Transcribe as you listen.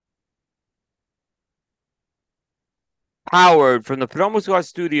Powered from the Perdomo Cigar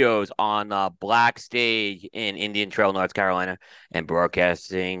Studios on Black Stage in Indian Trail, North Carolina, and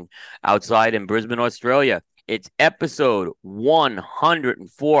broadcasting outside in Brisbane, Australia. It's episode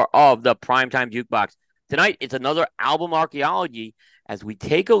 104 of the Primetime Jukebox. Tonight, it's another album archaeology as we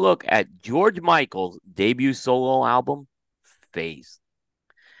take a look at George Michael's debut solo album, Phase.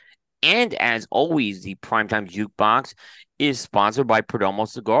 And as always, the Primetime Jukebox is sponsored by Perdomo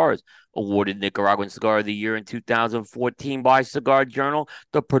Cigars, awarded Nicaraguan Cigar of the Year in 2014 by Cigar Journal.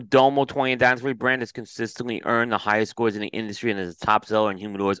 The Perdomo 20th anniversary brand has consistently earned the highest scores in the industry and is a top seller in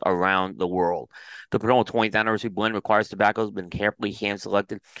humidors around the world. The Perdomo 20th anniversary blend requires tobacco has been carefully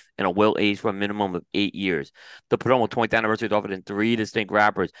hand-selected and a well aged for a minimum of 8 years. The Perdomo 20th anniversary is offered in 3 distinct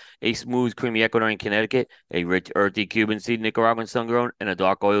wrappers: a smooth, creamy Ecuadorian Connecticut, a rich, earthy Cuban seed Nicaraguan sun-grown, and a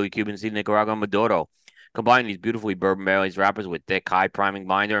dark, oily Cuban seed Nicaraguan Maduro. Combine these beautifully bourbon barrel-aged wrappers with thick, high-priming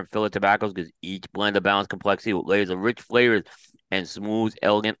binder and filler tobaccos gives each blend a balanced complexity with layers of rich flavors and smooth,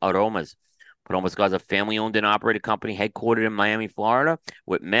 elegant aromas. Perdomo Cigars is a family-owned and operated company headquartered in Miami, Florida,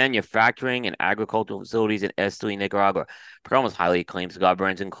 with manufacturing and agricultural facilities in Esteli, Nicaragua. Perdomo's highly acclaimed cigar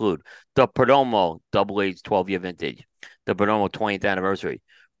brands include the Perdomo Double-Aged 12-Year Vintage, the Perdomo 20th Anniversary,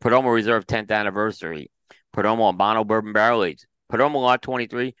 Perdomo Reserve 10th Anniversary, Perdomo Habano Bourbon Barrel Aged, Perdomo Lot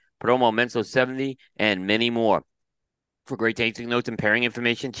 23, Perdomo Menso 70, and many more. For great tasting notes and pairing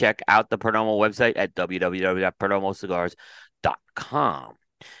information, check out the Perdomo website at www.perdomocigars.com.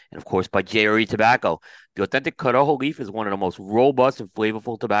 And of course, by JRE Tobacco. The authentic Corojo leaf is one of the most robust and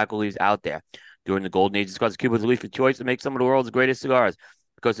flavorful tobacco leaves out there. During the golden age of cigars, Cuba's leaf of choice to make some of the world's greatest cigars.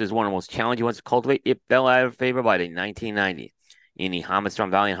 Because it is one of the most challenging ones to cultivate, it fell out of favor by the 1990s. In the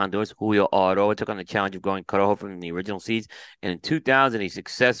Hamastron Valley in Honduras, Julio Aroa took on the challenge of growing Corojo from the original seeds, and in 2000, he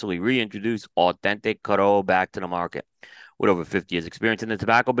successfully reintroduced authentic Corojo back to the market. With over 50 years' experience in the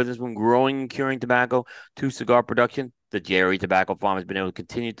tobacco business, from growing and curing tobacco to cigar production, the Jerry Tobacco Farm has been able to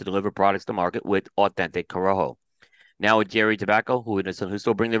continue to deliver products to market with authentic Corojo. Now with Jerry Tobacco, who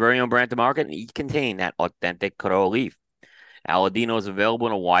still bring their very own brand to market, and each contain that authentic Corojo leaf. Aladino is available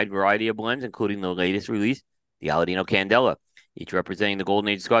in a wide variety of blends, including the latest release, the Aladino Candela, each representing the golden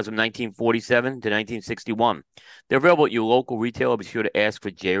age cigars from 1947 to 1961. They're available at your local retailer. Be sure to ask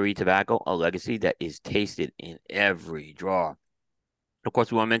for Jerry Tobacco, a legacy that is tasted in every drawer. Of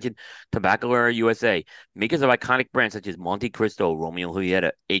course, we want to mention Tobacco Era USA, makers of iconic brands such as Monte Cristo, Romeo and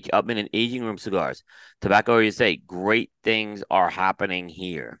Julieta, H. Upmann, and Aging Room Cigars. Tobacco Era USA, great things are happening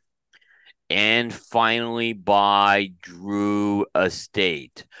here. And finally, by Drew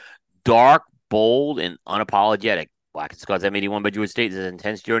Estate. Dark, bold, and unapologetic. Black & Scott's M81 by Drew Estate is an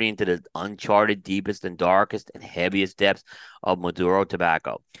intense journey into the uncharted, deepest, and darkest, and heaviest depths of Maduro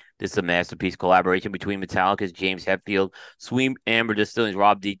tobacco. This is a masterpiece collaboration between Metallica's James Hetfield, Sweet Amber Distilling's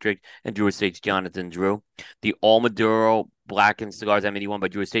Rob Dietrich, and Drew Estate's Jonathan Drew. The All Maduro Blackened Cigars M81 by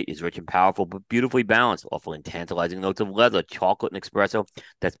Drew Estate is rich and powerful, but beautifully balanced, offering tantalizing notes of leather, chocolate, and espresso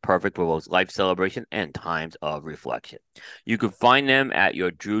that's perfect for both life celebration and times of reflection. You can find them at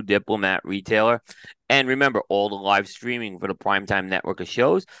your Drew Diplomat retailer. And remember, all the live streaming for the Primetime network of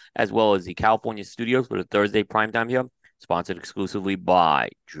shows, as well as the California studios for the Thursday Primetime here, sponsored exclusively by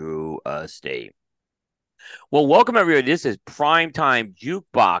Drew Estate. Well, welcome everybody. This is Primetime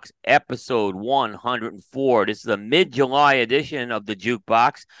Jukebox, episode 104. This is a mid-July edition of the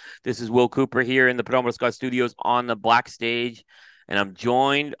Jukebox. This is Will Cooper here in the Perdomo Scott Studios on the Black Stage, and I'm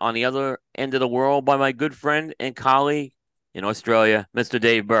joined on the other end of the world by my good friend and colleague in Australia, Mr.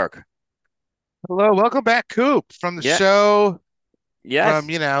 Dave Burke. Hello, welcome back, Coop, from the Yeah, show, from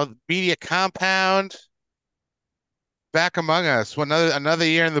yes. Media Compound, back among us. Another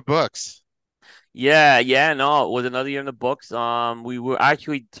year in the books. Yeah, no, it was another year in the books. We were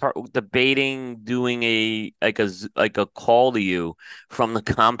actually debating doing a call to you from the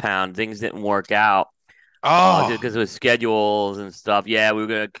compound. Things didn't work out, just Oh, because of schedules and stuff. Yeah, we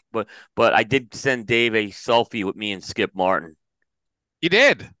were gonna, but I did send Dave a selfie with me and Skip Martin. you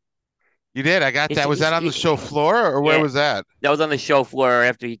did. You did. I got He's, that. Was that he's, on the he, show floor or where yeah, was that? that was on the show floor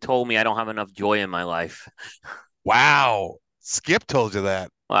after he told me I don't have enough joy in my life. Wow. Skip told you that.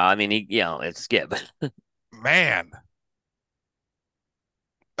 Well, I mean, it's Skip. Man.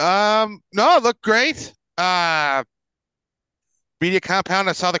 No, it looked great. Media Compound.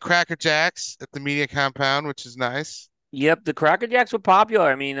 I saw the Cracker Jacks at the Media Compound, which is nice. Yep, the Cracker Jacks were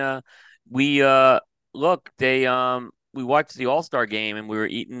popular. I mean, we look, we watched the All-Star game and we were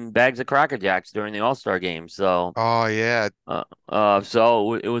eating bags of Cracker Jacks during the All-Star game. So Oh yeah. it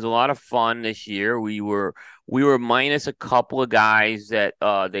was a lot of fun this year. We were minus a couple of guys that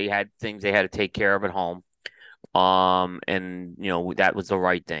they had things they had to take care of at home. And that was the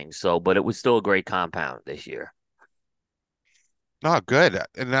right thing. So, but it was still a great compound this year. Oh, good.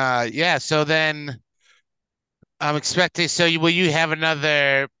 And yeah, so then I'm expecting, will you have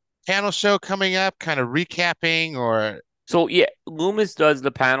another panel show coming up, kind of recapping or So yeah, Loomis does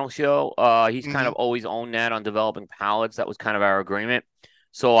the panel show. He's kind Mhm. of always owned that on developing palettes. That was kind of our agreement.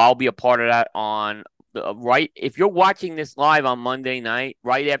 So I'll be a part of that on the right. If you're watching this live on Monday night,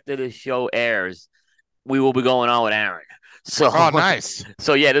 right after the show airs, we will be going on with Aaron. Oh, So, nice.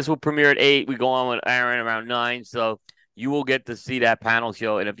 so yeah, this will premiere at 8. We go on with Aaron around 9. So you will get to see that panel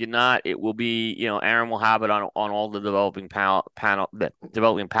show. And if you're not, it will be, Aaron will have it on all the the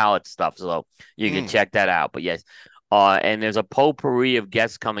developing palette stuff. So you can Mm, check that out. But yes, and there's a potpourri of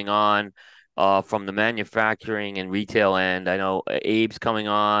guests coming on, from the manufacturing and retail end. I know Abe's coming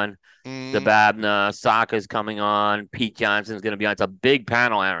on. The mm. Babna, Sokka's coming on. Pete Johnson's going to be on. It's a big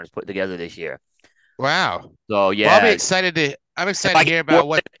panel Aaron's put together this year. Wow. So Well, yeah, I'm if excited to I get hear a word, about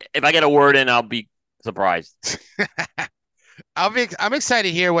what if I get a word in, I'll be surprised. I'm excited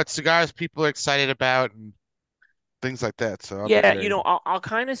to hear what cigars people are excited about and things like that. So I'll be Yeah, very I'll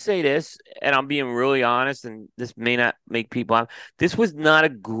kind of say this, and I'm being really honest, and this may not make people laugh. This was not a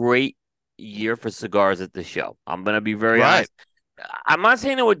great year for cigars at the show. I'm gonna be very right. honest. I'm not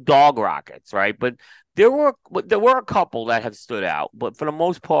saying there were dog rockets, right? But there were a couple that have stood out. But for the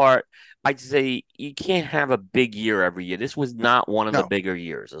most part, I'd say you can't have a big year every year. This was not one of the No. bigger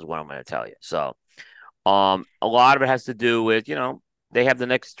years, is what I'm gonna tell you. So a lot of it has to do with, they have the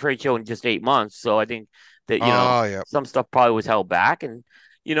next trade show in just 8 months. So I think that, Oh, yeah. some stuff probably was held back, and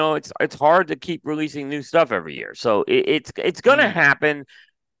it's hard to keep releasing new stuff every year. So it's gonna Mm. happen.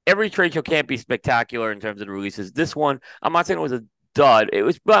 Every trade show can't be spectacular in terms of the releases. This one, I'm not saying it was a dud. It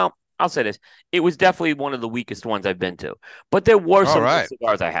was, well, I'll say this. It was definitely one of the weakest ones I've been to. But there were All some good right.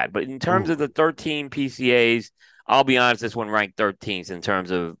 cigars I had. But in terms Ooh. of the 13 PCAs, I'll be honest, this one ranked 13th in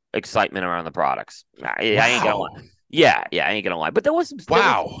terms of excitement around the products. I ain't gonna lie. Wow. Yeah, yeah, I ain't gonna lie. But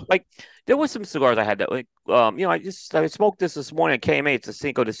Wow. there was some cigars I had that, like, I smoked this morning at KMA. It's a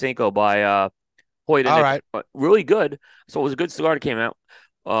Cinco de Cinco by Hoyt and All Nickel. right. Really good. So it was a good cigar that came out.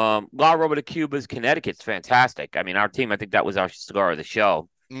 La Roba de Cuba's Connecticut's fantastic. I mean, our team, I think that was our cigar of the show.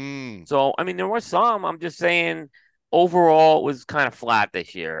 Mm. So, I mean, there were some. I'm just saying, overall, it was kind of flat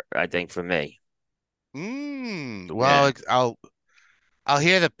this year, I think, for me. Mm. Yeah. Well,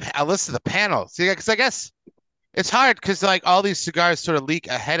 I'll listen to the panel. See, because I guess it's hard because like all these cigars sort of leak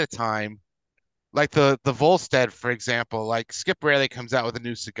ahead of time. Like the Volstead, for example, like Skip rarely comes out with a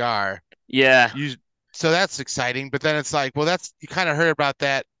new cigar. Yeah. You so that's exciting, but then it's like, well, that's you kind of heard about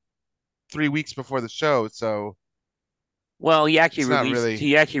that 3 weeks before the show, so Well, it's not really.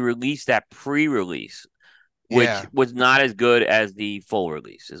 he actually released that pre-release, which Yeah. was not as good as the full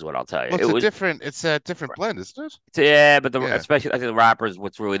release, is what I'll tell you. Well, It was, it's a different blend, isn't it? yeah, but Yeah. especially, I think the rapper is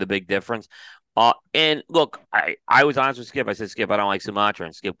what's really the big difference. And look, I was honest with Skip. I said, Skip, I don't like Sumatra,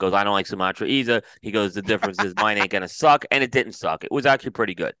 and Skip goes, I don't like Sumatra either. He goes, the difference is mine ain't gonna suck, and it didn't suck. It was actually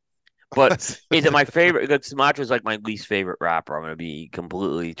pretty good. But is it my favorite? Because Sumatra is like my least favorite rapper. I'm gonna be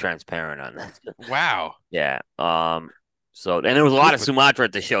completely transparent on this. Wow. Yeah. So, and there was a lot Good of with Sumatra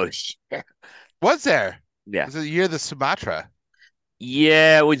at the show this year. was there? Yeah. Was it the year of the Sumatra?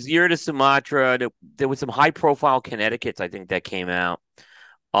 Yeah, it was year to Sumatra. There was some high profile Connecticut's, I think, that came out.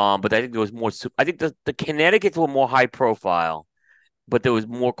 But I think there was more. I think the Connecticut's were more high profile, but there was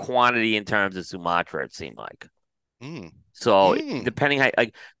more quantity in terms of Sumatra. It seemed like. Mm. So Mm. depending how,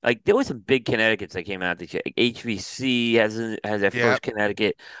 like there was some big Connecticut's that came out this year. Like HVC has their Yeah. first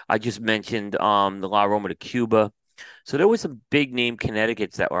Connecticut. I just mentioned the La Roma de Cuba. So there was some big name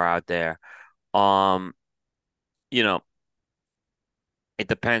Connecticut's that were out there. Um, you know, it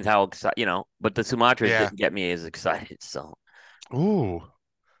depends how excited, but the Sumatras Yeah. didn't get me as excited. So Ooh.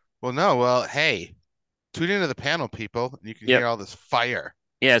 Well, no. Well, hey, tune into the panel, people, and you can yep. hear all this fire.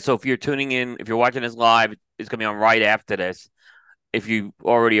 Yeah, so if you're tuning in, if you're watching this live, it's gonna be on right after this. If you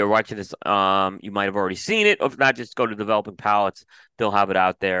already are watching this, you might have already seen it. Or if not, just go to Developing Palettes. They'll have it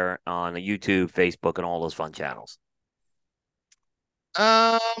out there on the YouTube, Facebook, and all those fun channels.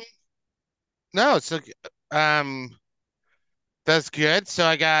 Um, no, so um, that's good. So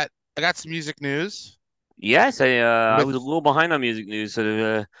I got some music news Yes, I with was a little behind on music news,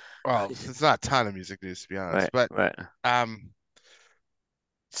 so well, it's not a ton of music news to be honest, right, but right. um,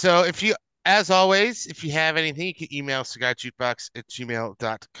 so if you, as always, if you have anything, you can email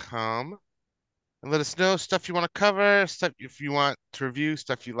cigarjukebox@gmail.com and let us know stuff you want to cover, stuff if you want to review,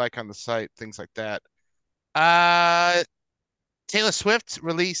 stuff you like on the site, things like that. Uh, Taylor Swift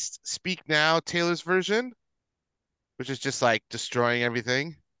released Speak Now, Taylor's version, which is just like destroying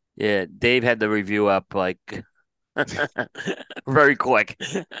everything. Yeah, Dave had the review up like very quick.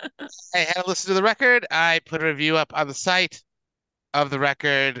 I had to listen to the record. I put a review up on the site. of the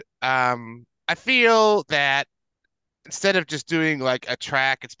record. I feel that instead of just doing like a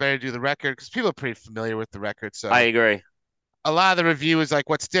track, it's better to do the record because people are pretty familiar with the record. I So agree. a lot of the review is like,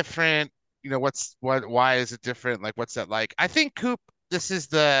 what's different? Why is it different? Like, what's that like? I think Coop, this is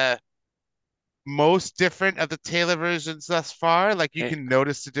the most different of the Taylor versions thus far. Like, you I- can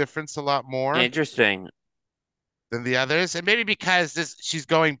notice the difference a lot more Interesting. than the others, and maybe because this she's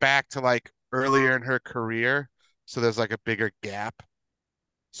going back to like earlier in her career, so there's like a bigger gap.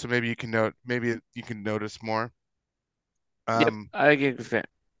 So maybe you can notice more. Yep, Um, I agree with it.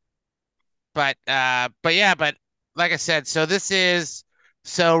 but yeah, but like I said,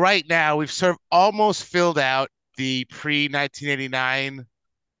 so right now we've sort of almost filled out the pre 1989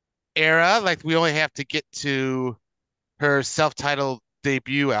 era. Like we only have to get to her self-titled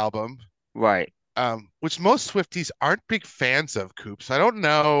debut album, Right. which most Swifties aren't big fans of, Coop. So I don't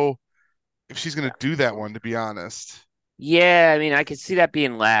know if she's gonna do that one, to be honest. Yeah, I mean, I could see that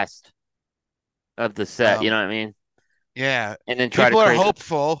being last of the set. You know Um, what I mean? yeah, And then try to people are create.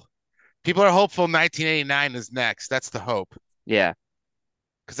 hopeful. People are hopeful 1989 is next. That's the hope, Yeah,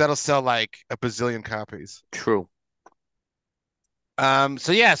 because that'll sell like a bazillion copies. true.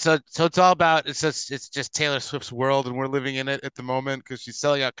 So yeah, so it's all about it's just Taylor Swift's world, and we're living in it at the moment because she's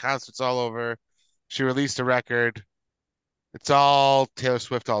selling out concerts all over. She released a record. It's all Taylor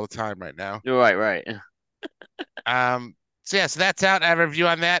Swift all the time right now. You're right, right. So yeah, so that's out. I have a review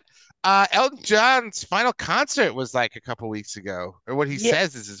on that. Elton John's final concert was like a couple weeks ago, or what he Yeah,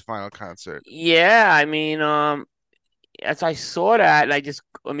 says is his final concert. yeah. I mean, as I saw that, I just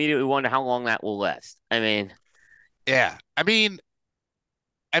immediately wonder how long that will last. I mean, Yeah, I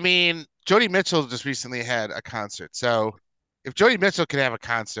mean, Joni Mitchell just recently had a concert. So if Joni Mitchell can have a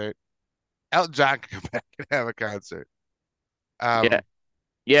concert, Elton John can come back and have a concert. yeah, Um,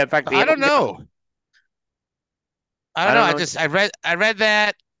 yeah. In fact, so the I don't Elton John, know. I don't I know. don't I know. just I read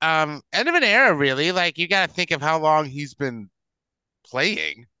that end of an era really. Like you got to think of how long he's been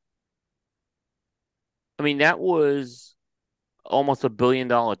playing. I mean, that was almost $1 billion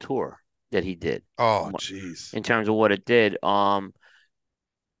tour that he did Oh, geez. in terms of what it did. But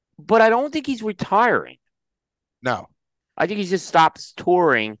I don't think he's retiring. No, I think he just stops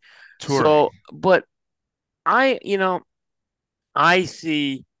touring. touring. So, but you know, I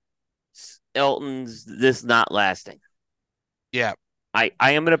see Elton's this not lasting. Yeah. I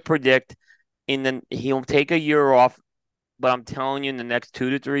am going to predict in the he'll take a year off, but I'm telling you, in the next 2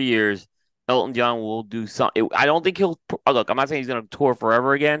 to 3 years, Elton John will do something. I don't think he'll look. I'm not saying he's going to tour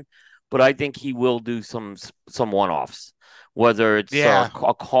forever again, but I think he will do some one offs, whether it's Yeah.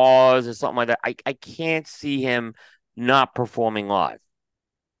 a cause or something like that. I can't see him not performing live.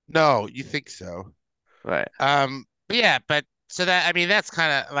 No, you think so. Right. But yeah, but so that I mean that's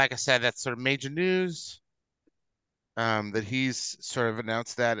kind of like I said, that's sort of major news. That he's sort of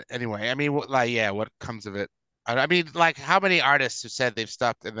announced that anyway. I mean, like, yeah, what comes of it? I mean, like, how many artists have said they've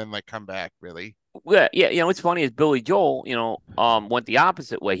stopped and then like come back? Really? Yeah, yeah. What's funny is Billy Joel, went the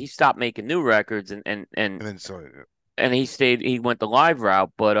opposite way. He stopped making new records And then so, and he went the live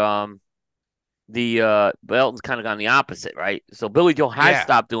route, but but Elton's kind of gone the opposite, right? So Billy Joel has yeah.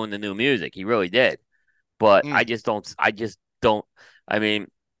 stopped doing the new music. He really did. But Mm, I just don't I mean,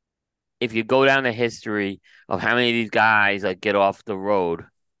 if you go down the history of how many of these guys like get off the road,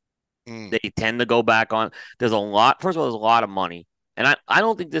 mm. they tend to go back on. There's a lot. First of all, there's a lot of money, and I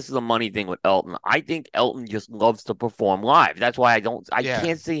don't think this is a money thing with Elton. I think Elton just loves to perform live. That's why I Yeah.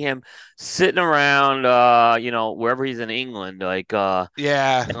 can't see him sitting around, wherever he's in England,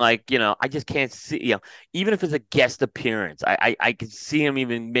 Yeah. I just can't see, even if it's a guest appearance, I can see him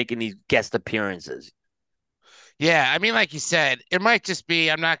even making these guest appearances. Yeah. I mean, like you said, it might just be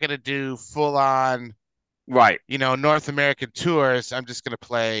I'm not gonna do full on, Right. North American tours. I'm just gonna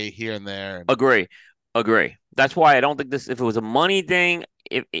play here and there. And Agree. Agree. That's why I don't think this, if it was a money thing,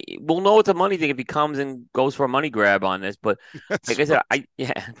 we'll know it's a money thing if he comes and goes for a money grab on this. But like that's I said, right.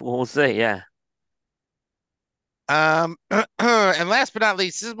 yeah, we'll see. Yeah. And last but not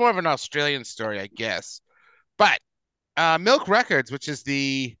least, this is more of an Australian story, I guess. But Milk Records, which is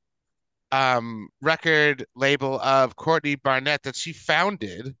the record label of Courtney Barnett that she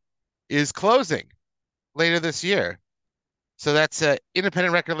founded, is closing later this year. So that's an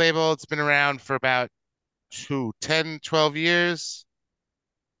independent record label. It's been around for about 10, 12 years,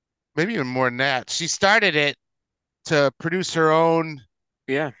 maybe even more than that. She started it to produce her own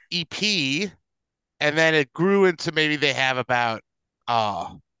Yeah. EP, and then it grew into maybe they have about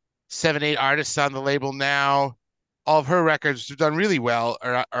 7, 8 artists on the label now. All of her records have done really well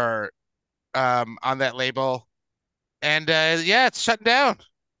or on that label. And yeah, it's shutting down,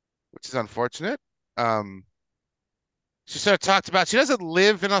 which is unfortunate. Um, she sort of talked about she doesn't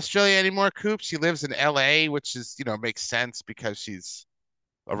live in Australia anymore, Coop. She lives in LA, which is, makes sense because she's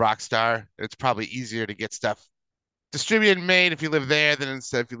a rock star. It's probably easier to get stuff distributed and made if you live there than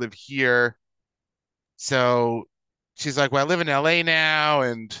instead if you live here. So she's like, well, I live in LA now,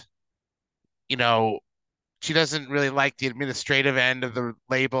 and you know, she doesn't really like the administrative end of the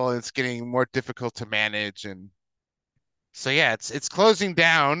label. It's getting more difficult to manage, and so yeah, it's closing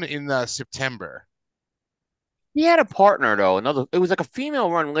down in September. He had a partner though. Another, it was like a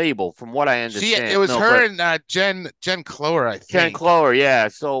female-run label, from what I It understand. was Milk, her right? and Jen Clower, I Jen think. Clower, yeah.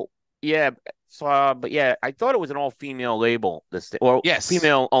 So yeah, but yeah, I thought it was an all-female label. This or Yes,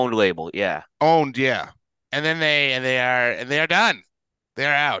 female-owned label. Yeah. owned, yeah. And then they are done.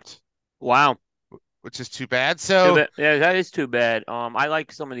 They're out, Wow. which is too bad. Too So, bad. Yeah, that is too bad. I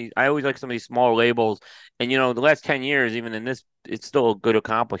like some of these. I always like some of these small labels, and the last 10 years, even in this, it's still a good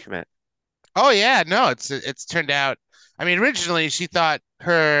accomplishment. oh yeah, no, it's turned out. I mean, originally she thought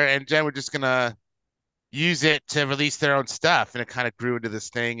her and Jen were just gonna use it to release their own stuff, and it kind of grew into this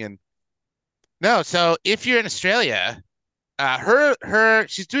thing. And no, so if you're in Australia,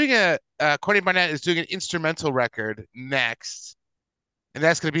 she's doing Courtney Barnett is doing an instrumental record next, and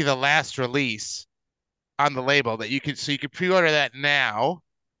that's gonna be the last release on the label that you can pre-order that now,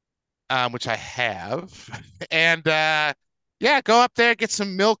 which I have, and yeah, go up there, get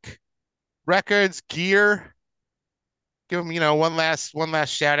some Milk Records gear, give them one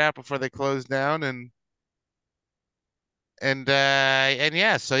last shout out before they close down, and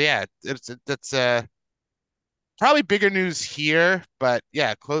yeah, so yeah, that's probably bigger news here, but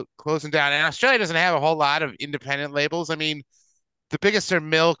yeah, closing down. And Australia doesn't have a whole lot of independent labels. I mean, the biggest are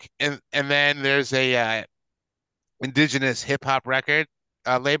Milk, and then there's a indigenous hip hop record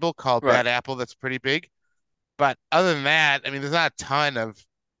label called Right. Bad Apple that's pretty big. But other than that, I mean, there's not a ton of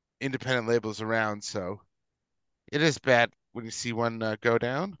independent labels around, so it is bad when you see one go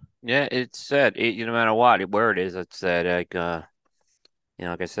down. Yeah, it's said. No matter what, where it is, it's said.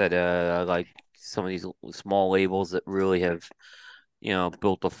 Like I said, I like some of these small labels that really have,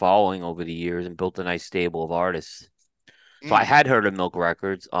 built a following over the years and built a nice stable of artists. So I Mm, had heard of Milk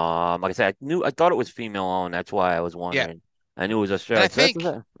Records. Like I said, I thought it was female owned. That's why I was yeah, wondering. I knew it was and I Australian. So that's think,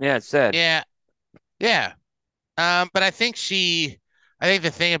 yeah, it's said. yeah, yeah. But I think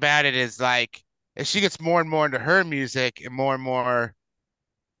the thing about it is like, as she gets more and more into her music and more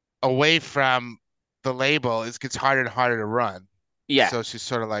away from the label, it gets harder and harder to run. Yeah, So she's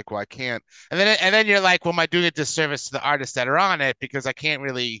sort of like, well, I can't. And then you're like, well, am I doing a disservice to the artists that are on it because I can't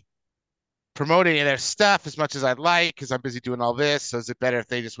really promote any of their stuff as much as I'd like because I'm busy doing all this. So is it better if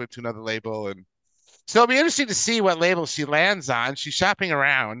they just went to another label? And so it'll be interesting to see what label she lands on. She's shopping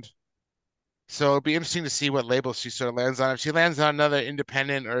around. So it'll be interesting to see what label she sort of lands on. If she lands on another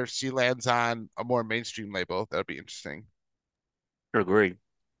independent or if she lands on a more mainstream label, that'll be interesting. I agree.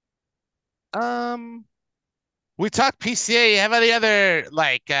 Um, we talked PCA. You have any other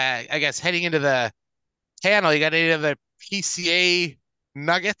like I guess heading into the panel, you got any other PCA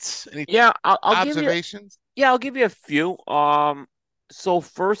nuggets? Any Yeah, I'll give you. observations? Yeah, I'll give you a few. So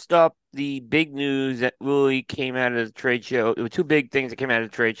first up, the big news that really came out of the trade show. There were two big things that came out of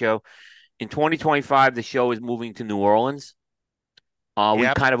the trade show. In 2025, the show is moving to New Orleans. We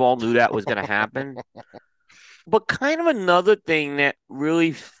Yep. kind of all knew that was going to happen. But kind of another thing that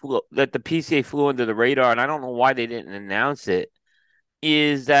really that the PCA flew under the radar, and I don't know why they didn't announce it,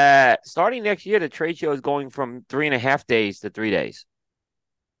 is that starting next year, the trade show is going from 3.5 days to 3 days.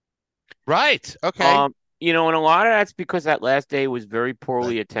 Right. Okay. And a lot of that's because that last day was very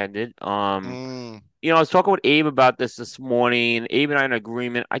Like, poorly attended. mm, I was talking with Abe about this morning, and Abe and I are in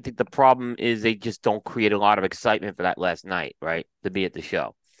agreement. I think the problem is they just don't create a lot of excitement for that last night, right? To be at the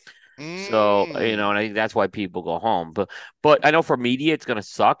show. So, mm, and I think that's why people go home. But I know for media, it's gonna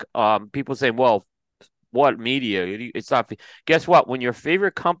suck. People say, well, what media? It's not. Guess what? When your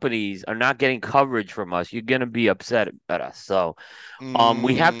favorite companies are not getting coverage from us, you're gonna be upset at us. So,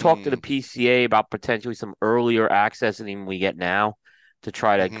 we have talked to the mm, PCA about potentially some earlier access than even we get now to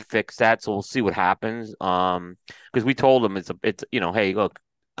try to hmm. fix that. So we'll see what happens. Because we told them hey, look,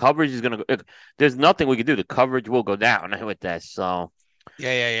 coverage is gonna go. There's nothing we can do. The coverage will go down with this. So,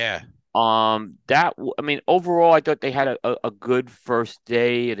 Yeah, yeah, yeah. I mean, overall, I thought they had a good first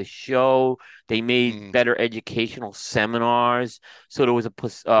day of the show. They made Mm, better educational seminars. So there was a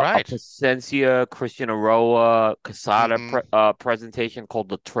right. Placencia, Christian Aroa, Casada Hmm. presentation called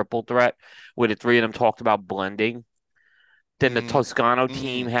the Triple Threat, where the three of them talked about blending. Then the Hmm. Toscano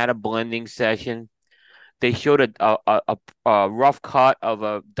team Hmm. had a blending session. They showed a rough cut of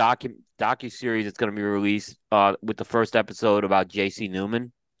a docu series that's going to be released with the first episode about J.C.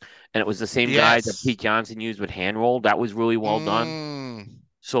 Newman and it was the same guy that Yes. Pete Johnson used with hand roll. That was really well done. Mm.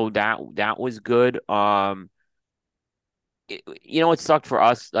 So that was good. It sucked for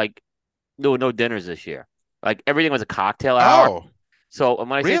us. Like there were no dinners this year. Like everything was a cocktail hour. Oh, So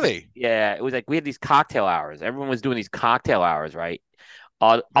when I say really? yeah, it was like we had these cocktail hours. Everyone was doing these cocktail hours, right?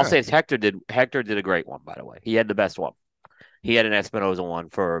 I'll Huh. say it's Hector did a great one, by the way. He had the best one. He had an Espinosa one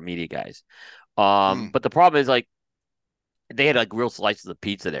for media guys. Mm. But the problem is like they had like real slices of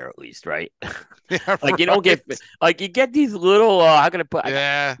pizza there at least, right? Yeah, Like you don't get right. like you get these little how can I put I got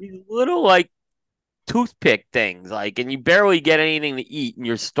Yeah. these little like toothpick things, like, and you barely get anything to eat, and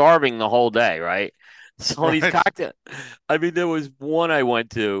you're starving the whole day, right? So these Right. cocktail, I mean, there was one I went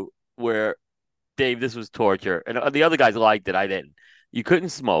to where Dave, this was torture, and the other guys liked it. I didn't. You couldn't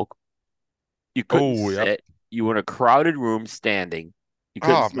smoke, you couldn't Oh, yep. sit, you were in a crowded room standing, you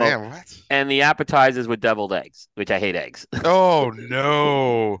couldn't Oh smoke, man, what? and the appetizers were deviled eggs, which I hate eggs. Oh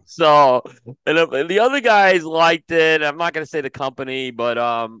no. So, and the other guys liked it. I'm not gonna say the company, but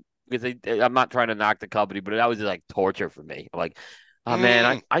because I'm not trying to knock the company, but that was just like torture for me. I'm like, oh man,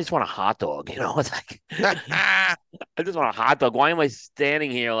 I, Mm. I just want a hot dog. It's like I just want a hot dog. Why am I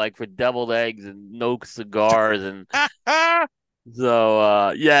standing here like for deviled eggs and no cigars? And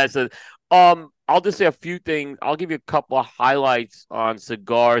so yeah, so I'll just say a few things. I'll give you a couple of highlights on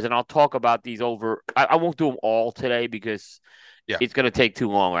cigars, and I'll talk about these over. I won't do them all today because Yeah. it's going to take too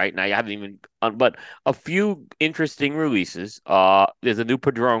long right now. I haven't even, but a few interesting releases. There's a new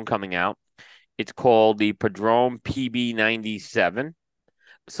Padron coming out. It's called the Padron PB97.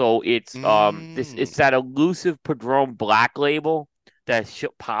 So it's Mm. that elusive Padron black label that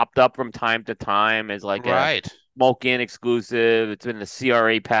popped up from time to time as like a Right. smoke-in exclusive. It's been the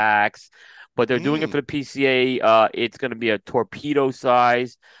CRA packs, but they're doing it for Mm. the PCA. It's going to be a torpedo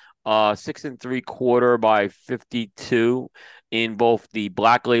size, 6 3/4 by 52 in both the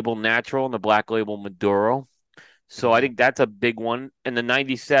Black Label Natural and the Black Label Maduro. So I Hmm. think that's a big one. And the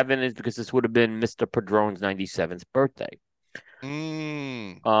 97 is because this would have been Mr. Padron's 97th birthday.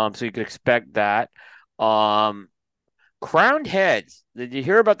 Mm. So you could expect that. Um, Crowned Heads. Did you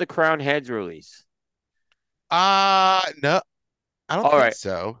hear about the Crowned Heads release? No, I don't All think right.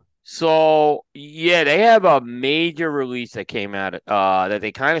 so. So yeah, they have a major release that came out that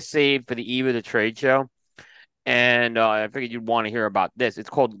they kind of saved for the eve of the trade show. And I figured you'd want to hear about this. It's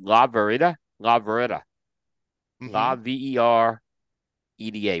called La Verita. La Verita. Hmm. La VEREDA.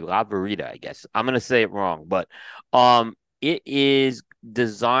 La Verita, I guess. I'm gonna say it wrong, but um it is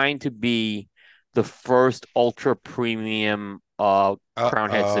designed to be the first ultra premium Crown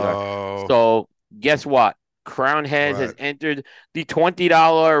Head cigar. Uh-oh. So guess what? Crown Heads has What? entered the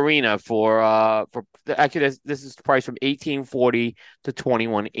 $20 arena for actually this is priced from 1840 to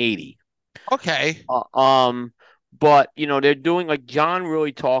 2180. Okay. Uh, um, but they're doing like John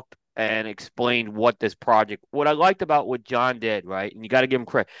really talked and explained what I liked about what John did, right? And you got to give him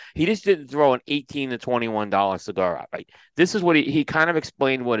credit. He just didn't throw an 18 to $21 cigar out, right? This is what he kind of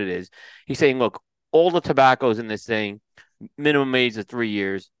explained what it is. He's saying, look, all the tobaccos in this thing, minimum age of 3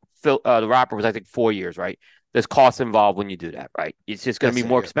 years. The wrapper was, I think, 4 years, right? There's costs involved when you do that, right? It's just going to That's be it.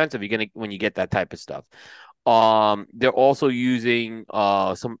 more Yeah. expensive. You're gonna when you get that type of stuff. They're also using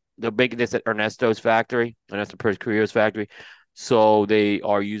they're making this at Ernesto Perez Carrillo's factory. So they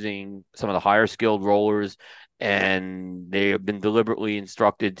are using some of the higher skilled rollers, and they have been deliberately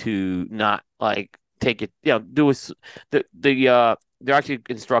instructed to not like take it, do they're actually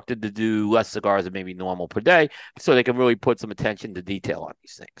instructed to do less cigars than maybe normal per day, so they can really put some attention to detail on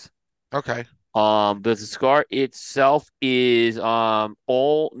these things. Okay. The cigar itself is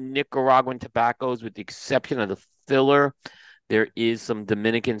all Nicaraguan tobaccos with the exception of the filler. There is some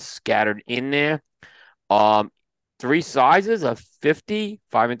Dominican scattered in there. Um, Three sizes of 50,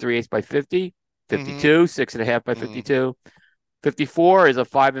 5 3/8 by 50, Hmm. 52, 6.5 by Hmm. 52. 54 is a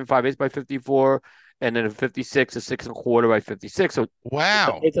 5 5/8 by 54, and then a 56 is 6 1/4 by 56. So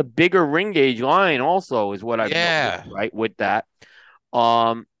Wow. it's a bigger ring gauge line, also, is what I've noticed, Yeah. right? With that.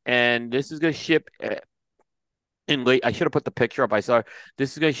 And this is going to ship in late. I should have put the picture up. I saw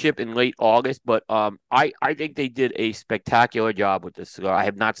this is going to ship in late August, but I think they did a spectacular job with this cigar. I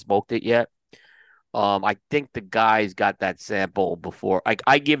have not smoked it yet. I think the guys got that sample before.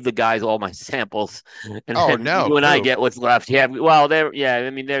 I give the guys all my samples, and Oh then no. you and I Who? get what's left. Yeah, well, I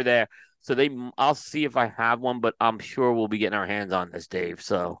mean, they're there. So I'll see if I have one, but I'm sure we'll be getting our hands on this, Dave.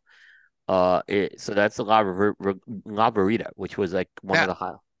 So that's the La Verita, which was like one Now, of the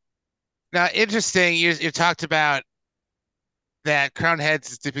high. now, interesting. You talked about that Crown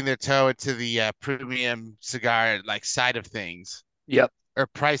Heads is dipping their toe into the premium cigar like side of things Yep. or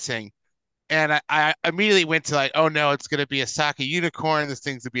pricing. and I immediately went to like, oh no, it's gonna be a sake unicorn. This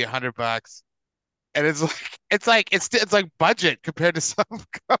thing's gonna be $100, and it's like budget compared to some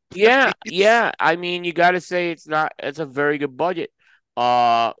Yeah, companies. yeah. I mean, you got to say it's not. It's a very good budget.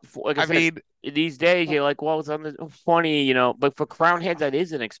 Like I I said, mean, these days you're like, well, it's on the funny, but for Crown Heads, that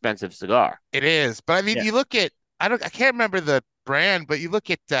is an expensive cigar. it is, but I mean, Yeah. you look at I can't remember the brand, but you look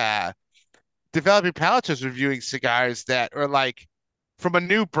at developing palates is reviewing cigars that are like from a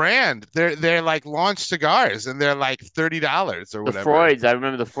new brand. They're like launch cigars and they're like $30 or The whatever. Freuds, I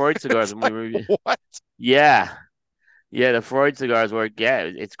remember the Freud cigars It's when we like were. what? Yeah, yeah, the Freud cigars were. Yeah,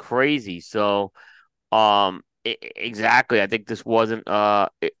 it's crazy. So, exactly. I think this wasn't.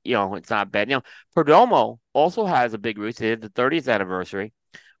 It's not bad. Perdomo also has a big release. They did the 30th anniversary.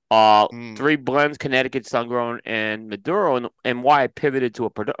 Mm, Three blends: Connecticut, Sungrown, and Maduro, and why I pivoted to a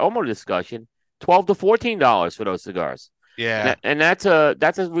Perdomo discussion. $12 to $14 for those cigars, yeah. and that's a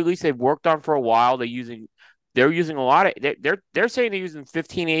release they've worked on for a while. They're using a lot of they're saying they're using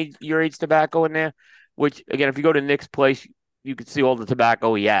 15-year age tobacco in there, which again, if you go to Nick's place, you can see all the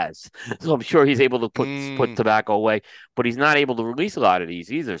tobacco he has. So I'm sure he's able to put Mm, tobacco away, but he's not able to release a lot of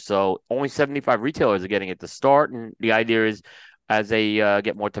these either. So only 75 retailers are getting it to start, and the idea is as they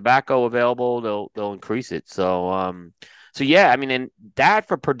get more tobacco available, they'll increase it. So yeah, I mean, and that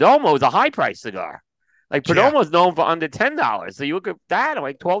for Perdomo is a high price cigar. Like yeah. Perdomo is known for under $10. So you look at that,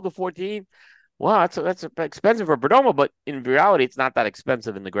 like 12 to 14. Wow, that's expensive for Perdomo, but in reality, it's not that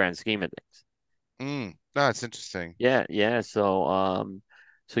expensive in the grand scheme of things. No, it's interesting. Yeah, yeah. So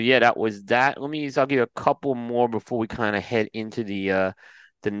yeah, that was that. I'll give you a couple more before we kind of head into the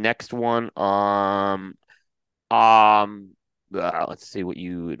next one. Um, let's see what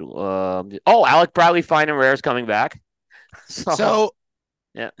you oh, Alec Bradley Fine and Rare is coming back. So So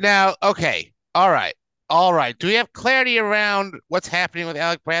yeah. now, okay, all right, all right. Do we have clarity around what's happening with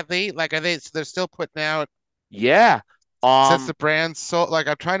Alec Bradley? Like, are they? So they're still putting out Yeah. since Um the brand. So, like,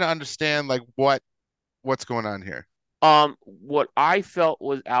 I'm trying to understand like what's going on here. what I felt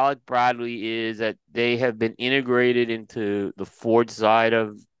was Alec Bradley is that they have been integrated into the Ford side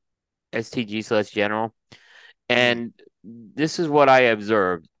of STG/General. Mm, And this is what I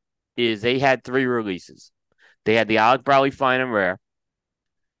observed is they had three releases. They had the Alec Bradley Fine and Rare.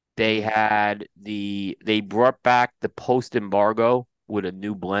 mm. They brought back the post embargo with a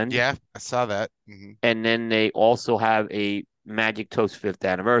new blend. Yeah, I saw that. And then they also have a Magic Toast fifth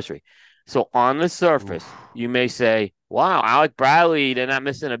anniversary. So on the Oof. surface, you may say, wow, Alec Bradley, they're not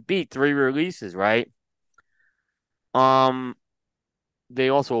missing a beat, three releases, right? Um, they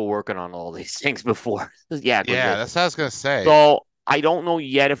also were working on all these things before the Yeah, acquisition. that's what I was gonna say. So I don't know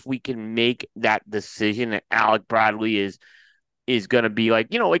yet if we can make that decision that Alec Bradley is going to be like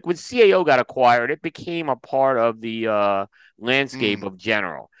when CAO got acquired, it became a part of the landscape Mm, of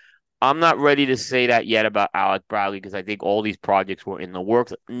General. I'm not ready to say that yet about Alec Bradley because I think all these projects were in the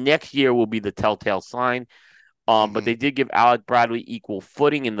works. Next year will be the telltale sign. But hmm. they did give Alec Bradley equal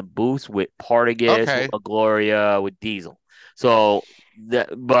footing in the boost with Partagas, with Okay. Gloria, with Diesel.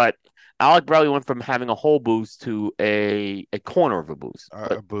 But Alec Bradley went from having a whole boost to a corner of a boost.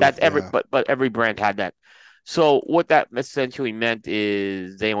 But A booth. that's every Yeah. but every brand had that. So what that essentially meant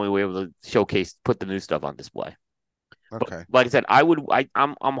is they only were able to put the new stuff on display. But Okay. like I said,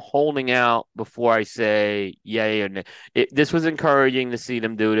 I'm holding out before I say yay or nay. This was encouraging to see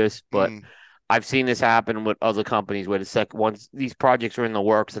them do this, but Mm, I've seen this happen with other companies where once these projects are in the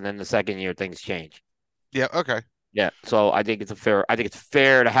works and then the second year things change. yeah. Okay. Yeah, so I think it's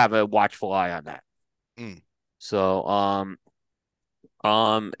fair to have a watchful eye on that. Mm. So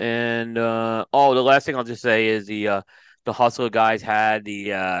and the last thing I'll just say is the Hustler guys had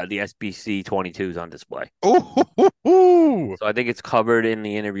the SBC 22s on display. Ooh, So I think it's covered in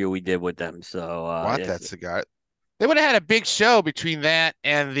the interview we did with them. So want yes. that cigar? They would have had a big show between that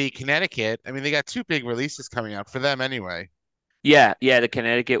and the Connecticut. I mean, they got two big releases coming out for them anyway. Yeah, yeah, the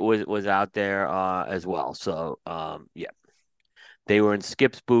Connecticut was out there as well. So yeah. They were in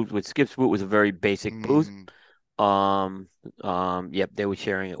Skip's booth, which Skip's booth was a very basic booth. Mm. Yep, they were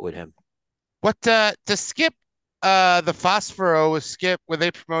sharing it with him. What does Skip the Phosphoro was Skip, were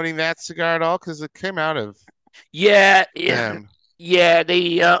they promoting that cigar at all? Because it came out of Yeah, yeah, them. yeah.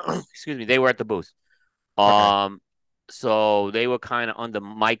 They excuse me, they were at the booth. Okay. Um, so they were kind of on the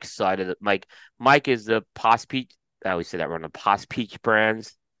Mike's side of the Mike. Mike is the Pos Peach. I always say that wrong. The Pos Peach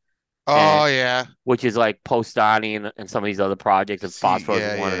brands, and Oh yeah. which is like Postani and some of these other projects, and See, Phosphorus is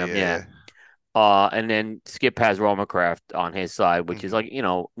yeah, one yeah, of them. yeah, Yeah. yeah. And then Skip has Romacraft on his side, which is Hmm. like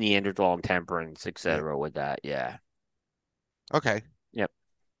Neanderthal and Temperance, Yep. etc. With that, yeah. Okay. Yep.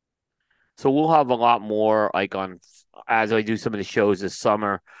 So we'll have a lot more like on as I do some of the shows this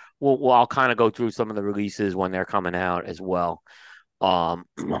summer. I'll kind of go through some of the releases when they're coming out as well. Um,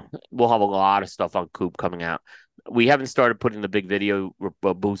 we'll have a lot of stuff on Coop coming out. We haven't started putting the big video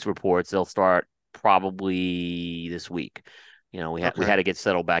boost reports. They'll start probably this week. We Okay. had to get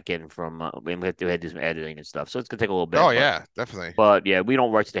settled back in from we had to do some editing and stuff, so it's gonna take a little Oh bit. But yeah, definitely. but yeah, we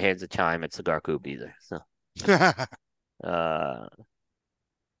don't rush the hands of chime at Cigar Coop either. Uh,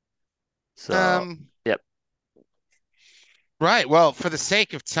 so Um, yep, right. Well, for the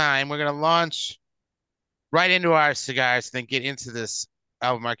sake of time, we're gonna launch right into our cigars, then get into this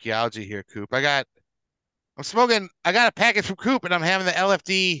album archaeology here, Coop. I got a package from Coop, and I'm having the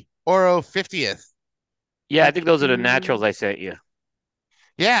LFD Oro 50th. yeah, I Do, think do, those are the naturals do. I sent you.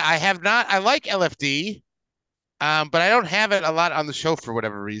 Yeah, I have not. I like LFD, but I don't have it a lot on the show for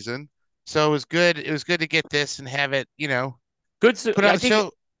whatever reason. So it was good. It was good to get this and have it, Good. put on I the think.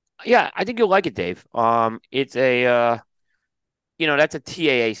 show. Yeah, I think you'll like it, Dave. It's a that's a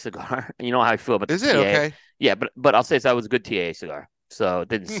TAA cigar. You know how I feel about the Is it TAA. okay? Yeah, but I'll say that was a good TAA cigar, so it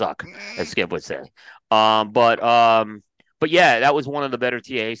didn't suck, as Skip would say. Um, but um, but yeah, that was one of the better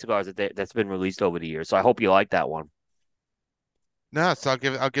TAA cigars that's been released over the years. So I hope you like that one. No, so I'll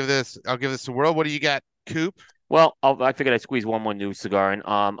give this a whirl. What do you got, Coop? Well, I figured I'd squeeze one more new cigar in.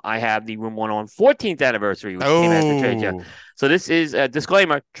 I have the Room 101 14th anniversary, which came out at the trade show. Oh, So this is a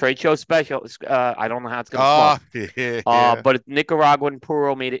disclaimer, trade show special. I don't know how it's going to oh, smoke. yeah. But Nicaraguan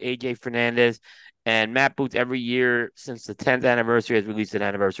Puro made it AJ Fernandez, and Matt Booth every year since the 10th anniversary has released an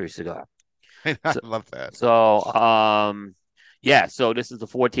anniversary cigar. I So, love that. so yeah. So this is the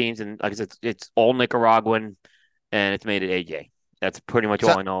 14th, and like I said, it's all Nicaraguan, and it's made at AJ. That's pretty much So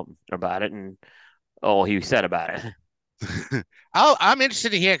all I know about it, and all he said about it. I'm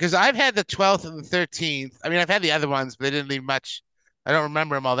interested to hear because I've had the 12th and the 13th. I mean, I've had the other ones, but they didn't leave much. I don't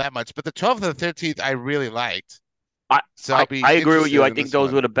remember them all that much. But the 12th and the 13th, I really liked. I, So I'll I be agree with you. interested I in think this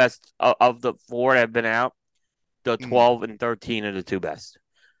those were one. the best of the four that have been out. The Mm, 12 and 13 are the two best.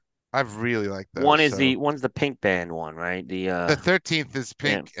 I've really liked those. So One's the pink band one, right? the 13th is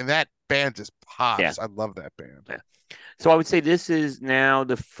Yeah, pink, and that band just yeah, pops. I love that band. yeah. So I would say this is now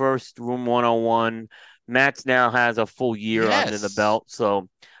the first Room 101. Matt's now has a full year under the Yes. belt. So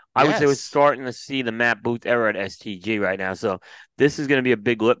I would say we're Yes. starting to see the Matt Booth era at STG right now. So this is going to be a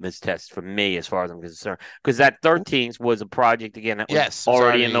big litmus test for me as far as I'm concerned. Because that 13th was a project, again, that was Yes. It was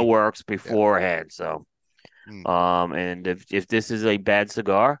already in the already. works Yeah. beforehand. So, Mm. and if this is a bad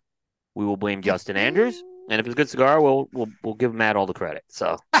cigar, we will blame Justin Andrews. And if it's a good cigar, we'll give Matt all the credit.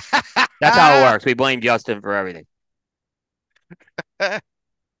 So that's how it works. We blame Justin for everything.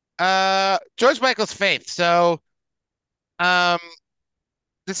 George Michael's Faith. So, um,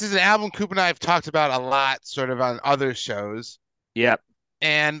 this is an album Coop and I have talked about a lot, sort of on other shows. Yep.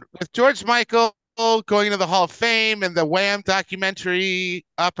 And with George Michael going into the Hall of Fame and the Wham documentary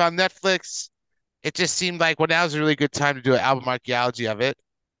up on Netflix, it just seemed like, well, now's a really good time to do an album archaeology of it.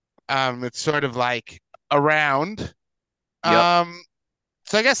 It's sort of like around. Yep. Um,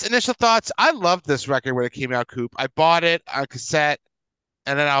 so I guess initial thoughts. I loved this record when it came out, Coop. I bought it on cassette,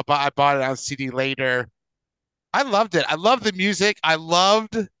 and then I bought it on CD later. I loved it. I loved the music. I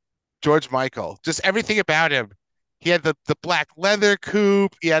loved George Michael. Just everything about him. He had the black leather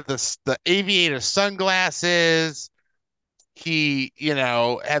coupe. He had the aviator sunglasses. He,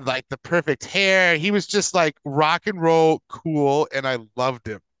 had like the perfect hair. He was just like rock and roll cool, and I loved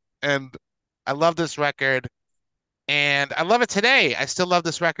him. And I love this record, and I love it today. I still love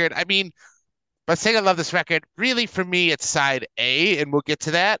this record. I mean, by saying I love this record, really for me, it's side A, and we'll get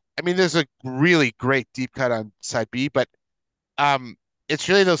to that. I mean, there's a really great deep cut on side B, but um, it's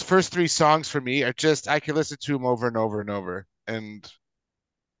really those first three songs for me are just I can listen to them over and over and over, and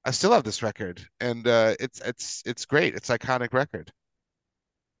I still love this record, and it's great. It's iconic record.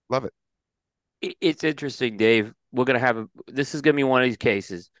 Love it. It's interesting, Dave. This is gonna be one of these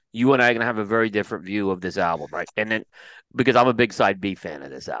cases. You and I are gonna have a very different view of this album, right? And then because I'm a big side B fan of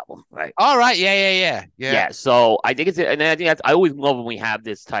this album, right? All right, yeah. Yeah, so I think I always love when we have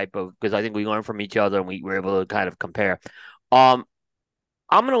this type of because I think we learn from each other and we're able to kind of compare. Um,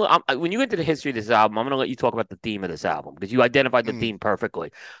 when you get into the history of this album, I'm gonna let you talk about the theme of this album because you identified the Mm. theme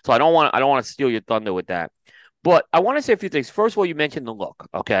perfectly. So I don't want to steal your thunder with that. But I want to say a few things. First of all, you mentioned the look,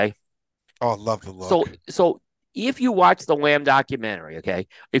 okay? Oh, I love the So look. so if you watch the Wham documentary, okay,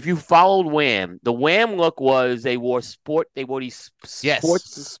 if you followed Wham, the Wham look was they wore these Yes.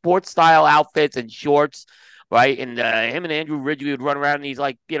 sports style outfits and shorts, right? And him and Andrew Ridgely would run around in these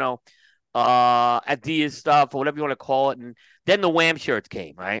like Adidas stuff or whatever you want to call it, and then the Wham shirts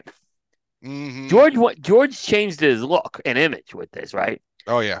came, right? Hmm. George changed his look and image with this, right?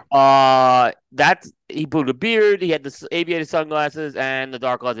 Oh yeah. That's he put a beard, he had the aviator sunglasses and the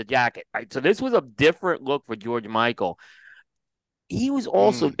dark leather jacket. Right, so this was a different look for George Michael. He was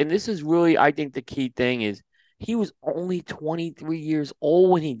also, Mm. and this is really, I think, the key thing is he was only 23 years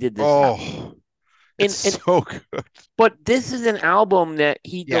old when he did this album. Oh, it's And so good. but this is an album that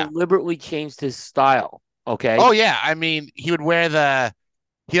he Yeah. deliberately changed his style. Okay, Oh yeah. I mean, he would wear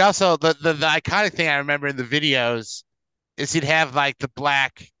he also the iconic thing I remember in the videos is he'd have like the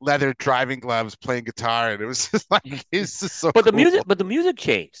black leather driving gloves playing guitar, and it was just like it's just so cool. but the music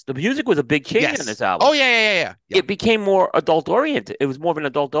changed. The music was a big change on Yes. this album. Oh yeah, yeah, yeah, yeah. Yeah. It became more adult oriented. It was more of an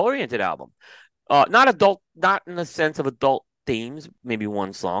adult oriented album. Not adult, not in the sense of adult themes, maybe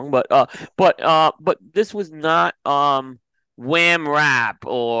one song, but this was not Wham Rap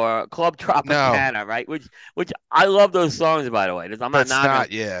or Club No, Tropicana, right? Which I love those songs, by the way. I'm but not it's knocking,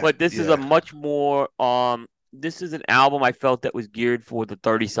 not. Yeah, but this is a yeah. much more this is an album I felt that was geared for the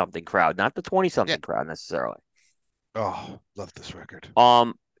 30 something crowd, not the 20 Yeah. something crowd necessarily. Oh, love this record.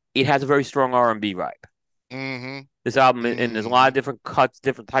 Um, it has a very strong R&B vibe. Mm-hmm. This album, and there's a lot of Mm-hmm. different cuts,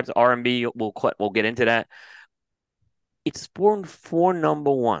 different types of R&B. We'll get into that. It's spawned four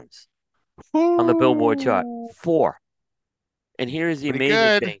number ones on the Billboard chart. Ooh, Four. And here's the pretty amazing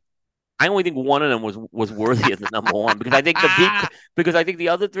good. thing. I only think one of them was worthy as the number one because I think the deep because I think the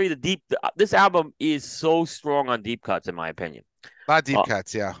other three, this album is so strong on deep cuts in my opinion. A lot of deep Uh,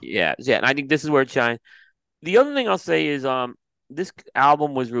 cuts. Yeah. yeah, and I think this is where it shines. The other thing I'll say is this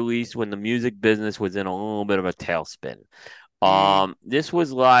album was released when the music business was in a little bit of a tailspin. Mm. This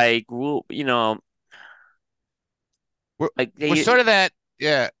was like We're like we're they sort of that.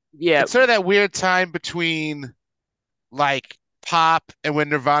 Yeah. yeah, It's sort of that weird time between like pop and when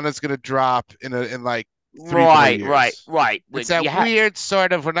Nirvana's gonna drop in like 3 4 years. right. It's You that had weird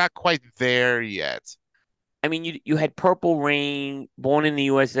sort of we're not quite there yet. I mean, you had Purple Rain, Born in the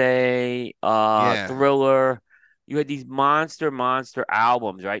USA, Yeah. Thriller. You had these monster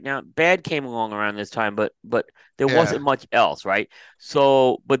albums, right? Now, Bad came along around this time, but there wasn't Yeah. much else, right?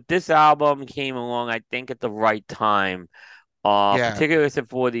 So, but this album came along, I think, at the right time. Yeah. Particularly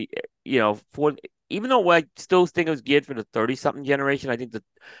for for even though I still think it was geared for the 30 something generation, I think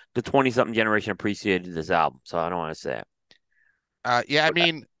the 20 something generation appreciated this album. So I don't want to say it. Yeah, I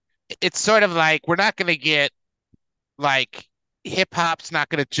mean, it's sort of like we're not gonna get like hip hop's not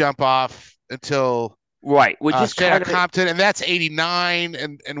gonna jump off until Right. We're just Straight Outta kind of Compton, and that's '89,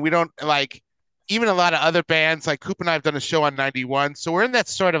 and we don't like even a lot of other bands like Coop and I have done a show on '91, so we're in that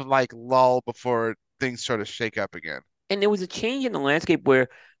sort of like lull before things sort of shake up again. and there was a change in the landscape where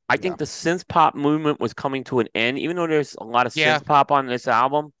I Yeah, think the synth pop movement was coming to an end, even though there's a lot of yeah, synth pop on this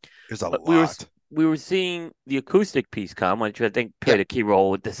album. there's a But lot. we were seeing the acoustic piece come, which I think Yeah. played a key role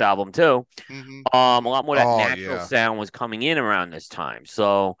with this album too. A Hmm. lot more of that Oh natural yeah, sound was coming in around this time.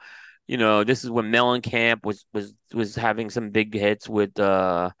 So, this is when Mellencamp was having some big hits with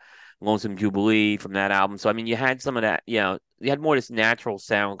Lonesome Jubilee from that album. So I mean, you had some of that. You had more of this natural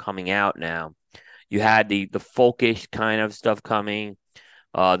sound coming out now. You had the folkish kind of stuff coming.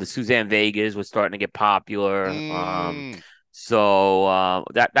 The Suzanne Vegas was starting to get popular. mm. So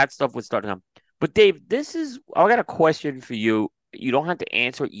that stuff was starting to come. But Dave, I got a question for you. You don't have to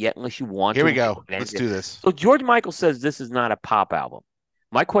answer it yet unless you want Here to. we We can go. get Let's into it. do this. So George Michael says this is not a pop album.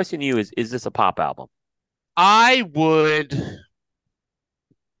 My question to you is this a pop album? I would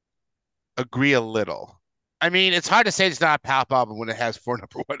agree a little. I mean, it's hard to say it's not a pop album when it has four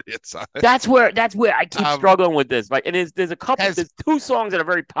number one hits on it. That's where I keep Um, struggling with this. Right, and has there's two songs that are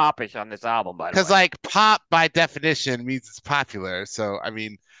very popish on this album, by the because way. like pop by definition means it's popular. So I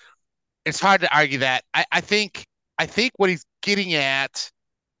mean, it's hard to argue that. I think what he's getting at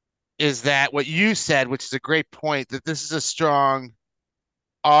is that what you said, which is a great point, that this is a strong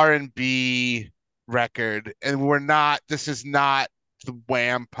R&B record, and we're not. This is not the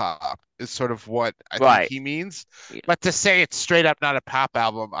wham pop. Is sort of what I think Right. he means. But to say it's straight up not a pop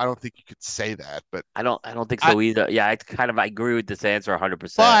album, I don't think you could say that. I don't think I so either. Yeah, I agree with this answer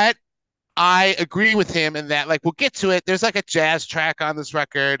 100%. but I agree with him in that, like, we'll get to it. There's like a jazz track on this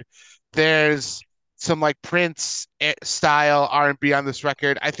record. There's some like Prince style R&B on this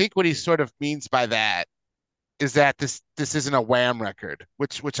record. I think what he sort of means by that is that this isn't a Wham record,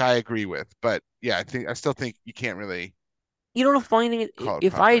 which I agree with. But yeah, I still think you can't really You know the funny thing is, call it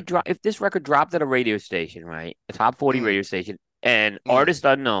a pop record. if this record dropped at a radio station, right, a top 40 Mm, radio station, and mm, artist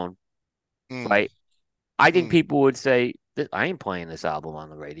unknown, mm, right, I think mm. people would say I ain't playing this album on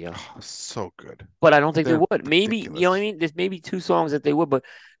the radio. Oh, so good. But I don't think they They're would. Maybe you know what I ridiculous. mean. There's maybe two songs that they would, but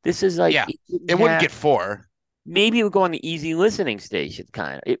this is like Yeah, it didn't it wouldn't have. get four. Maybe it would go on the easy listening station,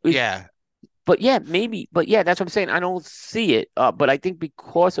 kind of. It was, Yeah, but yeah, maybe. But yeah, that's what I'm saying. I don't see it. But I think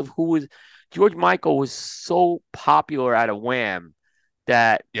because of who was George Michael was so popular at a Wham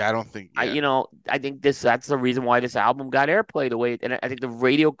that Yeah, I don't think. Yeah, I think that's the reason why this album got airplay the way. And I think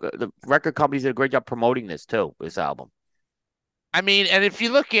the record companies did a great job promoting this too. This album. I mean, and if you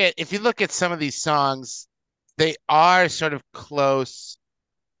look at some of these songs, they are sort of close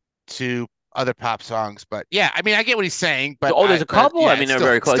to other pop songs. But yeah, I mean, I get what he's saying, but Oh, there's a couple. I yeah, mean, it's they're still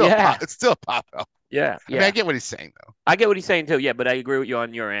very it's close. still a pop Yeah, it's still a pop album. yeah, I mean, I yeah. get what he's saying though. I get what he's saying too. Yeah, but I agree with you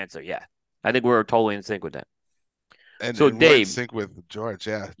on your answer. Yeah, I think we're totally in sync with that. And So and we're in Dave, sync with George.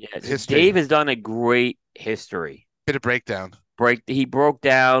 Yeah, yeah. So history, Dave has done a great history. bit of breakdown. He broke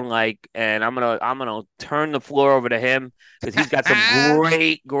down like, and I'm gonna turn the floor over to him because he's got some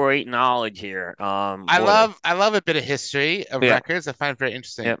great knowledge here. I For this. love I love a bit of history of Yeah, records. I find it very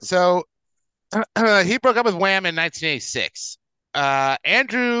interesting. yeah. So he broke up with Wham in 1986.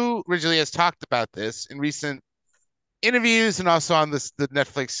 Andrew originally has talked about this in recent interviews and also on the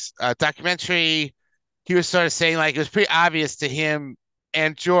Netflix documentary. He was sort of saying like it was pretty obvious to him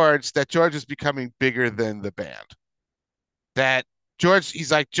and George that George was becoming bigger than the band. That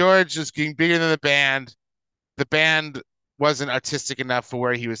he's like George is getting bigger than the band. The band wasn't artistic enough for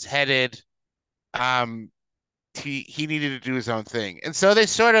where he was headed. Um, he needed to do his own thing, and so they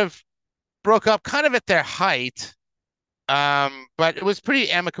sort of broke up kind of at their height. But it was pretty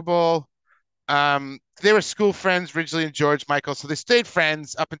amicable. They were school friends, originally and George Michael, so they stayed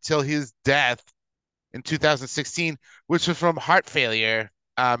friends up until his death in 2016, which was from heart failure,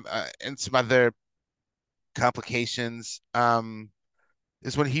 and some other complications.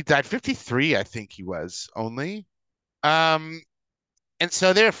 Is when he died, 53, I think he was only. Um, and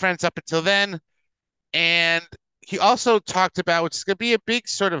so they were friends up until then. And he also talked about, which is going to be a big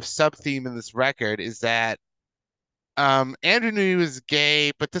sort of sub theme in this record, is that Andrew knew he was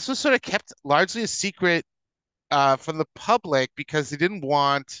gay, but this was sort of kept largely a secret from the public because he didn't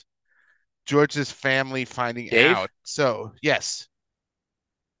want George's family finding Dave, out. So, yes,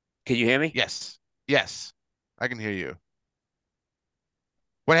 can you hear me? yes, yes, I can hear you.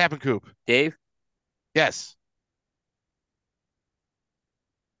 What happened, Coop? Dave, Yes.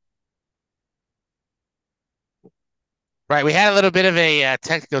 Right, we had a little bit of a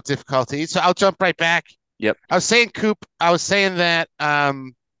technical difficulty, so I'll jump right back. yep. I was saying, Coop, I was saying that I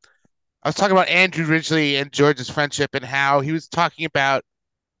was talking about Andrew Ridgely and George's friendship and how he was talking about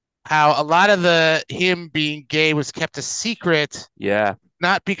how a lot of the him being gay was kept a secret, Yeah,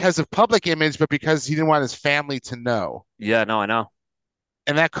 not because of public image, but because he didn't want his family to know. yeah. No, I know.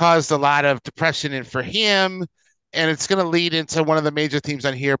 And that caused a lot of depression in for him. And it's going to lead into one of the major themes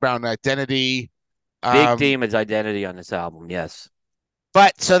on here around identity. Big Um, theme is identity on this album. Yes,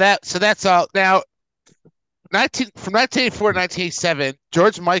 but so that's all. Now, 1984 to 1987,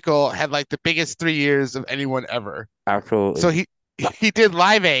 George Michael had like the biggest 3 years of anyone ever. So absolutely. he did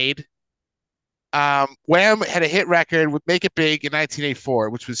Live Aid. Wham had a hit record with Make It Big in 1984,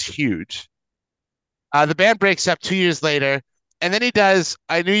 which was huge. The band breaks up 2 years later, and then he does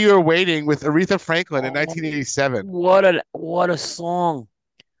I Knew You Were Waiting with Aretha Franklin in Oh, 1987. what a song!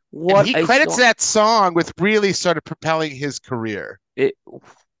 And What he a credits song! that song with really sort of propelling his career. It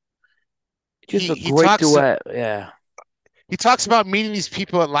just He a he great talks duet. Yeah, he talks about meeting these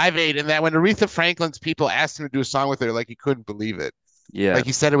people at Live Aid and that when Aretha Franklin's people asked him to do a song with her, like he couldn't believe it. yeah. Like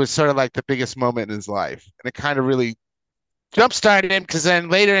he said it was sort of like the biggest moment in his life. And it kind of really jump started him because then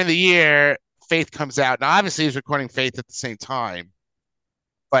later in the year, Faith comes out. Now, obviously, he's recording Faith at the same time,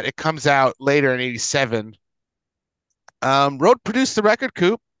 but it comes out later in '87. Wrote, produced the record,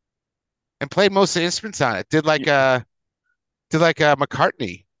 Coop, and played most of the instruments on it. Did like a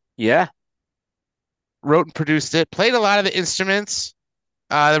McCartney. Yeah, Wrote and produced it. Played a lot of the instruments.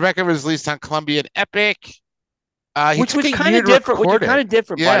 The record was released on Columbia and Epic. He which took was a kind year of to different. Which is record kind it. of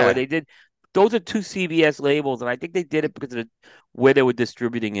different, by the way. Yeah, They did those are two CBS labels, and I think they did it because of where they were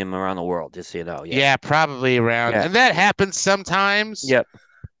distributing him around the world. Just so you know, yeah, yeah, probably around, yeah, and that happens sometimes. yep,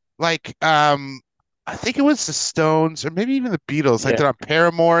 Like, I think it was the Stones or maybe even the Beatles. Like yeah. they're on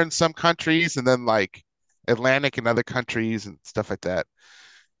Paramore in some countries, and then like Atlantic in other countries and stuff like that.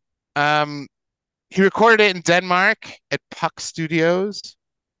 Um, he recorded it in Denmark at Puck Studios.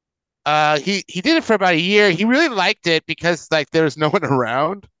 He did it for about a year. He really liked it because like there was no one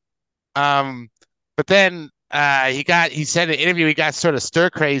around. Um, but then he said in an interview he got sort of stir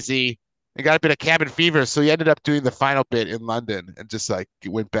crazy and got a bit of cabin fever, so he ended up doing the final bit in London and just like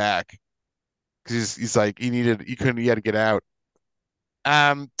went back because he's like he had to get out.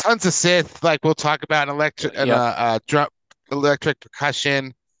 Tons of synth, like we'll talk about an electric and Yep. drum, electric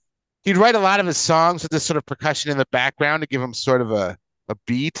percussion. He'd write a lot of his songs with this sort of percussion in the background to give him sort of a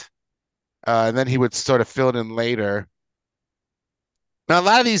beat. and then he would sort of fill it in later. Now, a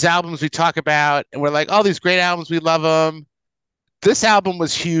lot of these albums we talk about, and we're like, "Oh, these great albums, we love them." This album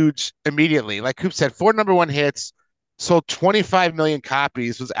was huge immediately. Like Coop said, four number one hits, sold 25 million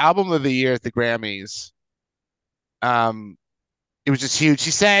copies, was album of the year at the Grammys. Um, it was just huge.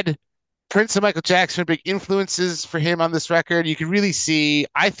 He said Prince and Michael Jackson are big influences for him on this record. You can really see,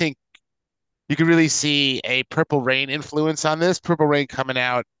 I think, you can really see a Purple Rain influence on this. Purple Rain coming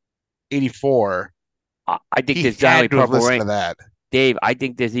out 84. I think He there's not only had to have Purple listened Rain, to that. Dave. I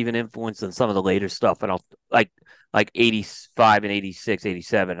think there's even influence on some of the later stuff, and I'll like 85 and 86,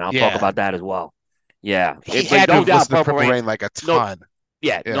 87. And I'll talk Yeah. about that as well. Yeah, He but had to no have doubt, listened to Purple Purple Rain. Rain like a No, ton.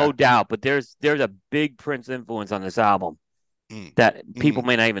 yeah, Yeah. no doubt. But there's a big Prince influence on this album Mm. that people Mm.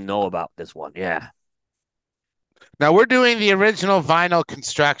 may not even know about. This one, yeah. Now we're doing the original vinyl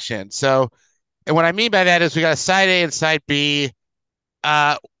construction. So, and what I mean by that is we got a side A and side B.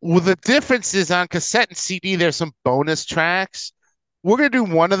 Well, the difference is on cassette and CD, there's some bonus tracks. We're gonna do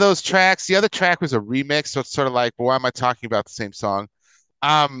one of those tracks. The other track was a remix, so it's sort of like, well, why am I talking about the same song?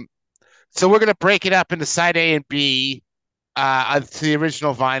 Um, so we're gonna break it up into side A and B, to the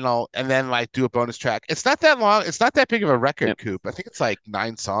original vinyl, and then like do a bonus track. It's not that long. It's not that big of a record, Coop. I think it's like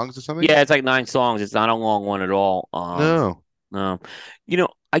 9 songs or something. Yeah, it's like 9 songs. It's not a long one at all. No. No,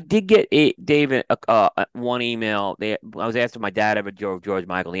 I did get David one email. I was asking my dad ever drove George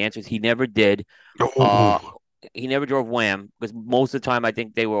Michael. The answer is he never did. Uh, Oh, he never drove Wham because most of the time I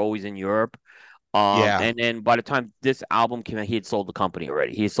think they were always in Europe. yeah. And then by the time this album came out, he had sold the company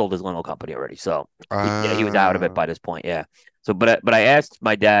already. He had sold his limo company already. So yeah, he was out of it Uh, by this point. Yeah. So, but I asked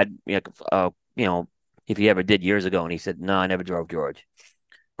my dad, you know, if he ever did years ago, and he said, no, I never drove George.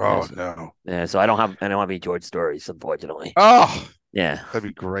 oh Yes. no. Yeah, so I don't have any George stories, unfortunately. Oh, Yeah. that'd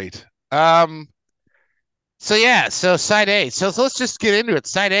be great. So yeah, so side A. So let's just get into it.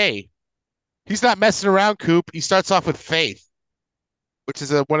 Side A. He's not messing around, Coop. He starts off with Faith, which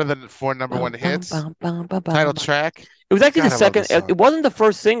is one of the four number one Bum, bum, hits. bum, bum, bum, Title bum, bum. track. It was actually the God, I love second. this It song. wasn't the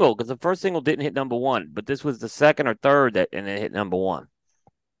first single because the first single didn't hit number one, but this was the second or third that and it hit number one.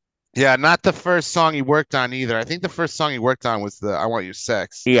 Yeah, not the first song he worked on either. I think the first song he worked on was the I Want Your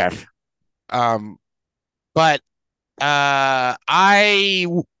Sex. Yes. Um, but I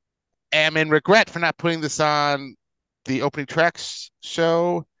am in regret for not putting this on the opening tracks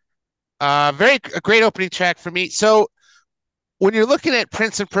show. A great opening track for me. So when you're looking at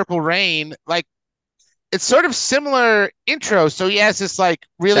Prince and Purple Rain, like it's sort of similar intro. So he has this like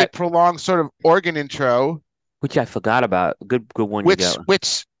really That prolonged sort of organ intro, which I forgot about. Good one you which got.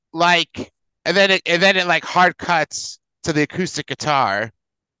 which like and then it like hard cuts to the acoustic guitar.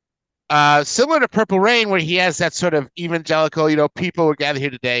 Similar to Purple Rain, where he has that sort of evangelical, people will gather here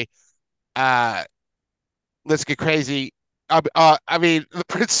today. Uh, let's get crazy. I mean, the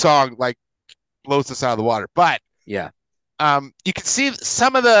Prince song like blows us out of the water, but Yeah. you can see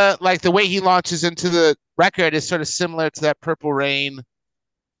some of the like the way he launches into the record is sort of similar to that Purple Rain.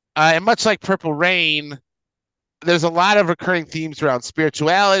 And much like Purple Rain, there's a lot of recurring themes around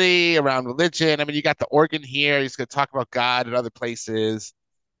spirituality, around religion. I mean, you got the organ here. He's going to talk about God in other places.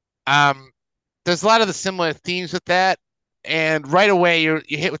 Um, there's a lot of the similar themes with that. And right away, you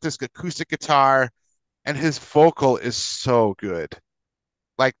hit with this acoustic guitar, and his vocal is so good.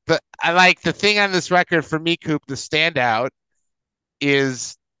 I like the thing on this record for me, Coop, the standout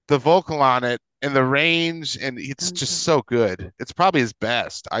is the vocal on it and the range, and it's just so good. It's probably his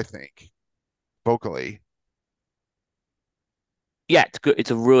best, I think, vocally. Yeah, it's good.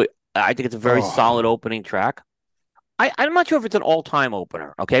 I think it's a very solid Oh, opening track. I'm not sure if it's an all-time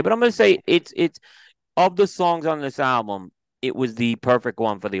opener, okay, but I'm gonna say it's of the songs on this album, it was the perfect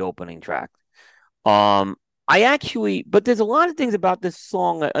one for the opening track. Um, but there's a lot of things about this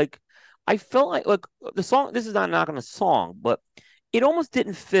song that, like, I felt like the song. This is not knocking a song, but it almost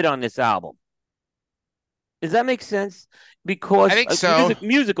didn't fit on this album. Does that make sense? I Because think so.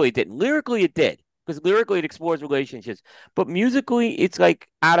 musically it didn't. Lyrically it did. Because lyrically it explores relationships, but musically it's like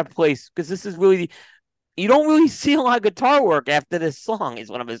out of place. Because this is really you don't really see a lot of guitar work after this song. Is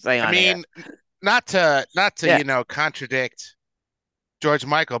what I'm saying I on here. mean, not to Yeah, contradict George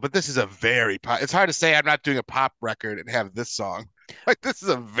Michael, but this is a very pop. It's hard to say I'm not doing a pop record and have this song. Like this is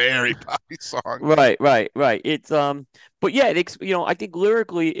a very poppy song. right. But yeah, I think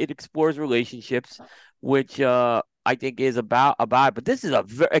lyrically it explores relationships, which I think is about. But this is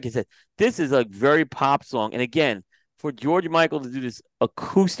like I said, this is a very pop song, and again, for George Michael to do this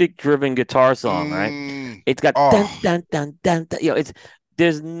acoustic driven guitar song, right? Mm, It's got dun oh, dun dun dun. Dun it's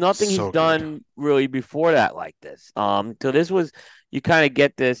there's nothing he's so good. done really before that like this. So this was you kind of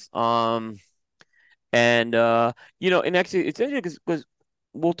get this. And and actually it's interesting because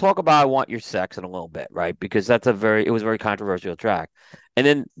we'll talk about I Want Your Sex in a little bit, right? Because it was a very controversial track. And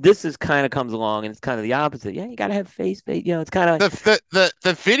then this is kind of comes along and it's kind of the opposite. Yeah, you gotta have faith. You know, it's kind of like,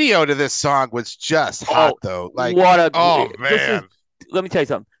 The video to this song was just hot oh, though. Like, what a oh great this is man. let me tell you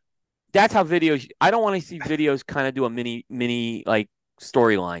something. That's how videos I don't want to see videos kind of do a mini like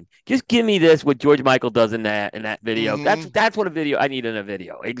storyline. Just give me this what George Michael does in that video. Hmm. That's what a video I need in a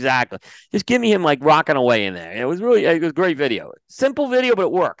video. Exactly. Just give me him like rocking away in there. It was a great video. Simple video, but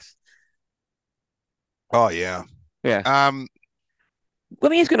it works. Oh yeah. Yeah. Um,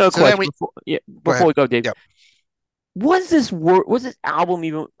 Let me ask you another so then question we go before ahead. we go, Dave. Yep. Was this album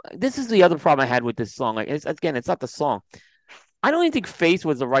even? This is the other problem I had with this song. Like, it's not the song. I don't even think Face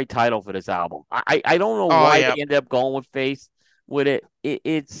was the right title for this album. I don't know Oh why they yeah. ended up going with Face with it.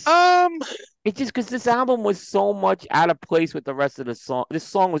 Um, It's just because this album was so much out of place with the rest of the song. This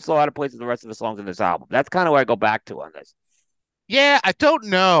song was so out of place with the rest of the songs in this album. That's kind of where I go back to on this. yeah, I don't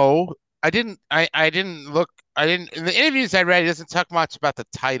know. I didn't look I didn't in the interviews I read, he doesn't talk much about the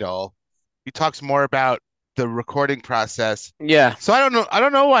title. He talks more about the recording process. Yeah, So I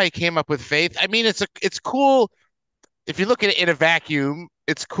don't know why he came up with Faith. I mean, it's cool if you look at it in a vacuum,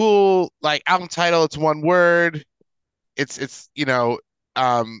 it's cool. Like album title, it's one word. It's it's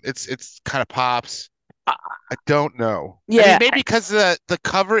kind of pops. uh, I don't know. I mean, yeah. maybe because the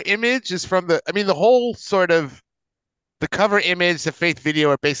cover image is from the. I mean, the whole sort of the cover image, the Faith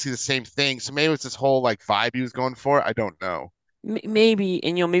video are basically the same thing. So maybe it's this whole like vibe he was going for. I don't know. Maybe,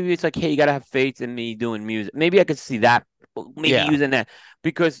 and maybe it's like, hey, you gotta have faith in me doing music. Maybe I could see that. Maybe Yeah. using that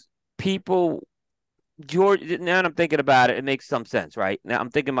because people George. Now that I'm thinking about it, it makes some sense, right? Now I'm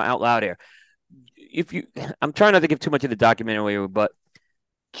thinking out loud here. If you, I'm trying not to give too much of the documentary away, but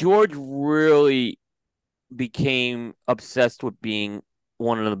George really became obsessed with being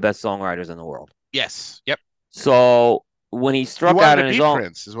one of the best songwriters in the world. Yes. Yep. So when he He struck wanted out to on his be own,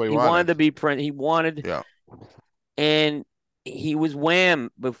 Prince, is what he he wanted wanted. to be Prince. He wanted, Yeah. and he was Wham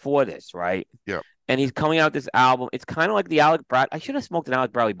before this, right? Yeah. And he's coming out with this album. It's kind of like the Alec Brad. I should have smoked an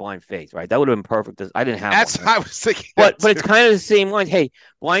Alec Bradley Blind Faith, right? That would have been perfect. I didn't have one, That's right? I was thinking that But it's too. kind of the same lines. Hey,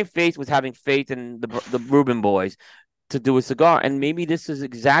 Blind Faith was having faith in the Rubin Boys to do a cigar, and maybe this is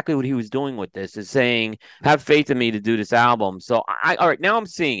exactly what he was doing with this. Is saying, have faith in me to do this album. So all right, now I'm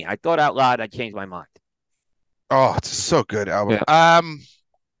seeing it. I thought out loud. I changed my mind. Oh, it's so good album. Yeah.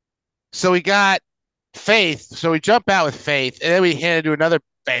 So we got Faith. So we jump out with Faith, and then we head into another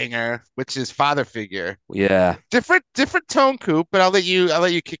banger, which is Father Figure. Yeah. Different tone, Coop, but I'll let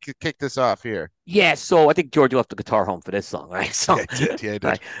you kick this off here. Yeah, so I think George left the guitar home for this song, right? Yeah, So, I did. Yeah, I did.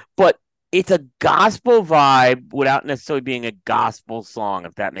 right. But it's a gospel vibe without necessarily being a gospel song,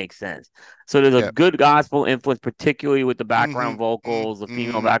 if that makes sense. So there's a Yeah. good gospel influence, particularly with the background Mm-hmm. vocals, the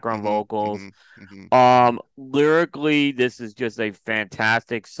female Mm-hmm. background Mm-hmm. vocals. Mm-hmm. Mm-hmm. Mm-hmm. Lyrically, this is just a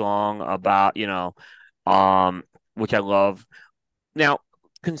fantastic song about, which I love. Now,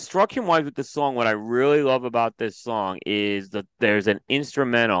 construction wise with the song, what I really love about this song is that there's an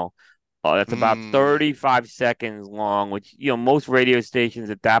instrumental that's about Mm. 35 seconds long, which, most radio stations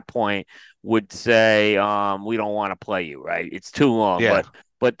at that point would say, we don't want to play you, right? It's too long. Yeah.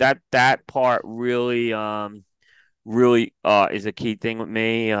 But that part really is a key thing with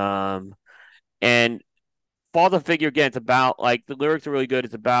me. And Father Figure again, it's about like the lyrics are really good.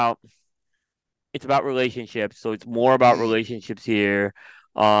 It's about relationships, so it's more about Mm. relationships here.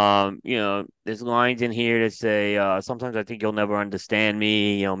 There's lines in here that say, sometimes I think you'll never understand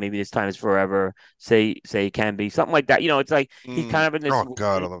me, maybe this time is forever. Say it can be. Something like that. It's like he's Mm. kind of in this Oh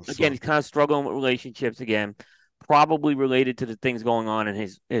God, I love the again, song. he's kind of struggling with relationships again, probably related to the things going on in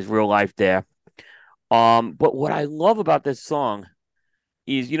his real life there. But what I love about this song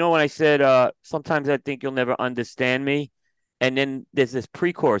is, when I said, sometimes I think you'll never understand me, and then there's this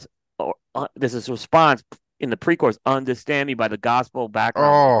pre-chorus, or there's this response in the pre-chorus, understand me by the gospel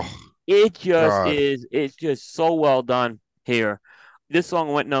background vocal. Oh God. It's just so well done here. This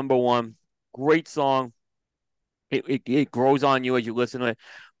song went number one. Great song. It grows on you as you listen to it.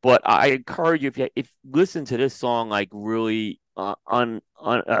 But I encourage you, if listen to this song like really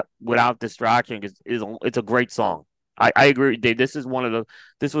without distraction, because it's a great song. I agree, Dave. This was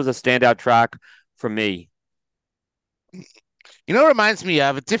a standout track for me. You know, what it reminds me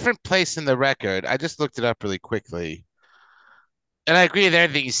of a different place in the record. I just looked it up really quickly, and I agree with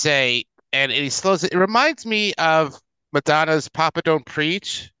everything you say. And he slows it. It reminds me of Madonna's "Papa Don't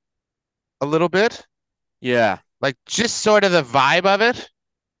Preach" a little bit, Yeah, like just sort of the vibe of it.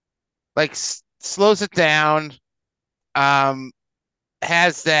 Like slows it down. Um,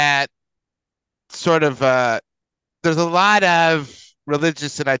 has that sort of there's a lot of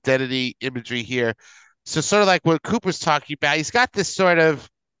religious and identity imagery here. So sort of like what Cooper's talking about, he's got this sort of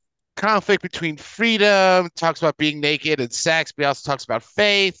conflict between freedom, talks about being naked and sex, but he also talks about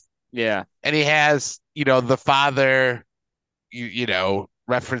faith. Yeah. And he has, the father,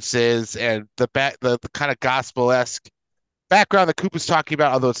 references and the kind of gospel-esque background that Cooper's talking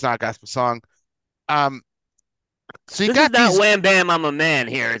about, although it's not a gospel song. Um, so you This is got not these. Wham Bam, I'm a man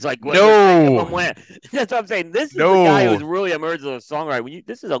here. It's like what No, from Wham. That's what I'm saying. This is the guy who's no, really emerged as a songwriter.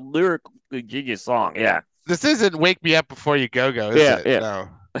 This is a lyrically genius song. Yeah. this isn't "Wake Me Up Before You Go Go," is Yeah. it? Yeah.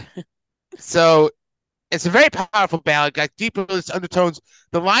 No. So it's a very powerful ballad, got deep roots, undertones.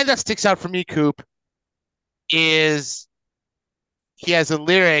 The line that sticks out for me, Coop, is he has a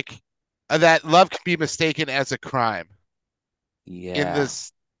lyric that love can be mistaken as a crime in Yeah.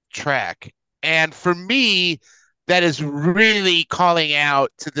 this track. And for me, that is really calling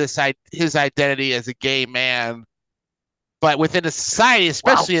out to his identity as a gay man. But within a society, Wow.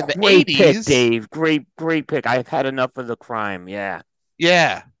 especially in the Great pick, 80s, Dave. Great pick. I've had enough of the crime. Yeah.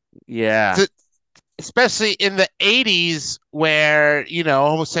 yeah, Yeah. to, especially in the 80s where,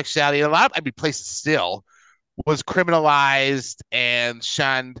 homosexuality, places still was criminalized and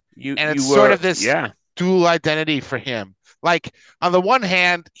shunned. And it's You sort were, of this yeah. dual identity for him. Like, on the one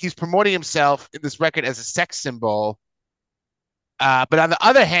hand, he's promoting himself in this record as a sex symbol. But on the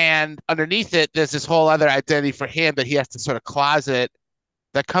other hand, underneath it, there's this whole other identity for him that he has to sort of closet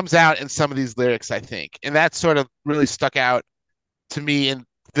that comes out in some of these lyrics, I think. And that sort of really stuck out to me in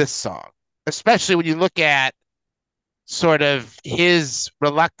this song, especially when you look at sort of his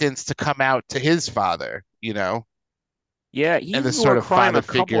reluctance to come out to his father, Yeah, he and uses this the sort word of crime father a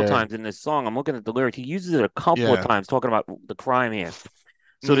couple of figure. times in this song. I'm looking at the lyrics. He uses it a couple of Yeah. times talking about the crime here.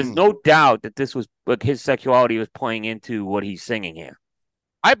 So there's Mm. no doubt that this was like his sexuality was playing into what he's singing here.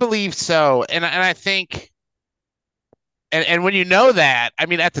 I believe so. And I think, and when you know that, I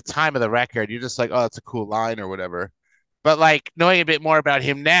mean, at the time of the record, you're just like, oh, that's a cool line or whatever. But like knowing a bit more about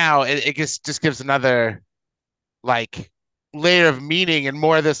him now, it just gives another like layer of meaning and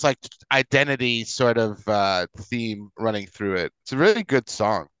more of this like identity sort of theme running through it. It's a really good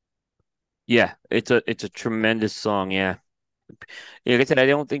song. Yeah, it's a tremendous song. Yeah. Yeah, like I said, I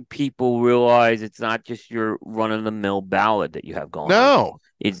don't think people realize it's not just your run of the mill ballad that you have going on. No,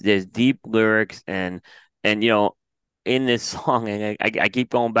 It's there's deep lyrics and in this song, and I keep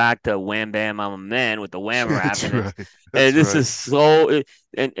going back to Wham Bam I'm a Man with the wham rap, that's and it's right. and That's this right. is so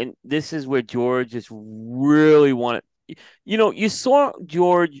and this is where George just really wanted. You saw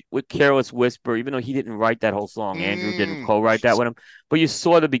George with Careless Whisper, even though he didn't write that whole song. Andrew didn't Mm. co-write that with him, but you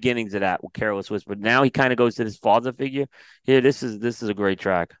saw the beginnings of that with Careless Whisper. Now he kind of goes to this father figure. Here, this is a great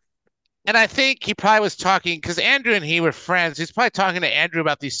track. And I think he probably was talking because Andrew and he were friends. He's probably talking to Andrew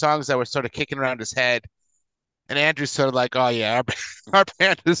about these songs that were sort of kicking around his head. And Andrew's sort of like, oh yeah, our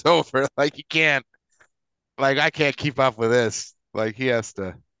band is over. Like you can't, like I can't keep up with this. Like he has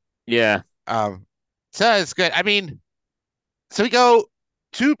to. Yeah, Um, so it's good. I mean, so we go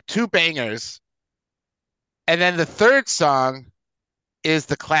two bangers, and then the third song is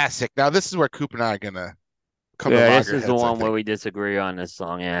the classic. Now this is where Coop and I are gonna come to yeah. This is the loggerheads, I one where think. we disagree on this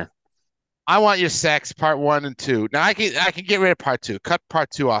song. Yeah. I Want Your Sex, part one and two. Now I can get rid of part two. Cut part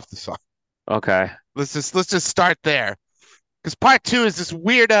two off the song. Okay. Let's just start there. Because part two is this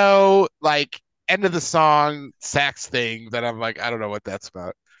weirdo, like end of the song sax thing that I'm like, I don't know what that's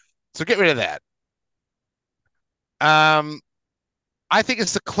about. So get rid of that. Um, I think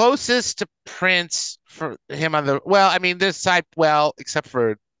it's the closest to Prince for him on the well, I mean, there's side well, except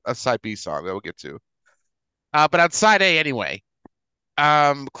for a side B song that we'll get to. But on side A anyway.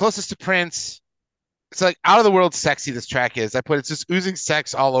 Closest to Prince. It's like out of the world sexy this track is. I put it's just oozing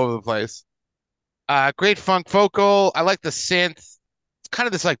sex all over the place. Great funk vocal. I like the synth. It's kind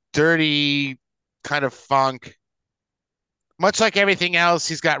of this like dirty kind of funk. Much like everything else,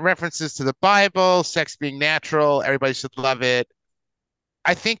 he's got references to the Bible, sex being natural. Everybody should love it.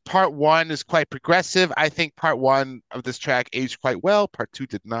 I think part one is quite progressive. I think part one of this track aged quite well. Part two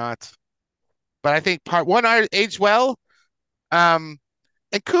did not. But I think part one aged well. Um,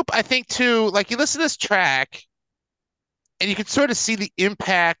 and Coop, I think too, like you listen to this track and you can sort of see the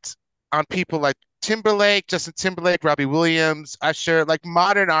impact on people like Timberlake, Justin Timberlake, Robbie Williams, Usher, like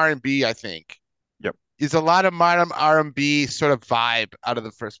modern R&B, I think. Yep. Is a lot of modern R&B sort of vibe out of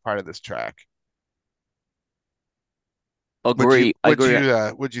the first part of this track. Would you Agree. I would agree.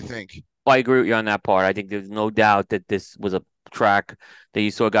 you would you think? I agree with you on that part. I think there's no doubt that this was a track that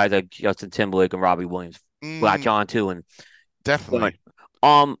you saw guys like Justin Timberlake and Robbie Williams latch Mm, on to and start. definitely.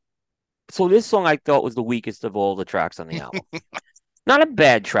 Um, so this song I thought was the weakest of all the tracks on the album. Not a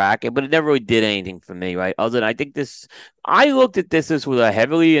bad track, but it never really did anything for me, right? Other than I think this, I looked at this as with a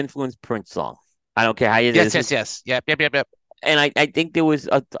heavily influenced Prince song. I don't care how you Yes, this yes, was, yes. Yep, yep, yep, yep. and I think there was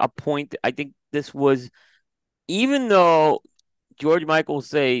a point. I think this was even though George Michael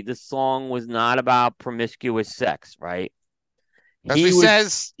say the song was not about promiscuous sex, right? As he He was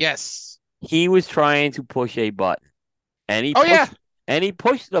says, yes. he was trying to push a button, and Oh yeah, he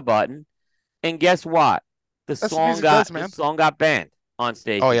pushed the button, and guess what? that's what music does, The man. song got banned on Oh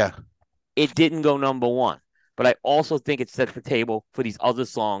stations. yeah. It didn't go number one, but I also think it set the table for these other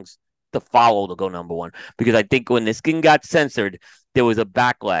songs to follow to go number one because I think when this skin got censored, there was a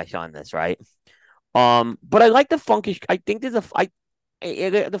backlash on this, right? But I like the funky. I think there's a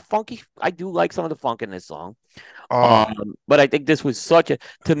the funky. I do like some of the funk in this song. Oh But I think this was such a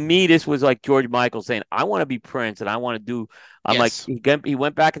to me this was like George Michael saying I want to be Prince and I want to do. I'm like yes. he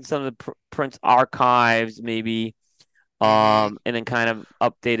went back in some of the Prince archives maybe, Mm-hmm. and then kind of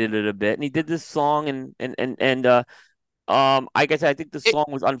updated it a bit. And he did this song and I guess I think the It song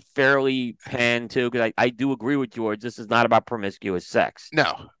was unfairly panned too because I do agree with George. This is not about promiscuous sex.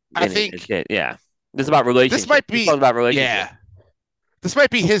 no. I And think yeah, this is about this relationships. might This song's be about relationships. yeah. This might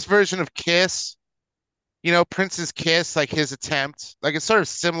be his version of Kiss. You know, Prince's Kiss, like his attempt. Like it's sort of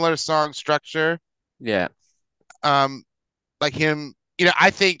similar song structure. Yeah. Um, like him, I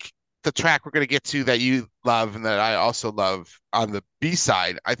think the track we're gonna get to that you love and that I also love on the B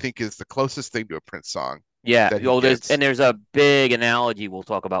side, I think is the closest thing to a Prince song Yeah. that he Oh, gets. there's a big analogy we'll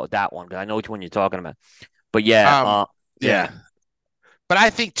talk about with that one because I know which one you're talking about. But yeah, Um, yeah, yeah. But I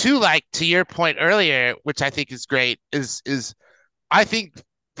think too, like to your point earlier, which I think is great, is I think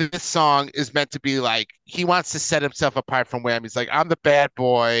this song is meant to be like he wants to set himself apart from Wham. He's like, I'm the bad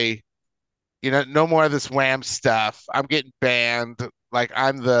boy, no more of this Wham stuff. I'm getting banned. Like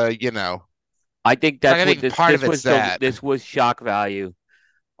I'm I think like that's I what think part of it's that. this was shock value.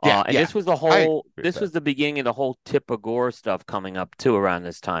 Yeah, And yeah. I agree with this that. was the beginning of the whole Tipper Gore stuff coming up too around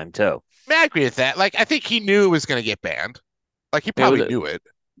this time too. I mean, I agree with that. Like I think he knew it was gonna get banned. Like he It was probably knew it.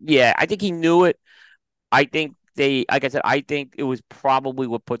 yeah, I think he knew it. I think they like I said, I think it was probably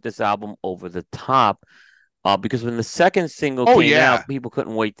what put this album over the top. Because when the second single Oh came out, yeah. people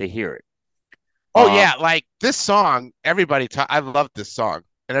couldn't wait to hear it. Oh Uh, yeah. Like this song, I love this song.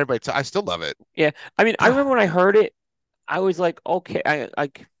 And I still love it. yeah, I mean, I remember when I heard it, I was like, okay,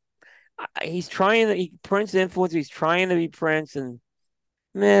 he's trying to Prince influence, he's trying to be Prince, and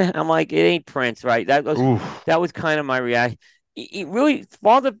meh, I'm like, it ain't Prince, right? Oof. That was kind of my reaction. He really,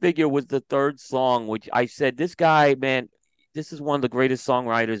 Father Figure was the third song, which I said, this guy, man, this is one of the greatest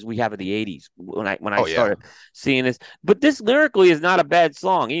songwriters we have of the '80s. When I Oh yeah. started seeing this, but this lyrically is not a bad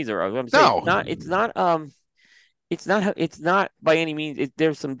song either. I'm saying No. it's not by any means.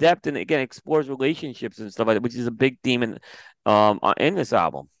 There's some depth and again explores relationships and stuff like that, which is a big theme in this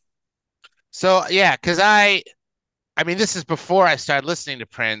album. So yeah, because I mean, this is before I started listening to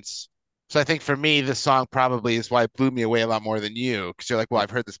Prince. So I think for me, this song probably is why it blew me away a lot more than you, because you're like, well, I've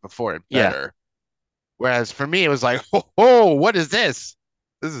heard this before and Yeah, better. Whereas for me, it was like, oh, what is this?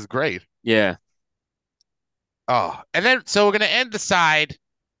 This is great. yeah, Oh, and then so we're gonna end the side.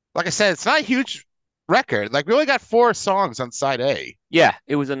 Like I said, it's not a huge record. Like we only got 4 songs on side A. yeah.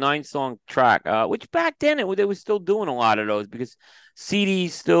 It was a 9 song track, which back then they was still doing a lot of those because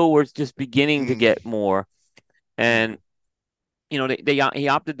CDs still were just beginning to Mm, get more, mm. and he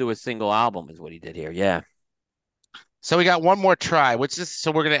opted to do a single album is what he did here. Yeah. So we got one more try, which is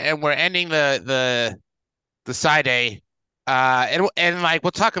so we're ending the side A. And like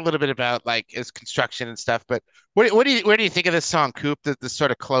we'll talk a little bit about like its construction and stuff, but where do you think of this song, Coop? The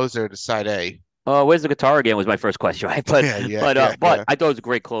sort of closer to side A. Where's the guitar again? Was my first question, right? Yeah, yeah, yeah, But yeah. I thought it was a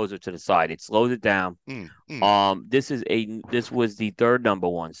great closer to the side. It slows it down. Mm. This was the third number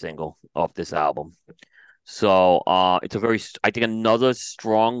one single off this album. So it's a very I think another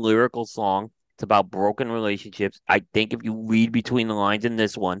strong lyrical song. It's about broken relationships. I think if you read between the lines in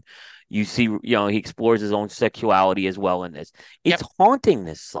this one, you see he explores his own sexuality as well in this. Yep. It's haunting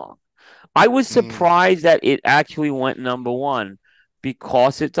this song. I was Mm. surprised that it actually went number one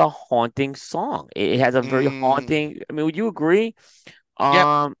because it's a haunting song. It has a very Mm. haunting. I mean, would you agree? Yep.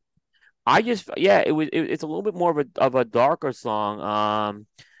 Um, I just yeah, it's a little bit more of a darker song.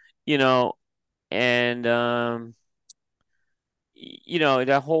 You know, and that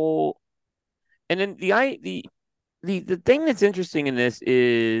whole and then the thing that's interesting in this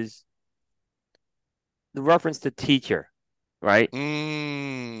is the reference to teacher, right?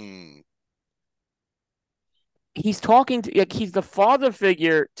 Mm. He's talking to like he's the father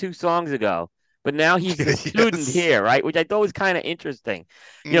figure 2 songs ago, but now he's the student Yes. here, right? Which I thought was kind of interesting.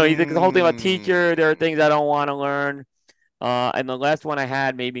 The whole thing about teacher, there are Mm. things I don't want to learn. And the last one I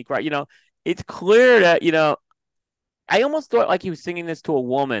had made me cry. It's clear that, I almost thought like he was singing this to a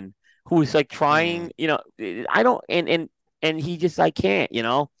woman, who's like Mm, trying, I don't, and he just, I can't,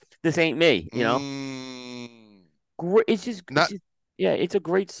 this ain't me. mm. It's just, Not yeah, it's a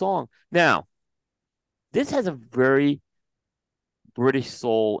great song. Now, this has a very British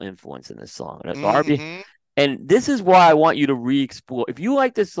soul influence in this song. R&B. hmm. And this is why I want you to re-explore. If you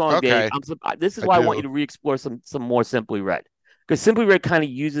like this song, Dave, Okay, this is I why I want you do. to re-explore some more Simply Red, because Simply Red kind of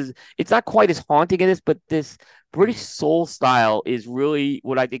uses. It's not quite as haunting in this, but this British Mm. soul style is really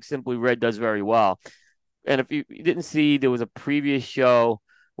what I think Simply Red does very well. And if you didn't see, there was a previous show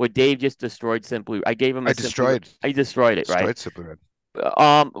where Dave just destroyed Simply. I gave him I a Simply. I destroyed it, right? Simply Red.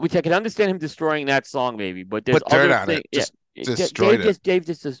 Which I can understand him destroying that song maybe, but there's Put dirt other on thing. it. Yeah, Just destroyed it. Dave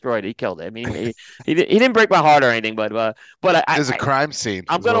just destroyed it. He killed it. I mean, he didn't break my heart or anything, but It was a crime scene,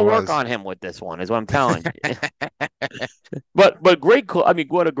 I'm is what gonna it work was. on him with this one. Is what I'm telling you. But great. I mean,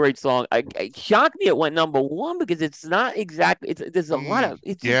 what a great song. It shocked me it went number one because it's not exactly. It's there's a lot Mm, of.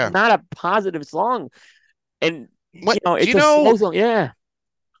 It's just yeah. not a positive song, and What do it's you a slow know? song. Yeah.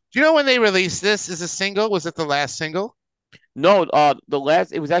 Do you know when they released this as a single? Was it the last single? No. The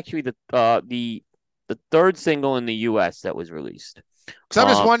last. It was actually the third single in the U.S. that was released. Because I'm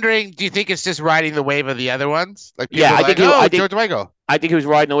just Um. wondering, do you think it's just riding the wave of the other ones? Like Yeah. people are like, I "Oh, think George Michael." he was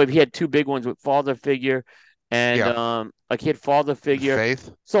riding the wave. He had two big ones with Father Figure, and Yeah, like he had Father and Figure.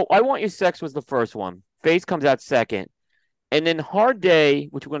 Faith. So I Want Your Sex was the first one. Face comes out second. And then Hard Day,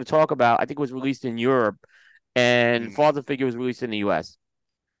 which we're going to talk about, I think was released in Europe, and Mm, Father Figure was released in the US.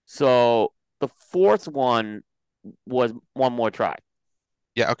 So the fourth one was One More Try.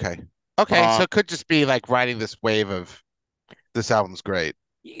 yeah, okay. Okay, so Um, it could just be like riding this wave of this album's great,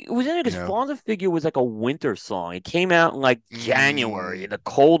 it was in it you because know? Father Figure was like a winter song. It came out in like January, in Mm, the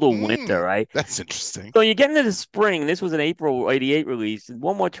cold of winter, right? that's interesting. So you get into the spring. This was an April '88 release. And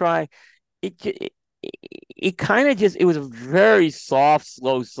One More Try. It it kind of just, it was a very soft,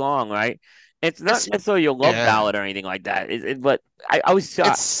 slow song, right? It's not It's necessarily a love yeah, ballad or anything like that. But I was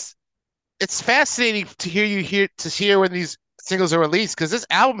shocked. it's it's fascinating to hear when these singles are released because this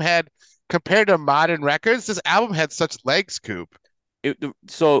album had compared to modern records, this album had such legs, Coop.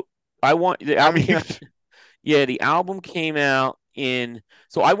 So I want the I album mean, came out. Yeah, the album came out in.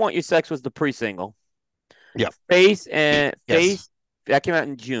 So I Want Your Sex was the pre-single. yep, yes, Face that came out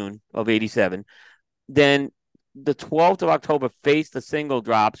in June of '87. Then the 12th of October, Face the single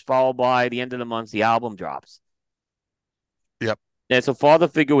drops, followed by the end of the month the album drops. yep. And so Father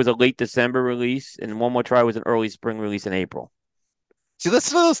Figure was a late December release, and One More Try was an early spring release in April. See,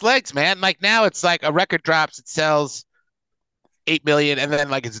 listen to those legs, man. Like now it's like a record drops, it sells 8 million and then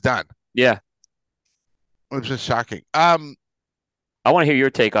like it's done. Yeah, Which is shocking. I want to hear your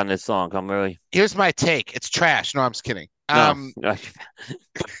take on this song. I'm really Here's my take. It's trash. No, I'm just kidding. no.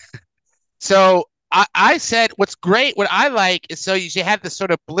 So I said what's great, what I like is so you have this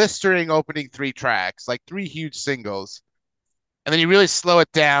sort of blistering opening three tracks, like three huge singles, and then you really slow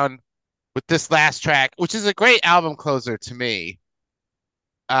it down with this last track, which is a great album closer to me.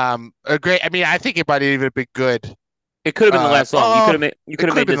 A great. I mean, I think it might even have been good. It could have been the last song. Oh, You it could have could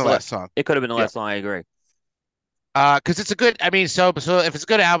have made been the this. last song. It could have been the Yeah. last song. I agree. Because it's a good. I mean, so if it's a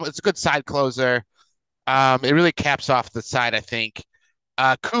good album, it's a good side closer. It really caps off the side, I think.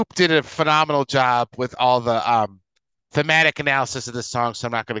 Coop did a phenomenal job with all the thematic analysis of this song, so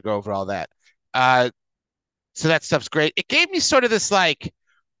I'm not going to go over all that. Uh, so that stuff's great. It gave me sort of this like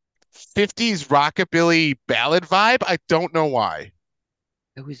 50s rockabilly ballad vibe. I don't know why.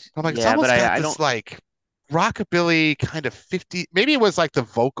 It was, I'm like, it's yeah, but almost got I this don't. like rockabilly kind of 50. Maybe it was like the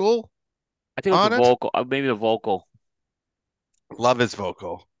vocal I think it was the on it. vocal. Maybe the vocal. Love his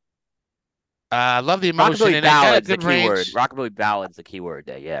vocal. Love the emotion Rockabilly in it. Got a ballads, the good key word. range. Rockabilly ballads, the key word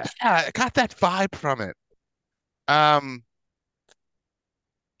there. Yeah. Yeah, I got that vibe from it. Um,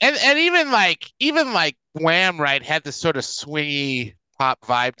 and even like Wham, right, had this sort of swingy pop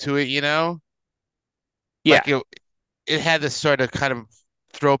vibe to it, you know? Yeah. Like it had this sort of kind of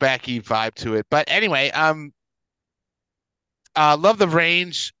throwbacky vibe to it. But anyway, love the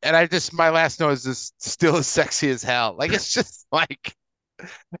range, and I just my last note is just still as sexy as hell. Like it's just like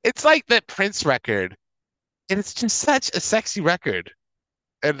it's like that Prince record, and it's just such a sexy record,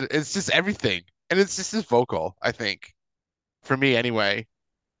 and it's just everything, and it's just his vocal, I think, for me anyway.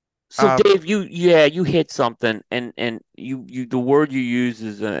 So Um, Dave, you hit something, and the word you use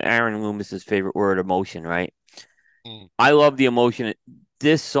is Aaron Loomis's favorite word, emotion, right? mm, I love the emotion.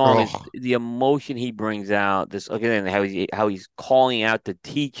 This song is oh the emotion he brings out. This again, how he's calling out the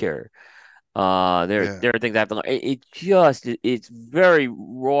teacher. yeah. There are things I have to learn. It's very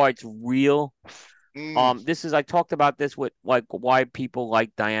raw. It's real. Mm, This is I talked about this with like why people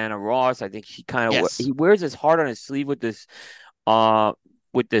like Diana Ross. I think she kind of yes. he wears his heart on his sleeve with this. Uh,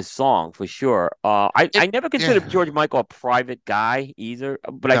 with this song for sure. I never Yeah, considered George Michael a private guy either,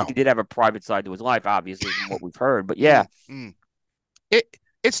 but I think no. he did have a private side to his life, obviously, from what we've heard. But yeah, Mm, mm.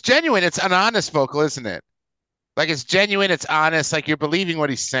 It's genuine. It's an honest vocal, isn't it? Like it's genuine. It's honest. Like you're believing what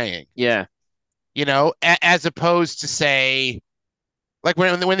he's saying. yeah, As opposed to say like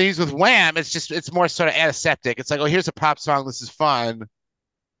when he's with Wham, it's more sort of antiseptic. It's like, oh, here's a pop song. This is fun.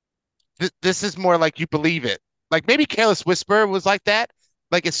 This is more like you believe it. Like maybe Careless Whisper was like that.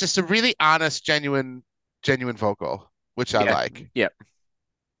 Like it's just a really honest, genuine vocal, which I yeah, like. yeah,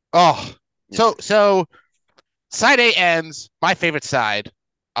 Oh, yeah. so side A ends, my favorite side.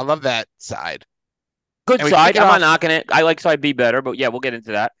 I love that side. Good And we kick side. it I'm not off. knocking it. I like side B better, but yeah, we'll get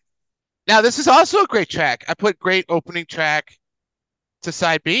into that. Now, this is also a great track. I put great opening track to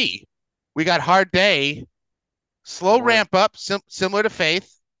side B. We got Hard Day, slow Boy. ramp up, similar to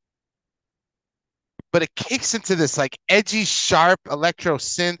Faith, but it kicks into this like edgy, sharp electro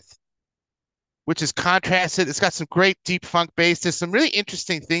synth, which is contrasted. It's got some great deep funk bass. There's some really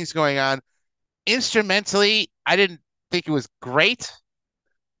interesting things going on. Instrumentally, I didn't think it was great.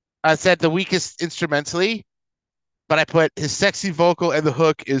 I said the weakest instrumentally, but I put his sexy vocal and the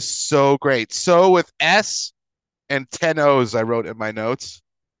hook is so great. So with S and 10 O's, I wrote in my notes.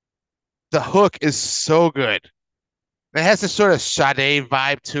 The hook is so good. It has this sort of Sade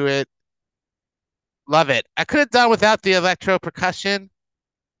vibe to it. Love it. I could have done without the electro percussion.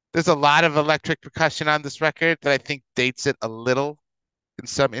 There's a lot of electric percussion on this record that I think dates it a little in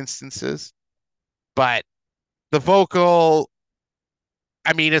some instances. But the vocal,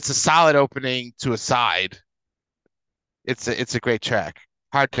 I mean, it's a solid opening to a side. It's a great track.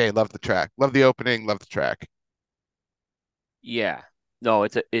 Hard Day, love the track. Love the opening, love the track. Yeah. No,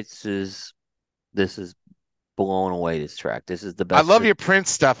 this is blown away this track. This is the I best. love your Prince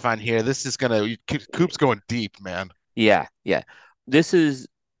stuff on here. This is gonna Coop's going deep, man. Yeah, yeah. This is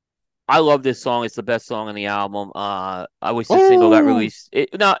I love this song. It's the best song on the album. I wish this single got Oh, released.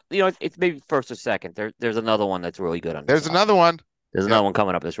 No, it's maybe first or second. There's another one that's really good on this there's album. another one. There's Yep. another one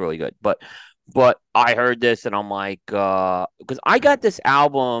coming up that's really good. But I heard this and I'm like, because I got this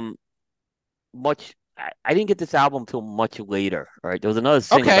album I didn't get this album till much later. All right. There was another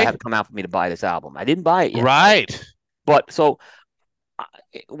single that had Okay. to come out for me to buy this album. I didn't buy it yet. Right. Right. But so I,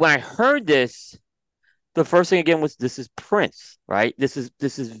 when I heard this, the first thing again was this is Prince, right? This is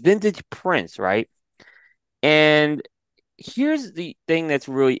vintage Prince, right? And here's the thing that's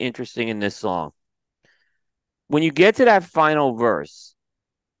really interesting in this song. When you get to that final verse,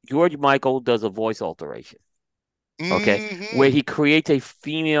 George Michael does a voice alteration, okay, where Hmm. he creates a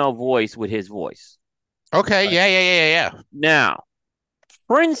female voice with his voice. Okay. Right. Yeah. Now,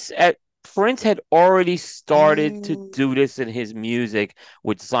 Prince at Prince had already started to Mm, do this in his music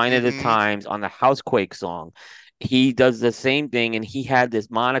with Sign of the hmm. Times on the Housequake song. He does the same thing, and he had this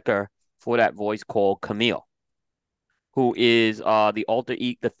moniker for that voice called Camille, who is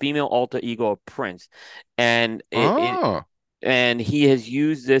the female alter ego of Prince, and Oh. and he has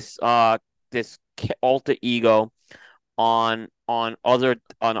used this alter ego on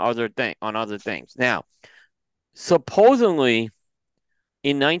other things. Now, supposedly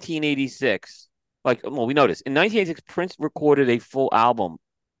in 1986, we noticed in 1986, Prince recorded a full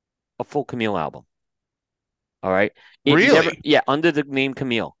Camille album. All right. It never, Really? yeah, under the name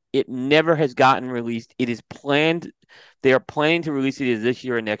Camille. It never has gotten released. It is planned. They are planning to release it either this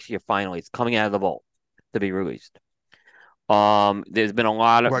year or next year. Finally, it's coming out of the vault to be released. There's been a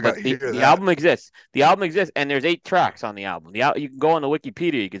lot Oh, of, I but gotta the, hear the that. album exists. The album exists, and there's 8 tracks on the album. You can go on the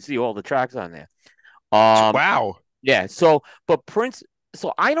Wikipedia. You can see all the tracks on there. Um, Wow. yeah. But Prince.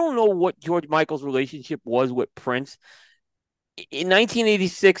 So I don't know what George Michael's relationship was with Prince in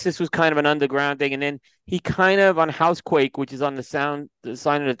 1986. This was kind of an underground thing, and then he kind of on Housequake, which is on the Sign of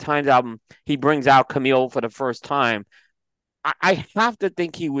the Times album, he brings out Camille for the first time. I have to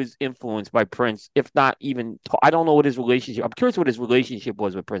think he was influenced by Prince, if not even. I don't know what his relationship. I'm curious what his relationship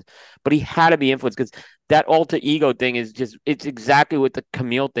was with Prince, but he had to be influenced because that alter ego thing is it's exactly what the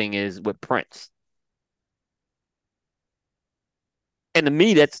Camille thing is with Prince. And to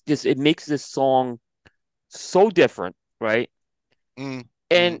me, that's just it makes this song so different, right? Mm,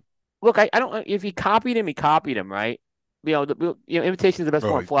 And mm. look, I don't if he copied him, right? Imitation is the best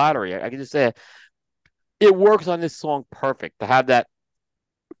form Oh, of flattery. I can just say it works on this song perfect to have that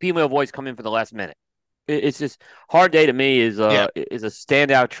female voice come in for the last minute. It's just Hard Day to me yeah. is a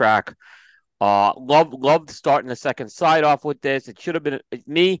standout track. Loved starting the second side off with this. It should have been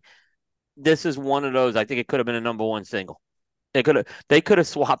me. This is one of those. I think it could have been a number one single. They could have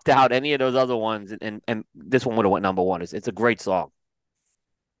swapped out any of those other ones, and this one would have went number one. It's a great song.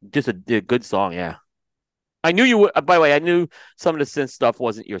 Just a good song, yeah. I knew you would. By the way, I knew some of the synth stuff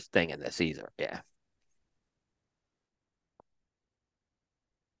wasn't your thing in this either. Yeah.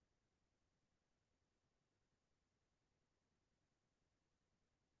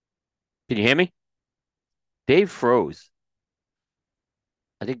 Can you hear me? Dave froze.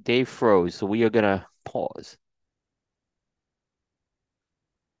 I think Dave froze, so we are gonna pause.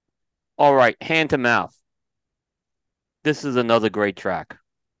 All right, hand to mouth. This is another great track.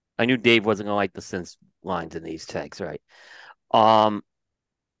 I knew Dave wasn't gonna like the synth lines in these tags, right? Um,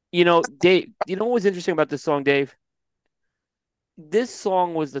 Dave, you know what was interesting about this song, Dave? This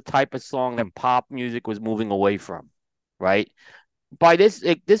song was the type of song Hmm. that pop music was moving away from, right? By this,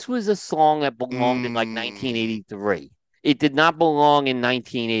 this was a song that belonged in like Mm, 1983. It did not belong in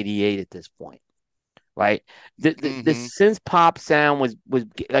 1988 at this point, right? The mm-hmm. synth pop sound was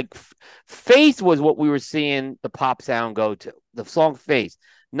like Faith was what we were seeing the pop sound go to. The song Faith,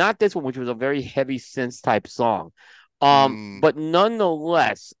 not this one, which was a very heavy synth type song. Mm, But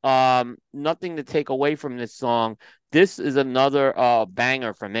nonetheless, nothing to take away from this song. This is another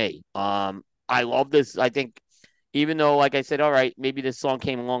banger for me. I love this. I think even though, like I said, all right, maybe this song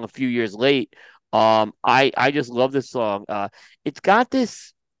came along a few years late. I just love this song. It's got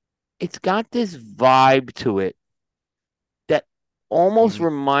this it's got this vibe to it that almost mm.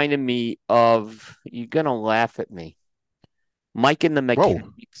 reminded me of, you're gonna laugh at me, Mike and the Whoa.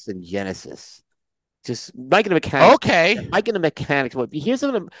 Mechanics and Genesis. Just Mike and the Mechanics. Okay. Mike and the Mechanics. Well, if you hear some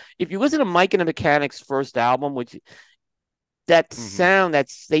of them, if you listen to Mike and the Mechanics' first album, which that Hmm. sound,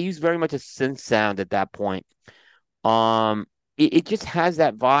 that's they use very much a synth sound at that point. Um, it just has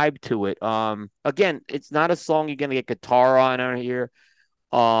that vibe to it. Again, it's not a song you're gonna get guitar on here.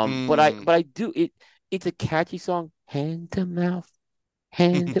 But I Mm. but I do it. It's a catchy song. Hand to mouth,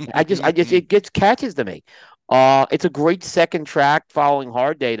 hand to. I just it gets catches to me. It's a great second track following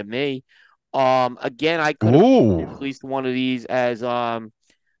Hard Day to me. Again, I could have Ooh. released one of these as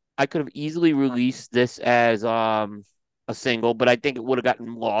I could have easily released this as a single, but I think it would have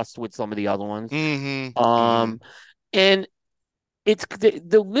gotten lost with some of the other ones. Hmm. Hmm. Um, and it's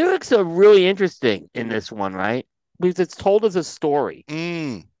the lyrics are really interesting in this one, right? Because it's told as a story.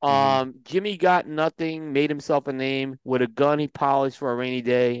 Mm. Hmm. Jimmy got nothing, made himself a name with a gun he polished for a rainy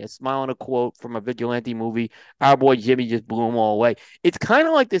day, a smile and a quote from a vigilante movie. Our boy Jimmy just blew him all away. It's kind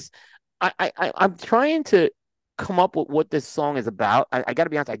of like this. I'm trying to come up with what this song is about. I got to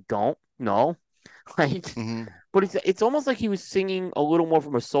be honest, I don't know, right? Hmm. But it's almost like he was singing a little more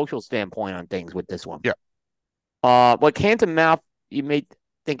from a social standpoint on things with this one. Yeah. Like hand to mouth, you may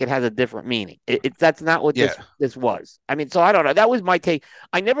think it has a different meaning. That's not what Yeah. this was. I mean, so I don't know. That was my take.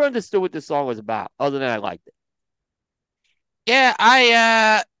 I never understood what this song was about, other than I liked it.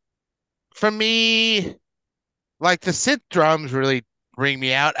 Yeah. For me, like the synth drums really bring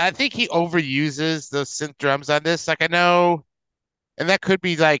me out. I think he overuses those synth drums on this. Like I know, and that could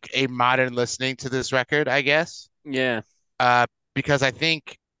be like a modern listening to this record, I guess. Yeah, Uh, because I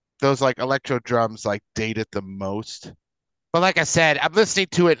think those like electro drums like date it the most. But like I said, I'm listening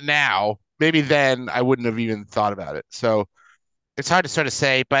to it now. Maybe then I wouldn't have even thought about it. So it's hard to sort of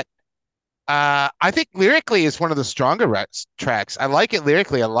say, but I think lyrically is one of the stronger tracks. I like it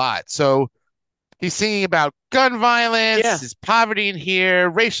lyrically a lot. So he's singing about gun violence, yeah. his poverty in here,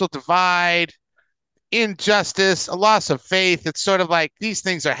 racial divide, injustice, a loss of faith. It's sort of like these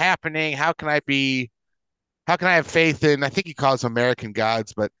things are happening. How can I have faith in, I think he calls them American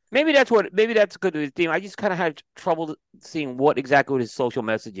gods, but Maybe that's good with his theme. I just kind of had trouble seeing what exactly what his social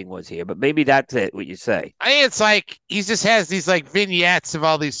messaging was here, but maybe that's it. What you say? I think it's like he just has these like vignettes of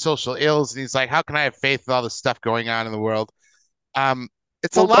all these social ills, and he's like, how can I have faith with all this stuff going on in the world? Um,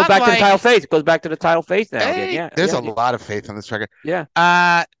 it's a Well, it goes lot back to the title like, face. It goes back to the title face now again. hey, Yeah, there's yeah, a yeah. lot of faith on this record. Yeah.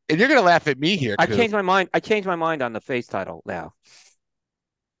 And you're gonna laugh at me here, I Coop. changed my mind. I changed my mind on the face title now.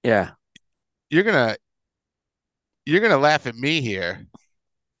 Yeah. You're gonna you're gonna laugh at me here,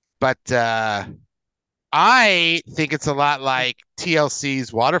 but I think it's a lot like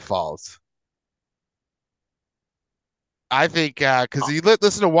TLC's Waterfalls. I think because you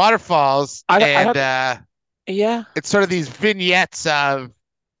listen to Waterfalls I and have. Yeah. it's sort of these vignettes of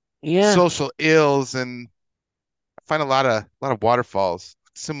Yeah. social ills, and I find a lot of Waterfalls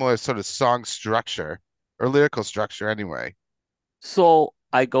similar sort of song structure or lyrical structure anyway. So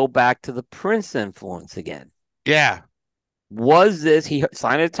I go back to the Prince influence again. Yeah. Was this he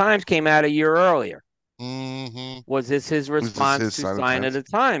Sign of the Times came out a year earlier? Hmm. Was this his Was this response his to sign of Sign of times? the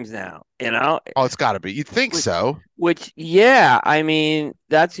Times now? You know, Oh, it's got to be. You'd think which, so. yeah, I mean,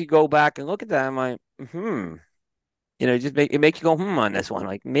 that's you go back and look at that. I'm like, hmm, it makes you go on this one,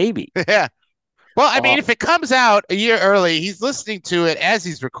 like maybe. Yeah. Well, I Uh, mean, if it comes out a year early, he's listening to it as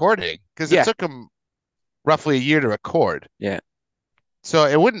he's recording because it yeah. took him. roughly a year to record. Yeah. So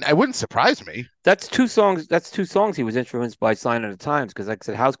it wouldn't surprise me. That's two songs. That's two songs he was influenced by Sign of the Times because, like I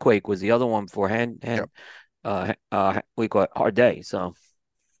said, Housequake was the other one for Yep. we call it Hard Day. So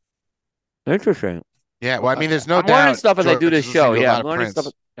interesting. Yeah. Well, Well, I mean, there's no I'm learning doubt stuff as I George do this is listening show. to a Yeah, lot I'm of learning stuff.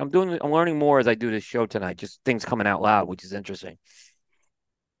 Prince. I'm learning more as I do this show tonight. Just things coming out loud, which is interesting.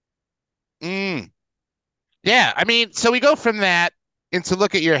 Mm. Yeah. I mean, so we go from that into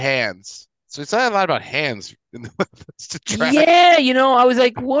look at your hands. So it's not a lot about hands in the track. Yeah, I was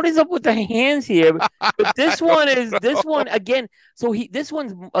like, what is up with the hands here? But I this don't one is this know. one again. So this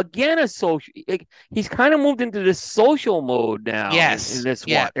one's again a social. He's kind of moved into this social mode now in Yes. this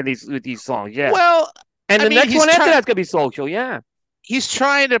Yeah. one, in these with these songs. Yeah, Well, and I the mean, next one after that's gonna be social. Yeah, he's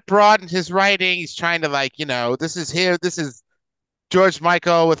trying to broaden his writing. He's trying to like, this is here. This is George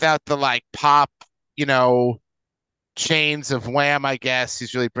Michael without the like pop, you know, chains of Wham, I guess.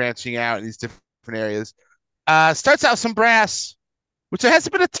 He's really branching out in these different areas. Starts out with some brass, which there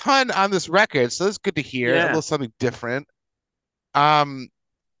hasn't been a ton on this record, so that's good to hear. A yeah, little something different. Um,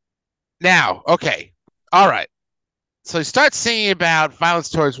 Now, okay, all right. So he starts singing about violence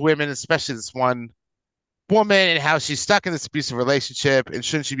towards women, especially this one woman, and how she's stuck in this abusive relationship, and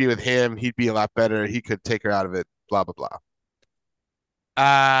shouldn't she be with him? He'd be a lot better. He could take her out of it. Blah blah blah.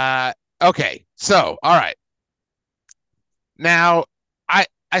 Okay. So, all right. Now,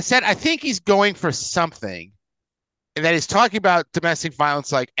 I said I think he's going for something, and that he's talking about domestic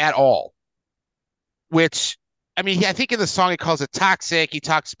violence like at all. Which, I mean, I think in the song he calls it toxic. He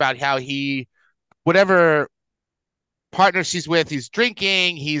talks about how whatever partner she's with, he's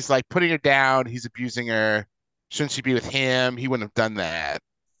drinking. He's like putting her down. He's abusing her. Shouldn't she be with him? He wouldn't have done that.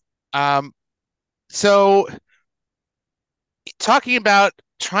 Um, so talking about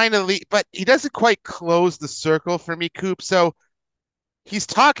trying to leave, but he doesn't quite close the circle for me, Coop. So he's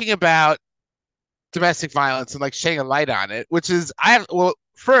talking about domestic violence and like shedding a light on it, which is well,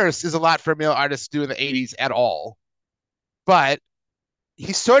 first is a lot for a male artist to do in the 80s at all. But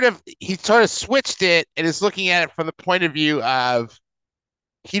he sort of switched it and is looking at it from the point of view of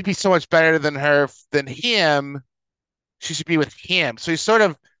he'd be so much better than him. She should be with him. So he's sort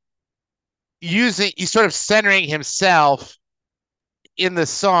of centering himself in the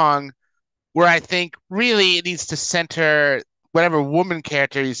song where I think really it needs to center whatever woman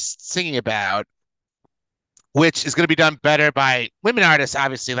character he's singing about, which is going to be done better by women artists,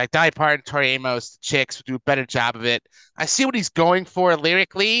 obviously, like Dolly Parton, Tori Amos, the Chicks would do a better job of it. I see what he's going for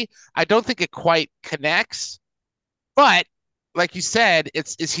lyrically. I don't think it quite connects, but like you said,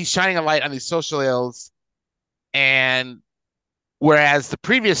 it's he's shining a light on these social ills, and whereas the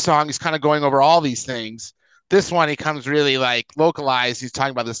previous song is kind of going over all these things, this one he comes really like localized. He's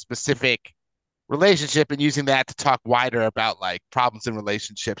talking about the specific relationship and using that to talk wider about like problems in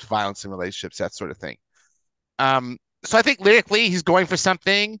relationships, violence in relationships, that sort of thing. So I think lyrically he's going for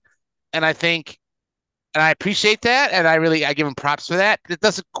something, and I appreciate that, and I give him props for that. It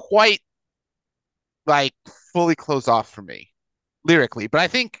doesn't quite like fully close off for me lyrically, but I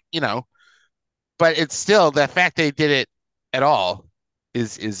think but it's still the fact they did it at all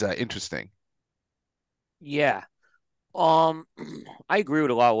is interesting. yeah. Um, I agree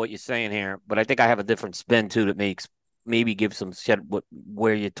with a lot of what you're saying here, but I think I have a different spin too that makes maybe give some shed what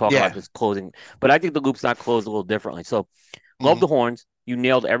where you're talking about Yeah. this closing. But I think the loop's not closed a little differently. So, love Hmm. the horns. You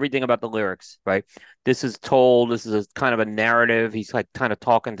nailed everything about the lyrics, right? This is told. This is a kind of a narrative. He's like kind of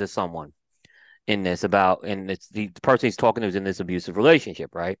talking to someone in this about, and it's the person he's talking to is in this abusive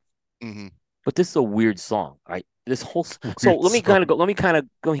relationship, right? Hmm. But this is a weird song, right? This whole so Weird let me kind of song. go. Let me kind of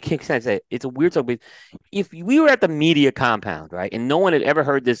go. Can't say it's a weird song. But if we were at the media compound, right, and no one had ever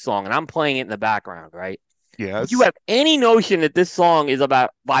heard this song, and I'm playing it in the background, right, would you Yes. have any notion that this song is about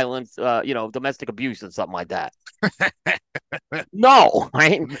violence, domestic abuse and something like that? No,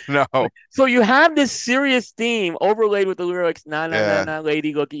 right? No. So you have this serious theme overlaid with the lyrics, "Na na na Yeah. na,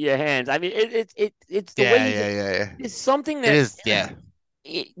 lady, look at your hands." I mean, it's the way Yeah. he's. Yeah. Yeah. Yeah. It's something It that is. Yeah.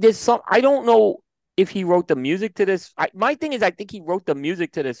 there's some. I don't know if he wrote the music to this. My thing is, I think he wrote the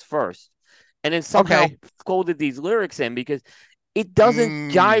music to this first, and then somehow Okay. folded these lyrics in because it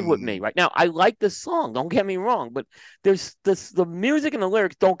doesn't jive with me Mm. right now. I like the song, don't get me wrong, but there's this the music and the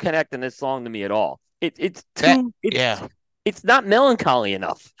lyrics don't connect in this song to me at all. It's That. too Yeah. it's not melancholy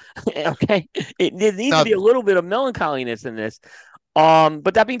enough. Okay, there needs to No. be a little bit of melancholiness in this.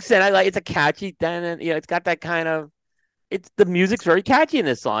 But that being said, I like it's a catchy. Then it's got that kind of it's the music's very catchy in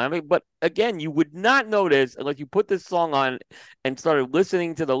this song. I mean, but again, you would not notice unless you put this song on and started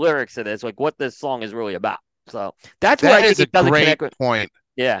listening to the lyrics of this, like what this song is really about. So that's where I That think is a it doesn't great connect with. point.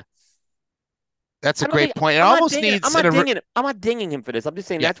 Yeah, That's a I don't great think point. It I'm not almost dinging. needs I'm not dinging. I'm not dinging him for this. I'm just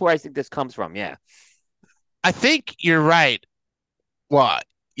saying yeah. that's where I think this comes from. Yeah, I think you're right. Well,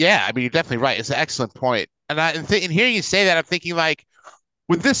 yeah, I mean, you're definitely right. It's an excellent point. And hearing you say that, I'm thinking like,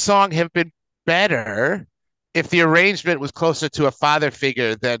 would this song have been better if the arrangement was closer to a father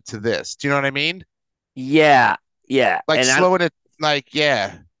figure than to this? Do you know what I mean? Yeah, yeah, Like and slowing it, like,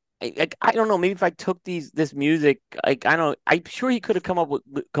 yeah, I don't know. Maybe if I took this music, like I don't, I'm sure he could have come up with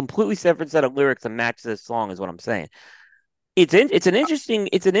completely separate set of lyrics to match this song. Is what I'm saying. It's an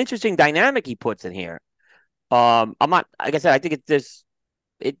interesting dynamic he puts in here. I'm not, like I said, I think it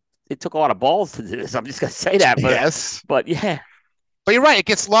it took a lot of balls to do this. I'm just gonna say that, yes. but yeah, But you're right, it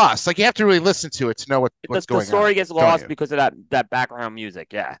gets lost. Like you have to really listen to it to know what's the going story on, gets don't lost you? because of that background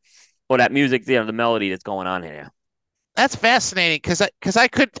music, yeah, or that music, the melody that's going on here. That's fascinating because I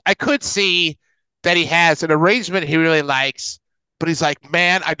could see that he has an arrangement he really likes, but he's like,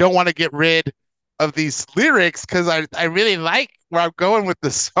 man, I don't want to get rid of these lyrics because I really like where I'm going with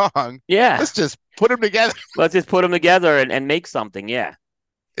the song. Yeah, Let's just put them together. let's just put them together and make something. Yeah,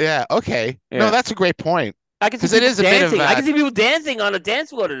 Yeah, okay. No, yeah. that's a great point I can see because it people is a bit of dancing. I can see people dancing on a dance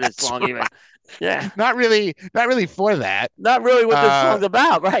floor to this that's song, even. Yeah, not really for that. not really what this Uh, song's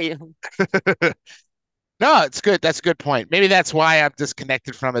about, right? no, it's good. That's a good point. Maybe that's why I'm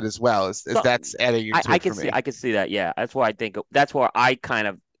disconnected from it as well, is So that's adding into I it can for see me. that. Yeah, that's why I think that's where I kind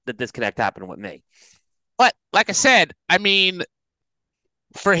of the disconnect happened with me. But like I said, I mean,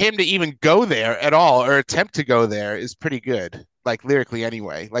 for him to even go there at all or attempt to go there is pretty good, like lyrically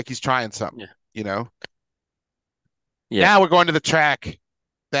anyway. Like he's trying something, Yeah, you know? yeah, Now we're going to the track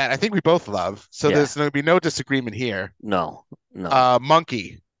that I think we both love. So yeah. there's going to be no disagreement here. No, no.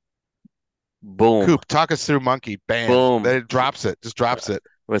 Monkey. Boom, Coop, talk us through Monkey. Bam. boom. Then it drops it. Just drops it.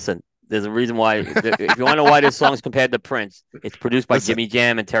 Listen, there's a reason why. If you want to know why this song's compared to Prince, it's produced by Listen, Jimmy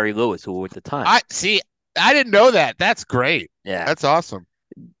Jam and Terry Lewis, who were at the time. I see. I didn't know that. That's great. Yeah, That's awesome.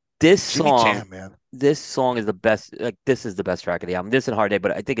 this Jimmy song, Jam, man. this song is the best. Like this is the best track of the album. This and Hard Day,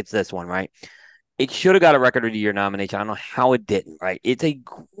 but I think it's this one, right? It should have got a Record of the Year nomination. I don't know how it didn't, right? It's a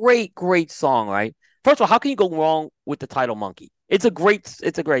great song, right? First of all, how can you go wrong with the title Monkey? It's a great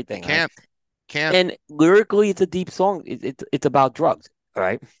thing, right? Can't. Can't. And lyrically, it's a deep song. It's about drugs,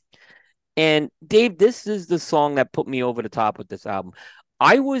 right? And Dave, this is the song that put me over the top with this album.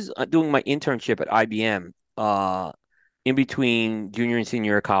 I was doing my internship at IBM in between junior and senior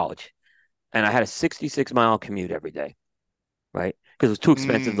year of college, and I had a 66-mile commute every day, right? Because it was too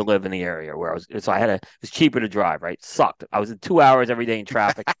expensive to Mm. live in the area where I was. So it was cheaper to drive, right? Sucked. I was in 2 hours every day in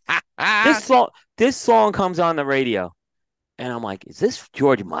traffic. This song, this song comes on the radio, and I'm like, is this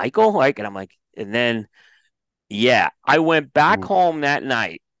George Michael? Like, and I'm like, and then yeah, I went back Ooh. home that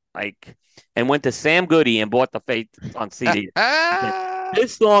night, like, and went to Sam Goody and bought the Faith on CD.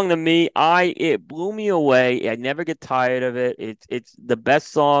 This song to me, it blew me away. I never get tired of it. It's the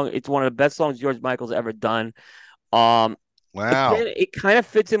best song. It's one of the best songs George Michael's ever done. Um, Wow. again, it kind of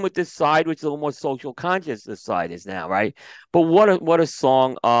fits in with this side, which is a little more social conscious. This side is now, right? But what a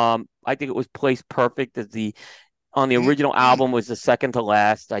song. I think it was placed perfect as the on the original Mm-hmm. album was the second to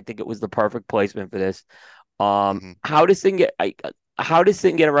last. I think it was the perfect placement for this. Um, Mm-hmm. how this thing get I, how this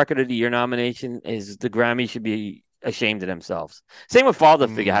thing get a Record of the Year nomination is the Grammy should be ashamed of themselves. Same with Father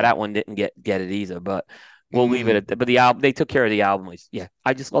Figure, how Mm-hmm. that one didn't get it either, but we'll leave it Mm. at that. But the album, they took care of the album. Yeah,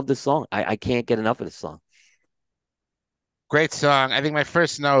 I just love this song. I can't get enough of this song. Great song. I think my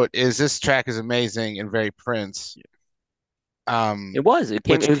first note is this track is amazing and very Prince. It was. It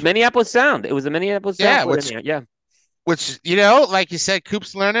Which was Minneapolis Sound. It was the Minneapolis Sound yeah, put in there. Yeah, like you said,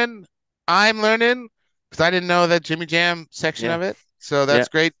 Coop's learning. I'm learning because I didn't know that Jimmy Jam section yeah, of it. So yeah. that's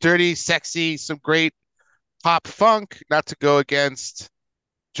great. Dirty, sexy, some great pop funk. Not to go against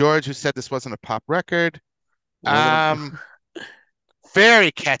George, who said this wasn't a pop record. Wasn't Um, a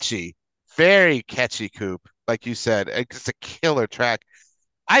very catchy, very catchy, Coop. Like you said, it's a killer track.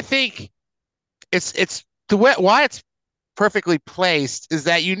 I think it's the way why it's perfectly placed is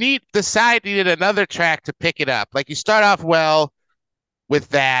that you need the side needed another track to pick it up. Like you start off well with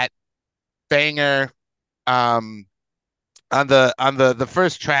that banger um on the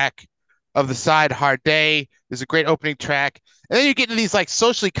first track of the side Hard Day. There's a great opening track. And then you get into these like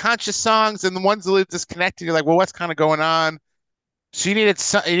socially conscious songs and the ones that are disconnected. You're like, well, what's kind of going on? So you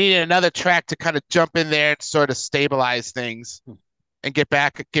needed another track to kind of jump in there and sort of stabilize things and get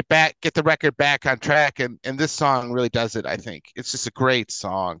the record back on track. And this song really does it, I think. It's just a great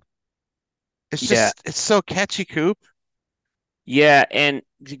song. yeah, It's so catchy, Coop. yeah. And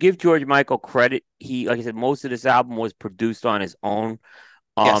to give George Michael credit, he like I said, most of this album was produced on his own.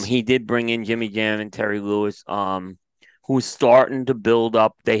 Yes. He did bring in Jimmy Jam and Terry Lewis, who's starting to build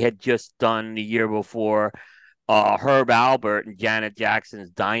up. They had just done the year before. Herb Albert and Janet Jackson's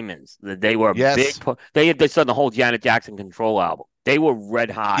Diamonds. They were a big. Yes. They started the whole Janet Jackson Control album. They were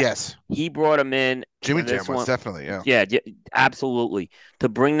red hot. Yes. He brought them in Jimmy for Jam this was one. definitely, yeah. Yeah, absolutely. To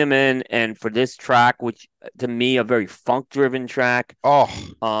bring them in and for this track, which to me a very funk driven track. Oh,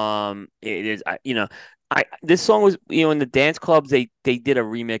 It is. I this song was in the dance clubs they did a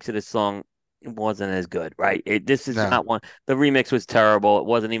remix of this song. It wasn't as good, right? This is no. not one. The remix was terrible. It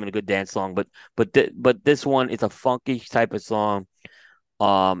wasn't even a good dance song. But this one is a funky type of song.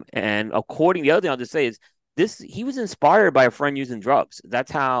 And according the other thing I'll just say is this he was inspired by a friend using drugs.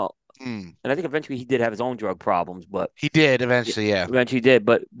 That's how. Mm. And I think eventually he did have his own drug problems, but He did eventually, yeah. eventually did.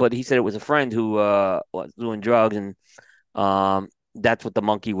 But he said it was a friend who was doing drugs, and that's what the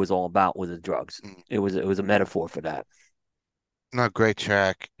monkey was all about with the drugs. Mm. It was a metaphor for that. No, great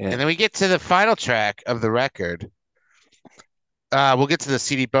track. Yeah. And then we get to the final track of the record. We'll get to the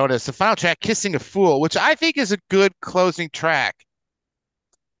CD bonus. The final track, Kissing a Fool, which I think is a good closing track.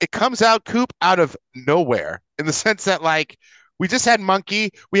 It comes out, Coop, out of nowhere in the sense that, like, we just had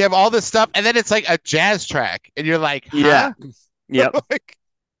Monkey, we have all this stuff, and then it's like a jazz track, and you're like, Yeah. huh? Yep. Like,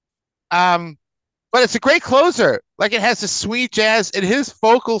 um, but it's a great closer. Like, it has a sweet jazz, and his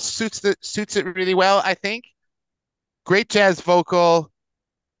vocal suits it really well, I think. Great jazz vocal.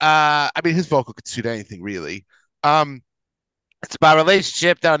 I mean, his vocal could suit anything, really. Um, it's about a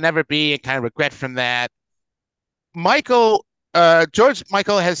relationship that'll never be and kind of regret from that. Michael, George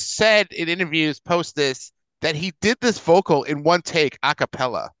Michael has said in interviews post this that he did this vocal in one take a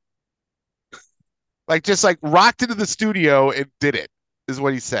cappella. Like just like rocked into the studio and did it, is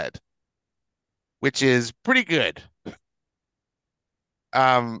what he said, which is pretty good.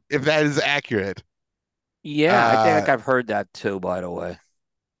 If that is accurate. Yeah, I think Uh, I've heard that too, by the way.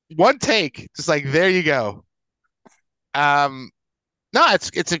 one take, just like there you go. Um, no,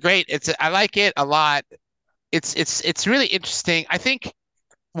 it's a great, I like it a lot. It's really interesting. I think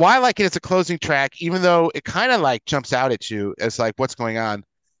why I like it as a closing track, even though it kind of like jumps out at you as like what's going on,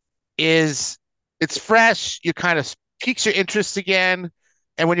 is it's fresh. You kind of piques your interest again.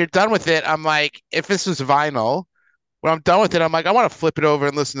 And when you're done with it, I'm like, if this was vinyl, when I'm done with it, I'm like, I want to flip it over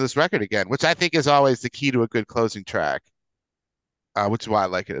and listen to this record again, which I think is always the key to a good closing track. Which is why I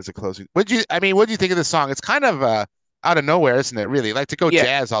like it as a closing. What do you think of the song? It's kind of out of nowhere, isn't it? Really, like to go Yeah,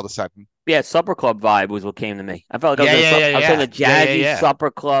 jazz all of a sudden. yeah. Supper club vibe was what came to me. I felt like Yeah, yeah, I was in yeah, a yeah, yeah, yeah, jazzy yeah, supper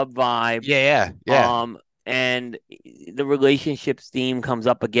club vibe. yeah, yeah, yeah. Um, and the relationships theme comes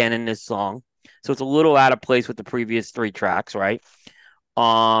up again in this song, so it's a little out of place with the previous three tracks, right?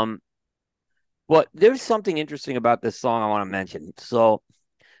 Um, but there's something interesting about this song I want to mention. So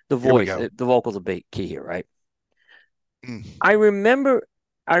the Here we voice, go. the vocals a big key here, right? Mm. I remember,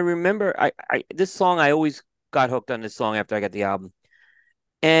 I this song. I always got hooked on this song after I got the album.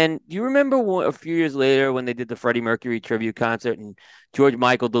 And do you remember a few years later when they did the Freddie Mercury tribute concert and George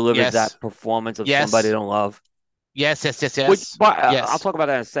Michael delivers that Yes, performance of Somebody yes, Don't Love? yes, yes, yes, Which, yes, but I'll yes. talk about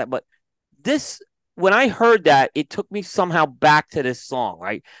that in a sec. But this, when I heard that, it took me somehow back to this song,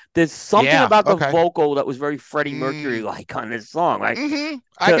 right? There's something Yeah, about the okay. vocal that was very Freddie Mercury Mm, like on this song, right?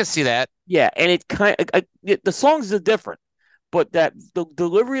 I To can see that. Yeah, and it kind of the songs are different, but that the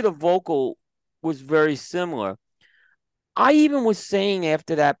delivery of the vocal was very similar. I even was saying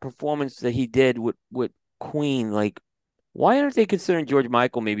after that performance that he did with Queen, like, why aren't they considering George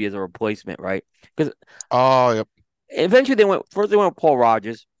Michael maybe as a replacement, right? Because Oh, yep. eventually they went with Paul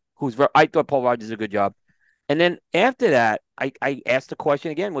Rogers, I thought Paul Rogers did a good job. And then after that, I asked the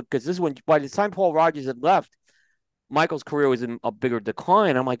question again because this is when by the time Paul Rogers had left, Michael's career was in a bigger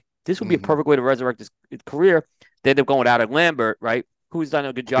decline. I'm like, this would be a Hmm. perfect way to resurrect his career. They ended up going with Adam Lambert, right? Who's done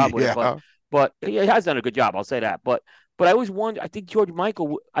a good job with it, Yeah. but he has done a good job. I'll say that. But I always wonder. I think George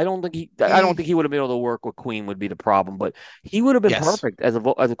Michael. I don't think Mm, he would have been able to work with Queen would be the problem. But he would have been yes. perfect as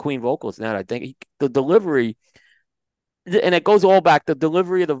a Queen vocalist. Now I think the delivery, and it goes all back. The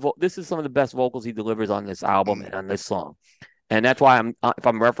delivery of this is some of the best vocals he delivers on this album Mm, and on this song. And that's why if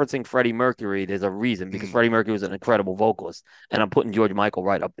I'm referencing Freddie Mercury, there's a reason because mm. Freddie Mercury was an incredible vocalist, and I'm putting George Michael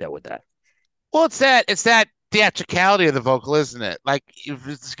right up there with that. Well, it's that theatricality of the vocal, isn't it? Like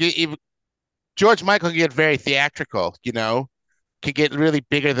if George Michael can get very theatrical, can get really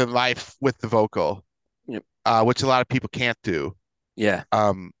bigger than life with the vocal, Yep. which a lot of people can't do. Yeah,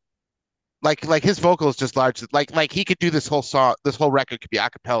 Um, like his vocal is just large. Like he could do this whole song, this whole record could be a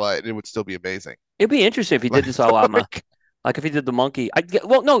cappella, and it would still be amazing. it'd be interesting if he did Like, this all like like if he did the monkey.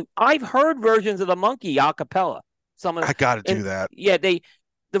 Well, no, I've heard versions of the monkey a cappella. Some of I got to do and that. yeah, the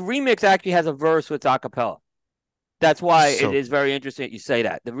remix actually has a verse with a cappella. That's why it So is very interesting that you say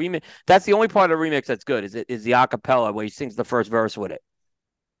that. The remix that's the only part of the remix that's good is the a cappella where he sings the first verse with it.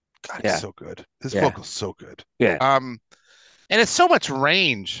 God, he's Yeah, so good. His yeah, vocal's so good. yeah, Um, and it's so much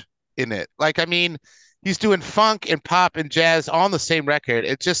range in it. Like, I mean, he's doing funk and pop and jazz all on the same record.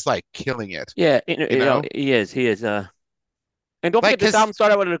 It's just like killing it, yeah. you know? He is. He is. And don't Like, forget this cause album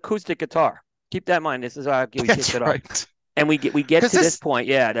started out with an acoustic guitar. Keep that in mind. This is how we kicked that's it off, right. and we get Cause to this this, point.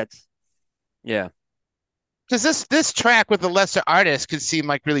 Yeah, that's yeah, cause this track with the lesser artist could seem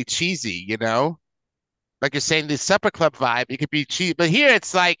like really cheesy, you know? Like you're saying, the supper club vibe, it could be cheap, but here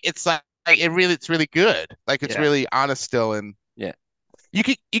it's like it's really good. Like it's yeah, really honest still, and yeah, you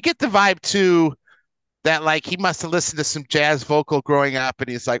get the vibe too that like he must have listened to some jazz vocal growing up, and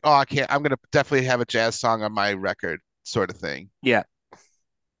he's like, oh, I can't, I'm gonna definitely have a jazz song on my record, sort of thing. yeah.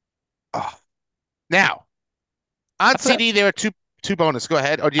 Oh. Now on I forgot. CD there are two bonus. Go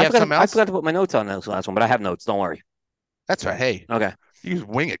ahead. Or do you I have forgot. something I else? forgot to put my notes on this last one, but I have notes. Don't worry. That's right. Hey, Okay. you just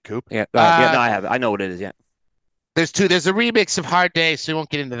wing it, Coop. Yeah. Go ahead. Yeah. No, Uh, I have it. I know what it is. Yeah. there's two. There's a remix of Hard Day, so we won't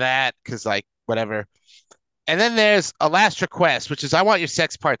get into that because like whatever. And then there's a last request, which is I Want Your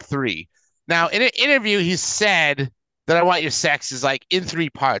Sex Part 3. Now, in an interview, he said that I Want Your Sex is like in three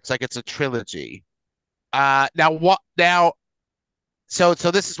parts, like it's a trilogy. Now what now so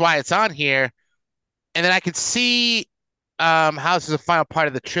this is why it's on here. And then I could see how this is a final part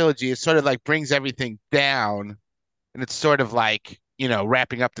of the trilogy. It sort of like brings everything down and it's sort of like,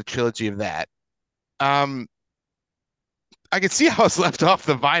 wrapping up the trilogy of that. Um I could see how it's left off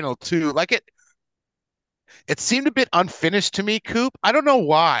the vinyl too. Like it seemed a bit unfinished to me, Coop. I don't know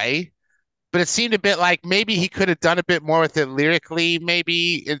why, but it seemed a bit like maybe he could have done a bit more with it lyrically.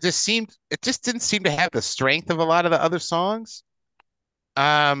 Maybe it just didn't seem to have the strength of a lot of the other songs.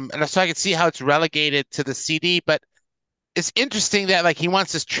 And so I can see how it's relegated to the CD, but it's interesting that like he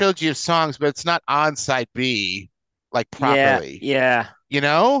wants this trilogy of songs, but it's not on side B like Yeah. properly, Yeah. you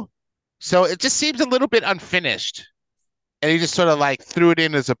know? So it just seems a little bit unfinished. And he just sort of like threw it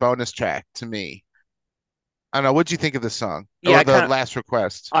in as a bonus track to me. I don't know. What'd you think of the song Yeah. or I the kind of. last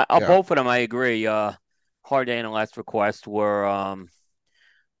request? Yeah. Both of them. I agree. Hard Day and the Last Request were.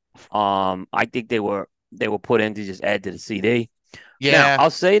 I think they were put in to just add to the CD. Now Yeah.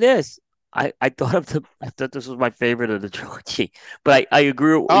 I'll say this. I thought this was my favorite of the trilogy, but I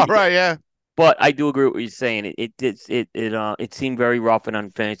agree. All right. Yeah. But I do agree with what you're saying. It seemed very rough and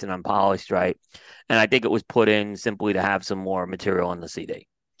unfinished and unpolished, right? And I think it was put in simply to have some more material on the CD.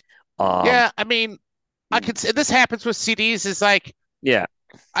 Um, Yeah. I mean, I could say this happens with CDs is like, yeah,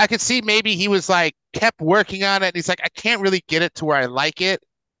 I could see maybe he was like kept working on it. And he's like, I can't really get it to where I like it.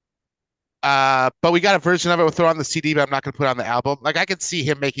 But we got a version of it we'll throw on the CD, but I'm not going to put it on the album. Like I could see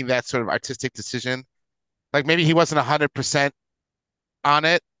him making that sort of artistic decision. Like maybe he wasn't 100% on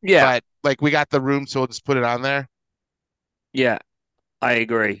it, yeah, but like we got the room, so we'll just put it on there. yeah. I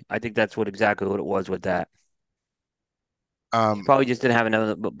agree. I think that's what exactly what it was with that. He Um, probably just didn't have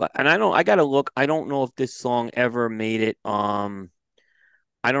another. But and I don't. I gotta look. I don't know if this song ever made it.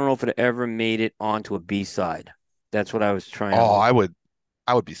 I don't know if it ever made it onto a B side. That's what I was trying to oh, look.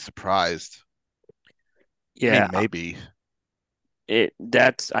 I would be surprised. I Yeah, mean, maybe.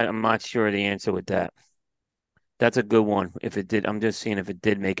 I'm not sure the answer with that. That's a good one. If it did, I'm just seeing if it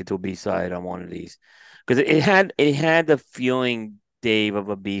did make it to a B side on one of these, because it had the feeling, Dave, of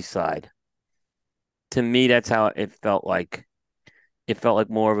a B side. To me, that's how it felt like. It felt like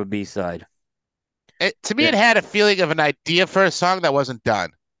more of a B side. To me, Yeah, it had a feeling of an idea for a song that wasn't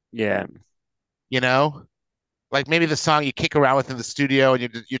done. yeah, You know, like maybe the song you kick around with in the studio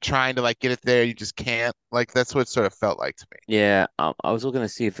and you're trying to like get it there, you just can't. Like that's what it sort of felt like to me. yeah. I was looking to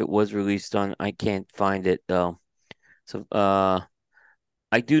see if it was released on. I can't find it though. So,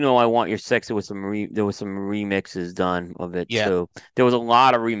 I do know I Want Your Sex. There was some remixes done of it Yeah, too. There was a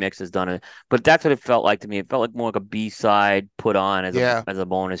lot of remixes done of it, but that's what it felt like to me. It felt like more like a B side put on yeah, as a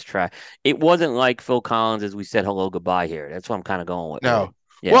bonus track. It wasn't like Phil Collins as we said hello goodbye here. That's what I'm kind of going with it. no.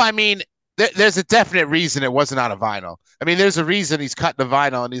 Well, Yeah, I mean, there's a definite reason it wasn't on a vinyl. I mean, there's a reason he's cutting the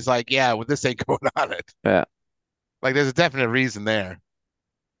vinyl and he's like, yeah, well, this ain't going on it. yeah, Like, there's a definite reason there.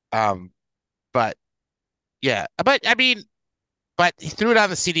 Um, but yeah, but I mean, but he threw it on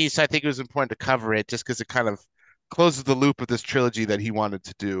the CD, so I think it was important to cover it just because it kind of closes the loop of this trilogy that he wanted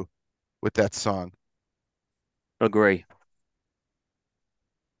to do with that song. agree.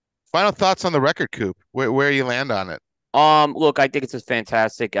 Final thoughts on the record, Coop? Where you land on it? Look, I think it's a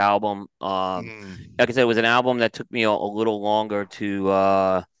fantastic album. Mm, Like I said, it was an album that took me a little longer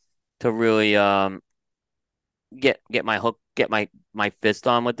to really get my fist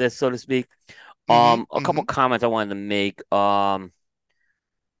on with this, so to speak. hmm A couple comments I wanted to make.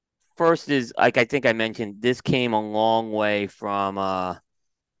 First is like I think I mentioned this came a long way from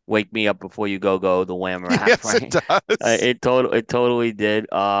 "Wake Me Up Before You Go Go," the Wham rap, Yes, it right? does. It totally did.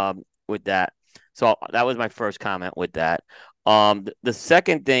 With that, so that was my first comment with that. The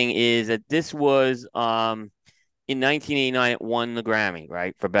second thing is that this was in 1989 it won the Grammy,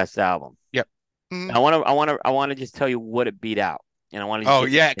 right, for best album. Yep. Mhm. I want to just tell you what it beat out, and I want to just Oh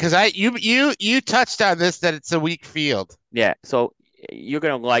get your yeah, opinion. because you touched on this that it's a weak field. Yeah, so you're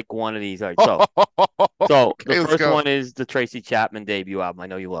gonna like one of these. All right, so the Okay, let's first go. one is the Tracy Chapman debut album. I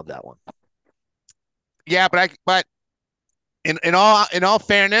know you love that one. Yeah, but in all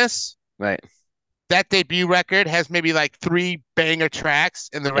fairness, Right. that debut record has maybe like three banger tracks,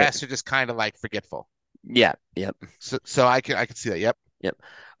 and the Yep. rest are just kind of like forgetful. Yeah. Yep. So I can see that. Yep. Yep.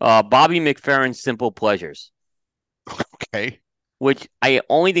 Bobby McFerrin's Simple Pleasures, Okay. which I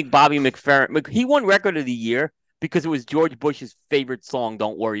only think Bobby McFerrin, he won Record of the Year because it was George Bush's favorite song,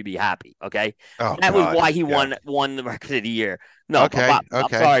 "Don't Worry, Be Happy." Okay, Oh that was God. why he Yeah. won the Record of the Year. No, but Okay. I'm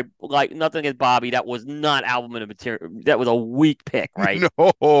Okay. sorry, like nothing against Bobby. That was not album of the material. That was a weak pick, right?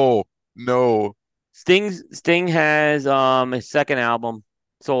 No. No. Sting has his second album,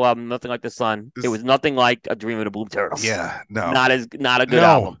 solo album, Nothing Like the Sun. It This, was nothing like A Dream of the Blue Turtles. yeah. No. Not a good No.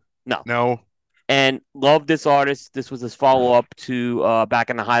 album. No. No. And love this artist. This was his follow up to Back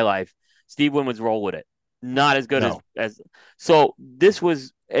in the High Life. Steve Winwood's Roll With It. Not as good No. as so this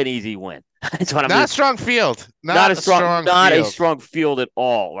was an easy win. That's what I'm Not a just strong field. Not a strong not a field. strong field at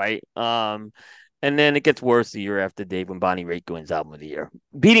all, right? And then it gets worse the year after Dave when Bonnie Raitt wins album of the year,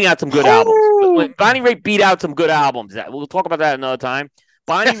 beating out some good albums. When Oh, Bonnie Raitt beat out some good albums, that we'll talk about that another time.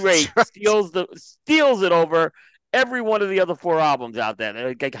 Bonnie that's Raitt right. steals it over every one of the other four albums out there.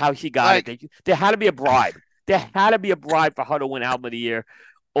 Like how she got it. Like There had to be a bribe. There had to be a bribe for her to win album of the year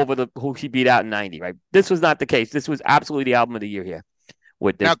over the who she beat out in '90. Right. This was not the case. This was absolutely the album of the year here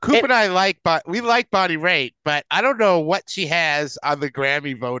with now, this. Coop and I we like Bonnie Raitt, but I don't know what she has on the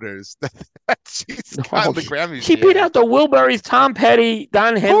Grammy voters that she's got No, on the Grammys she beat here. out the Wilburys, Tom Petty,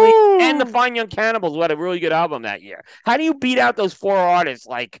 Don Henley, and the Whoo! Fine Young Cannibals, who had a really good album that year. How do you beat out those four artists?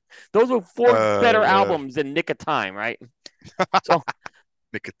 Like those were four better Uh, albums than Nick of Time, right? So,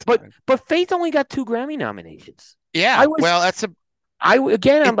 Nick of but time. Faith only got two Grammy nominations. I Yeah, was well, that's a I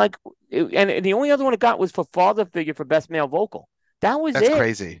again I'm it. like, and the only other one it got was for Father Figure for Best Male Vocal. That was That's it.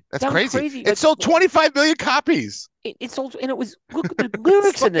 crazy. That's That was crazy. crazy. It Like sold 25 million copies. it's also and it was look at the It's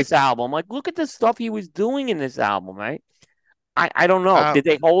lyrics in like, this album. Like look at the stuff he was doing in this album, right? I don't know. um, Did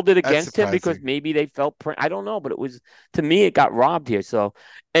they hold it that's against him because surprising. maybe they felt I don't know, but it was to me it got robbed here. So,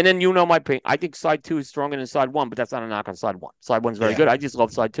 and then you know my opinion. I think side two is stronger than side one, but that's not a knock on side one. Side one's very Yeah, good. I just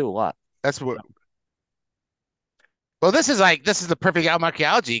love side two a lot. that's what. Well, this is the perfect album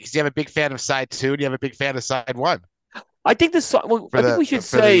archaeology because you have a big fan of side two and you have a big fan of side one I think this. Well, I think we should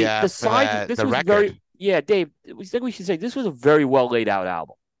say the for side. This the was very. record. Yeah, Dave. We think we should say this was a very well laid out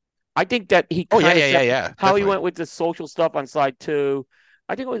album. I think that he Oh yeah, kind of yeah, yeah, set yeah, how he definitely. went with the social stuff on side two.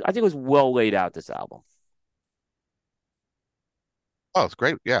 I think it was well laid out. This album. Oh, it's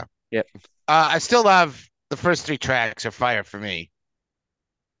great. Yeah. Yeah, I still love the first three tracks are fire for me.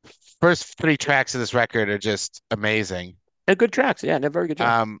 First three tracks of this record are just amazing. and good tracks. Yeah, they're very good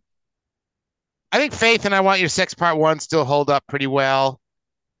tracks. Um, I think Faith and I Want Your Sex Part One still hold up pretty well.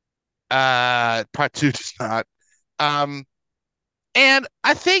 Part two does not. Um, and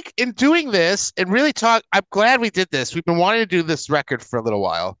I think in doing this and really I'm glad we did this. We've been wanting to do this record for a little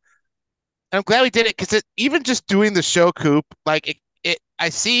while. And I'm glad we did it because even just doing the show, Coop, like I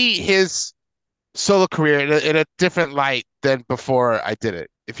see his solo career in a different light than before I did it,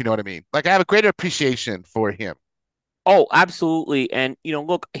 if you know what I mean. Like I have a greater appreciation for him. Oh, absolutely. And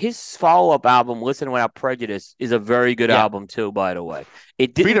look, his follow-up album, Listen Without Prejudice, is a very good Yeah. album too, by the way.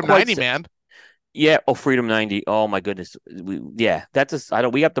 It didn't Freedom quite 90, man. yeah, oh Freedom 90. Oh my goodness. Yeah, that's a I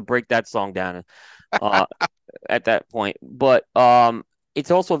don't we have to break that song down uh at that point. But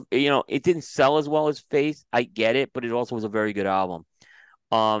it's also, it didn't sell as well as Faith. I get it, but it also was a very good album.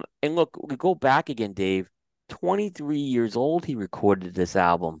 And look, we go back again, Dave. 23 years old he recorded this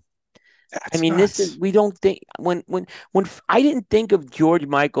album. I That's mean, this is nuts. we don't think when I didn't think of George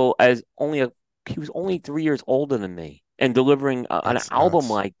Michael as he was only 3 years older than me and delivering an That's album nuts.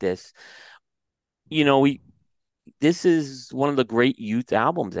 like this. We this is one of the great youth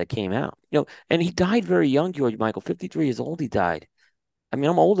albums that came out. And he died very young, George Michael, 53 years old. He died. I mean,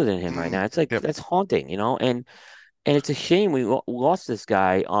 I'm older than him right now. Mm, It's like yep. that's haunting, and it's a shame we lost this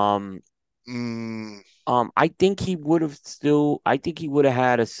guy. Mm. I think he would have still. I think he would have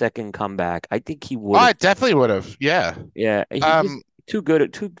had a second comeback. I think he Oh, would have. I definitely would have. Yeah. Yeah, he just Um, too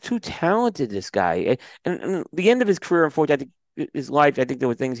good, too talented. This guy, and the end of his career, unfortunately, I think his life. I think there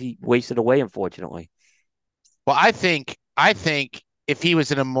were things he wasted away. Unfortunately, well, I think if he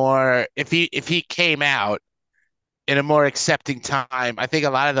was in a more if he came out in a more accepting time, I think a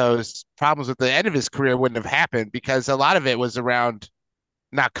lot of those problems at the end of his career wouldn't have happened because a lot of it was around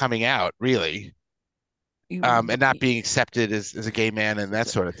not coming out, really, You, and not being accepted as a gay man and that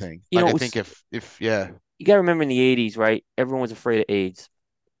sort of thing. you Like know, I it was, think if yeah, you got to remember in the '80s, right? Everyone was afraid of AIDS.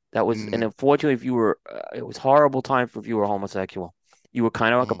 That was, and mm, unfortunately, if you were, it was a horrible time for if you were homosexual. You were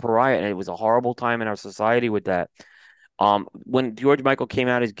kind of like a mm, pariah, and it was a horrible time in our society with that. When George Michael came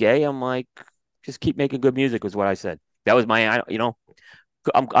out as gay, I'm like, just keep making good music, was what I said. That was my,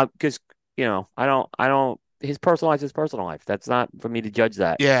 I'm because I don't. His personal life is his personal life. That's not for me to judge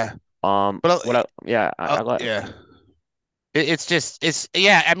that. yeah, but Yeah, yeah, it's just it's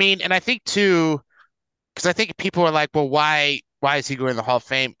yeah. I mean, and I think too. Because I think people are like, well, why is he going to the Hall of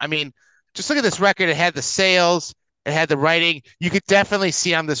Fame? I mean, just look at this record. It had the sales, it had the writing. You could definitely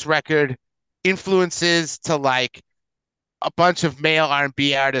see on this record influences to like a bunch of male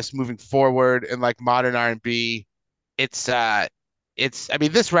R&B artists moving forward and like modern R&B. It's it's I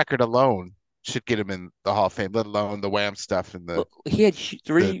mean, this record alone should get him in the Hall of Fame, let alone the Wham stuff and look, he had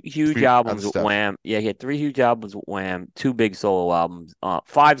the three huge three other albums with stuff. Wham. Yeah, he had three huge albums with Wham, two big solo albums.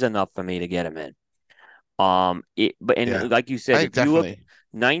 Five's enough for me to get him in. But Yeah, and like you I said, think if you look definitely.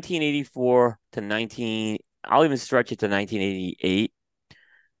 1984 to 19, I'll even stretch it to 1988.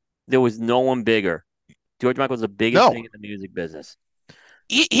 There was no one bigger. George Michael was the biggest thing No, in the music business.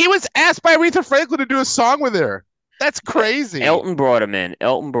 he was asked by Aretha Franklin to do a song with her. That's Yeah, crazy. Elton brought him in.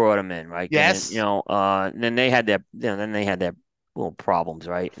 Elton brought him in, right? And then Yes. and then they had then they had their little problems,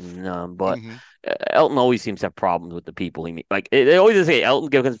 right? And but Hmm. Elton always seems to have problems with the people he meet. Like they always say Elton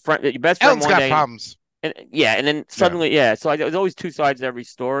because your best friend Elton's one got day, problems. and yeah, and then Yeah, suddenly, yeah. So there's always two sides to every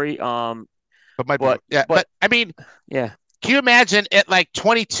story. but might be. But Yeah, but but I mean, yeah, can you imagine at like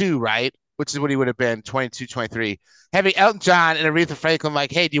 22, right? Which is what he would have been, 22, 23, having Elton John and Aretha Franklin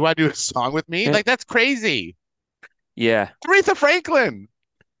like, hey, do you want to do a song with me? yeah, Like, that's crazy. yeah. Aretha Franklin,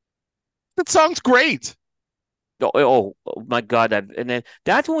 that song's great. Oh my God! And then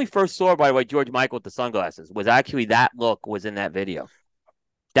that's when we first saw, by the way, George Michael with the sunglasses. Was actually that look was in that video.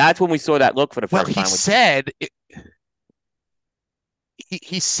 That's when we saw that look for the Well, first time with.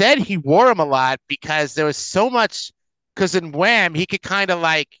 he said he wore them a lot because there was so much. Because in Wham, he could kind of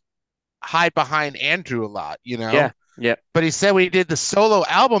like hide behind Andrew a lot, you Yeah, know? yeah. But he said when he did the solo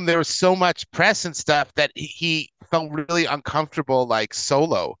album, there was so much press and stuff that he felt really uncomfortable like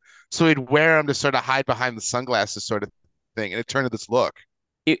solo. So he'd wear them to sort of hide behind the sunglasses sort of thing. And it turned to this look,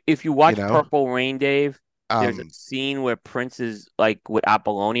 If you you watch know? Purple Rain, Dave, there's a Um, scene where Prince is like with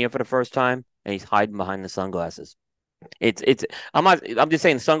Apollonia for the first time, and he's hiding behind the sunglasses. It's. I'm not. I'm just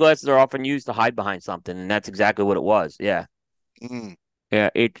saying sunglasses are often used to hide behind something, and that's exactly what it was. Yeah, mm, yeah.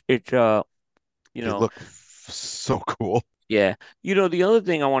 You they know, look so cool. yeah. The other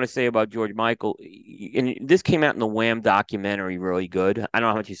thing I want to say about George Michael, and this came out in the Wham documentary, really good. I don't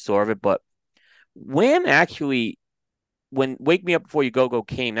know how much you saw of it, but Wham actually, when Wake Me Up Before You Go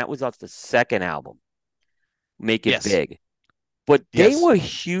came, that was off the second album, Make It Yes. Big. But they Yes. were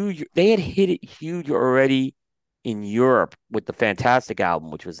huge. They had hit it huge already in Europe with the Fantastic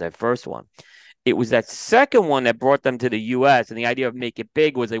album, which was their first one. It was that second one that brought them to the US. And the idea of Make It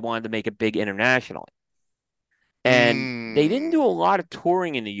Big was they wanted to make it big internationally. And they didn't do Mm, a lot of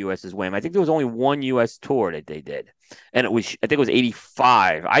touring in the US as Wham. I think there was only one US tour that they did. And I think it was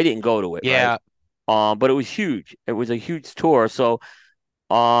 85. I didn't go to it, right? yeah. But it was huge. It was a huge tour. So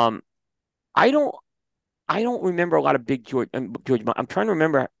um I don't I don't remember a lot of big George. I'm trying to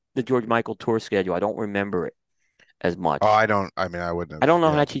remember the George Michael tour schedule. I don't remember it as Oh, much. I don't, I mean, I wouldn't I have. don't know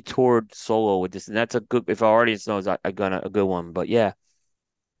how Yeah. much he toured solo with this, and that's a good. If our audience knows, I got a good one. But yeah,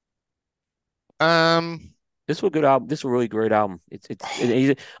 Um, this was a good album. This was a really great album.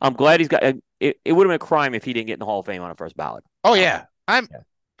 I'm glad he's got. It would have been a crime if he didn't get in the Hall of Fame on a first ballot. oh Uh, yeah. yeah.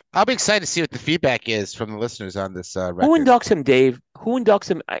 I'll be excited to see what the feedback is from the listeners on this Who record. inducts him, Dave? Who inducts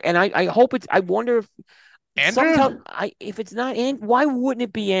him? And I hope it's. I wonder if sometimes Andrew if it's not Andrew, why wouldn't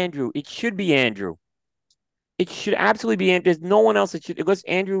it be Andrew? It should be Andrew. It should absolutely be Andrew. There's no one else that should, unless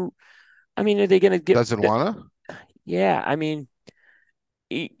Andrew. I mean, are they going to get? doesn't wanna. Yeah, I mean,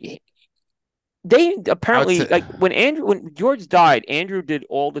 they I would apparently say, like when George died, Andrew did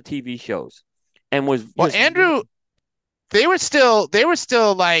all the TV shows and was well, just Andrew, they were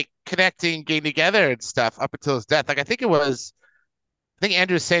still like connecting, getting together and stuff up until his death. Like I think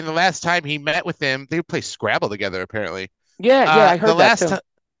Andrew was saying the last time he met with him, they would play Scrabble together. Apparently, yeah, yeah. I heard that too.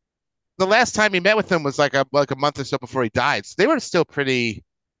 the last time he met with him was like a month or so before he died. So they were still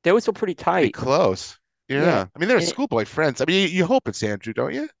They were still pretty pretty tight. close. Yeah, Yeah, I mean they were and schoolboy friends. I mean, you hope it's Andrew,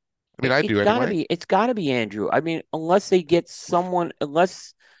 don't you? I mean, I do anyway. It's gotta be Andrew. I mean, unless they get someone,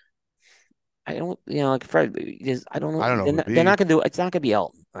 unless I don't, like Fred, I don't know. I don't know who it'd They're be. not gonna do. It's not gonna be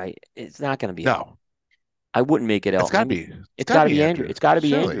Elton, right? It's not gonna be Elton. No, I wouldn't make it it's Elton. got I to mean, be. It's it's got to gotta be be Andrew. Andrew. It's gotta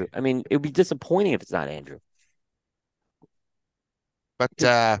be Andrew. Surely. I mean, it would be disappointing if it's not Andrew. But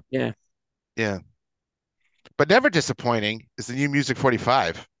Yeah. yeah. But never disappointing is the new Music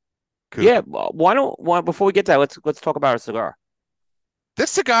 45, Yeah. Coop. Why before we get to that, let's talk about our cigar. This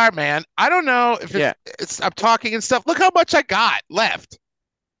cigar, man, I don't know if Yeah. it's I'm talking and stuff. Look how much I got left.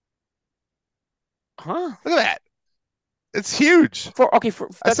 Huh? Look at that. It's huge. For okay, for I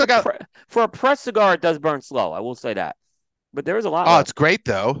that's still a got for a pressed cigar, it does burn slow. I will say that, but there is a lot Oh, left. it's great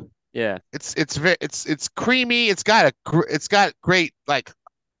though. Yeah. It's creamy. It's got great like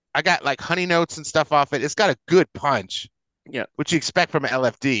I got like honey notes and stuff off it. It's got a good punch, Yeah. which you expect from an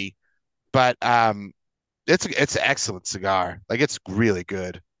LFD, but it's an excellent cigar. Like it's really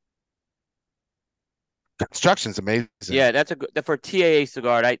good. Construction's amazing. Yeah. That's a good for a TAA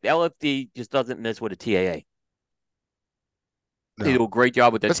cigar. Right? The LFD just doesn't miss with a TAA. They do No. a great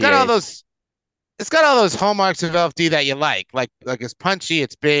job with the But TAAs. it's got all those hallmarks of LFD that you like. Like it's punchy,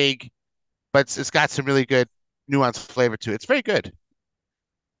 it's big, but it's got some really good nuanced flavor to it. It's very good.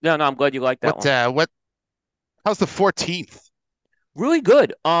 No, no, I'm glad you like that one. What how's the 14th? Really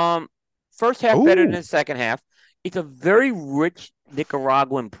good. First half better than Ooh, the second half. It's a very rich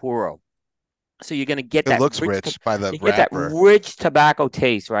Nicaraguan puro. So you're gonna get it that looks rich, rich by the you get that wrapper. rich tobacco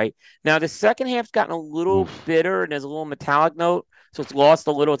taste, right? Now the second half's gotten a little Oof. bitter and there's a little metallic note, so it's lost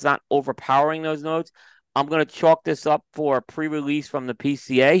a little. It's not overpowering those notes. I'm gonna chalk this up for a pre-release from the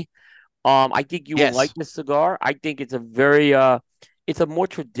PCA. I think you will like Yes. this cigar. I think it's a more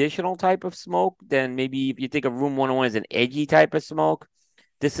traditional type of smoke than maybe if you think of Room 101 as an edgy type of smoke.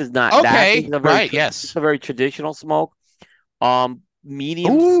 This is not that. This Okay. is a Right. it's Yes. a very traditional smoke.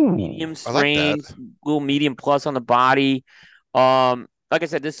 Medium Ooh, I like that. strains, little medium plus on the body. Like I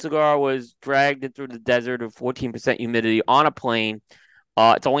said, this cigar was dragged in through the desert with 14% humidity on a plane.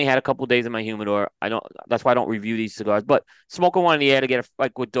 It's only had a couple of days in my humidor. I don't. That's why I don't review these cigars. But smoking one in the air to get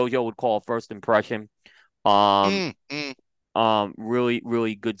like what Dojo would call a first impression. Um, Mm. really,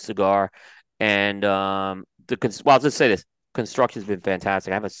 really good cigar. And well, I'll just say this: construction's been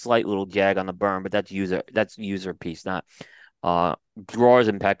fantastic. I have a slight little jag on the burn, but that's user piece, not drawer is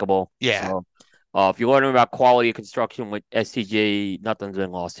impeccable. Yeah. So, if you're learning about quality of construction with STG, nothing's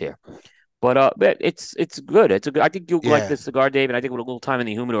been lost here. But it's good. It's a good. I think you'll like Yeah. this cigar, Dave, and I think with a little time in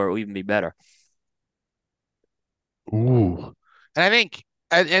the humidor, it'll even be better. Ooh. And I think,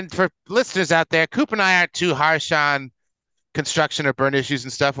 and for listeners out there, Coop and I aren't too harsh on construction or burn issues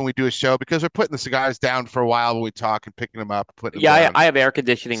and stuff when we do a show because we're putting the cigars down for a while when we talk and picking them up, and putting them Yeah, down. I have air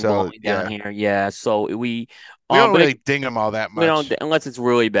conditioning So blowing down yeah, here. Yeah, so we don't but really ding them all that we don't much. unless it's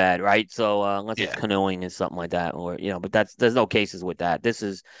really bad, right? So unless it's Yeah. canoeing and something like that, or but there's no cases with that. This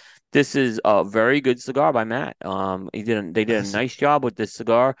is a very good cigar by Matt. They did a Yes. nice job with this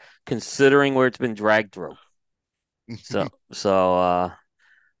cigar considering where it's been dragged through. So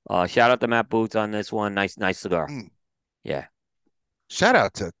shout out to Matt Boots on this one. Nice cigar. Mm. Yeah, Shout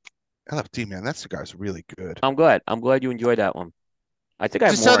out to LFD, man. That cigar's really good. I'm glad. I'm glad you enjoyed that one. I think I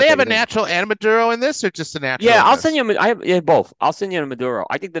have Just so more. I they have think a natural and Maduro in this, or just a natural Yeah, in I'll send this? you. I have both. I'll send you a Maduro.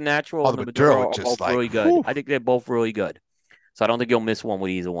 I think the natural Oh, and the the Maduro Maduro are just both like, really good. whew, I think they're both really good. So I don't think you'll miss one with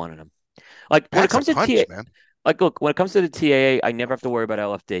either one of them. Like when it packs a comes to punch, TA, man. like look, when it comes to the TAA, I never have to worry about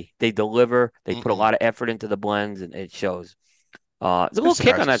LFD. They deliver. They put a Mm-mm. lot of effort into the blends, and it shows. There's a Their little kick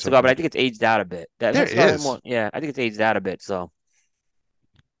cigars on are that so cigar, but I good. think it's aged out a bit. That There cigar, a little is. more, yeah, I think it's aged out a bit. So,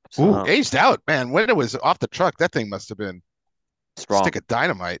 Ooh, so aged out, man. When it was off the truck, that thing must have been stick strong. of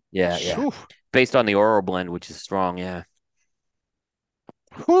dynamite. Yeah, yeah. Shoo. Based on the Oro blend, which is strong. Yeah,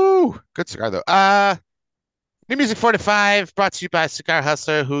 Whoo. Good cigar though. New Music 45 brought to you by Cigar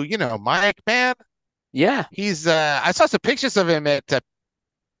Hustler, who, Mike, man, yeah. he's I saw some pictures of him at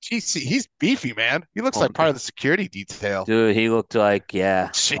GC. He's beefy, man. He looks Oh, like part of the security detail. dude, he looked like yeah.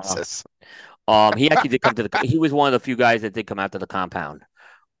 Jesus. He actually did come to the. He was one of the few guys that did come out to the compound.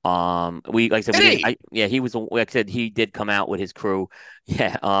 We like I said we Did didn't. he? Yeah, he was like I said he did come out with his crew.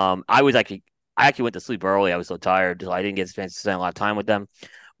 Yeah. I actually went to sleep early. I was so tired, so I didn't get to spend a lot of time with them.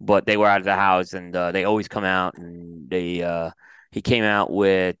 But they were out of the house, and they always come out. And he came out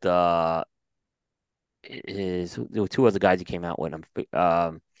with there were two other guys he came out with him. I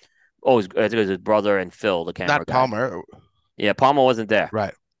think it was his brother and Phil, the camera Not guy. Palmer. Yeah, Palmer wasn't there.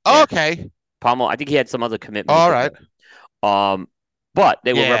 Right. Yeah, Okay. Palmer. I think he had some other commitment he All couldn't right. go. But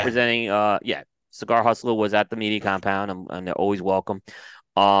they were Yeah. representing yeah, Cigar Hustler was at the media compound and they're always welcome.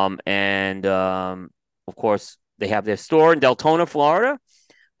 And of course they have their store in Deltona, Florida.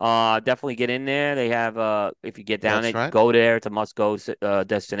 Definitely get in there. They have if you get down That's there, right. go there. It's a must-go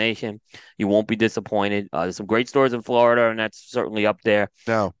destination. You won't be disappointed. There's some great stores in Florida, and that's certainly up there.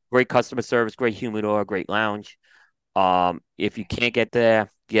 No, Great customer service, great humidor, great lounge. If you can't get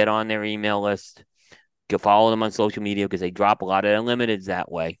there, get on their email list. Go follow them on social media because they drop a lot of their limiteds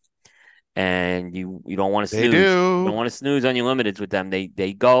that way. And you don't want to they snooze. You do. don't want to snooze on your limiteds with them. They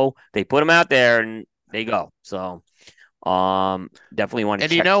go, they put them out there and they go. So definitely want to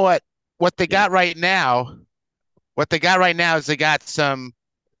And you check. know what? What they Yeah. got right now, what they got right now is they got some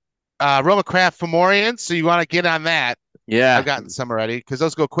Roma Craft Fomorians. So you want to get on that. I've Yeah. gotten some already because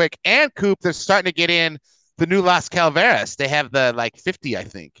those go quick. And Coop, they're starting to get in the new Las Calaveras. They have the like 50, I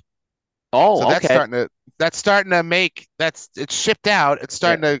think. So Oh, okay. that's starting to make that's it's shipped out. It's Yeah.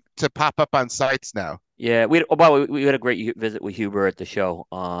 starting to pop up on sites now. Yeah, by the way, we had a great visit with Huber at the show.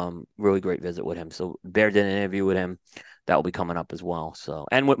 Really great visit with him. So Bear did an interview with him that will be coming up as well. So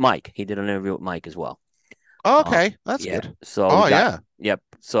and with Mike, he did an interview with Mike as well. Oh, Um, okay, that's yeah. good. So we Oh got yeah. yep.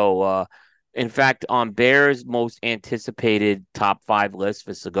 So in fact, on Bear's most anticipated top five list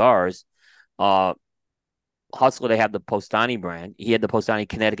for cigars, uh, Hustler they have the Postani brand. He had the Postani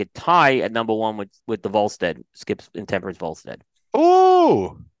Connecticut tie at number one with the Volstead Skips Intemperance Volstead.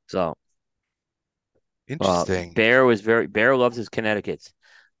 Oh, So uh, interesting. Bear loves his Connecticut's.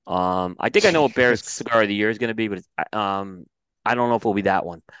 I think I know what Bear's It's cigar of the year is going to be, but I don't know if it'll be that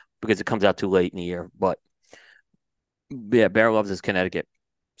one because it comes out too late in the year. But yeah, Bear loves his Connecticut.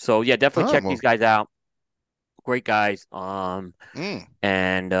 So yeah, definitely oh check these well, guys out. Great guys. mm.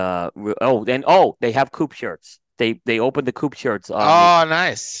 And they have Coop shirts. They opened the Coop shirts. Oh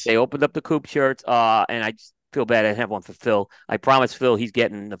nice. They opened up the Coop shirts. And I just feel bad I didn't have one for Phil. I promised Phil he's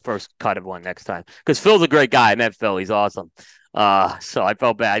getting the first cut of one next time because Phil's a great guy. I met Phil. He's awesome. So I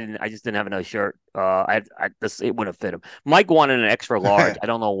felt bad. I just didn't have another shirt. This it wouldn't have fit him. Mike wanted an extra large. I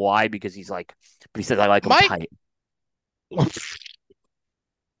don't know why because but he says I like them Mike, tight.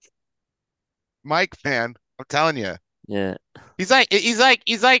 Mike, man, I'm telling you, Yeah. he's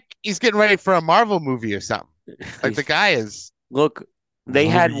getting ready for a Marvel movie or something. Like the guy is Look, they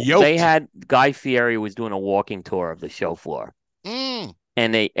yoked. had Guy Fieri was doing a walking tour of the show floor. Mm.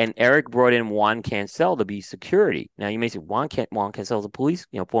 And Eric brought in Juan Cancel to be security. Now you may say Juan Cancel's a police,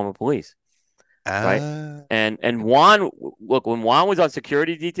 former police, right? Uh, And Juan, look, when Juan was on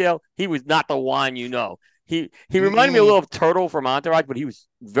security detail, he was not the Juan you know. He reminded me a mm-mm. little of Turtle from Entourage, but he was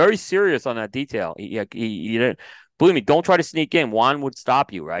very serious on that detail. He didn't believe me. Don't try to sneak in. Juan would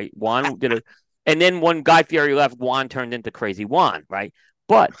stop you, right? Juan did it, and then when Guy Fieri left, Juan turned into Crazy Juan, right?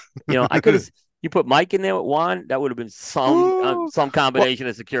 But I could have. You put Mike in there with Juan, that would have been Ooh. some Well, combination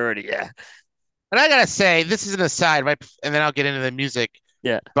of security. Yeah, and I gotta say, this is an aside, right? And then I'll get into the music.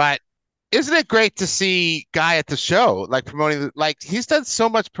 yeah. But isn't it great to see Guy at the show, like promoting, like he's done so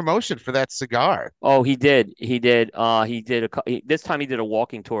much promotion for that cigar. Oh, he did. He did. This time he did a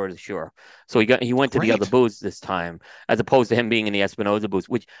walking tour of the shore. So he went to the other Great. booths this time, as opposed to him being in the Espinosa booth.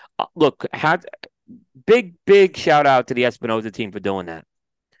 Which, look, had big shout out to the Espinosa team for doing that.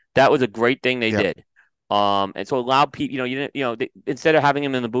 That was a great thing they Yep. did. And so allowed people, you didn't, instead of having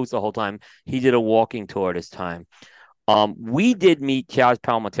him in the booth the whole time, he did a walking tour this time. We did meet Chaz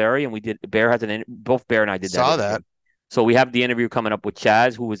Palminteri, and we did. Both Bear and I did that Saw interview. that. So we have the interview coming up with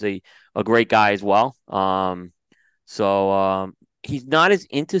Chaz, who was a great guy as well. So he's not as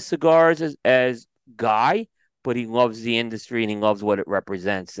into cigars as Guy, but he loves the industry and he loves what it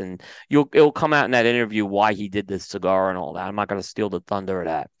represents. And it'll come out in that interview why he did this cigar and all that. I'm not going to steal the thunder of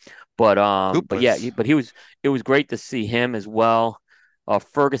that, but yeah, Coopers. it was great to see him as well.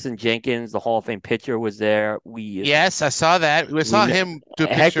 Ferguson Jenkins, the Hall of Fame pitcher, was there. Yes, I saw that. We saw We him do a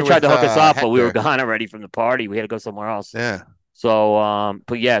Hector picture tried with to hook us up, but we were Hector. gone already from the party. We had to go somewhere else. Yeah. So,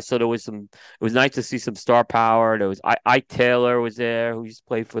 but yeah, so there was some. It was nice to see some star power. There was Ike Taylor was there, who used to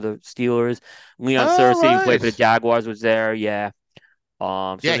play for the Steelers. Leon All Cersei, who played for the right. Jaguars, was there. Yeah.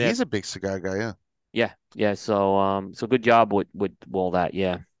 So Yeah, that he's a big cigar guy. Yeah. yeah. So good job with all that.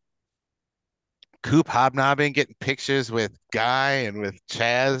 Yeah. Coop hobnobbing, getting pictures with Guy and with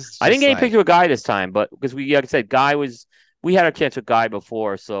Chaz. I didn't Just get any like, picture of Guy this time, but because like I said, we had a chance with Guy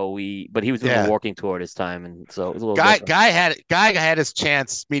before, but he was doing the yeah. walking tour this time, and so it was a little different. Guy had his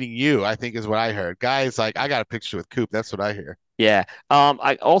chance meeting you, I think is what I heard. Guy's like, I got a picture with Coop. That's what I hear. Yeah.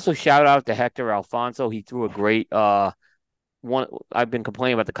 I also shout out to Hector Alfonso. He threw a great one. I've been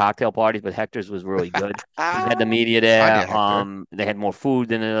complaining about the cocktail parties, but Hector's was really good. He had the Ah, media Anya there. Hector. They had more food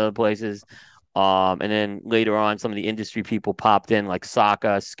than in other places. And then later on, some of the industry people popped in, like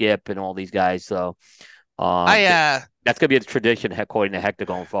Saka, Skip, and all these guys. So, I th uh that's gonna be a tradition according to Hector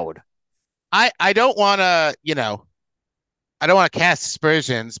going forward. I don't wanna, I don't want to cast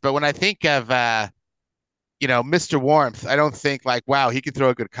aspersions, but when I think of Mr. Warmth, I don't think like, wow, he could throw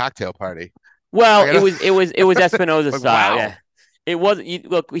a good cocktail party. Well, Like I it was Espinoza like style, wow. yeah. It wasn't.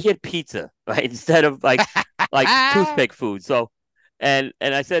 Look, we had pizza, right, instead of like toothpick food. So, and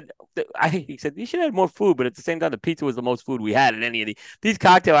I said, he said you should have more food, but at the same time, the pizza was the most food we had at any of these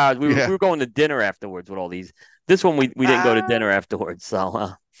cocktail hours. We were Yeah. we were going to dinner afterwards with all these. This one we didn't go to dinner afterwards, so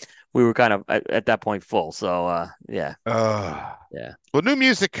we were kind of at that point full. So yeah, Uh, yeah. well, new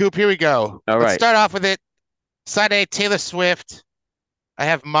music, Coop. Here we go. All Let's right. start off with it. Side A, Taylor Swift. I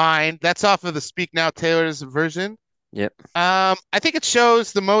have mine. That's off of the Speak Now Taylor's version. Yep. I think it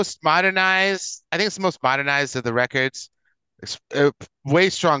shows the most modernized. I think it's the most modernized of the records. It's way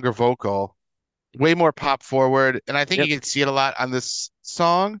stronger vocal, way more pop forward, and I think Yep. you can see it a lot on this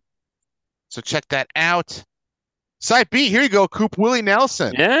song. So check that out. Side B, here you go, Coop. Willie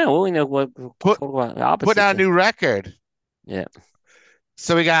Nelson Yeah. Well, we know what put talk about the put opposites out a here. new record. Yeah.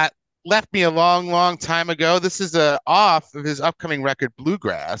 So we got Left Me a Long, Long Time Ago. This is off of his upcoming record,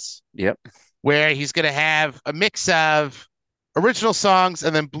 Bluegrass, Yep. where he's going to have a mix of original songs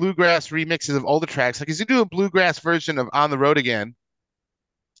and then bluegrass remixes of older tracks. Like he's going to do a bluegrass version of On the Road Again.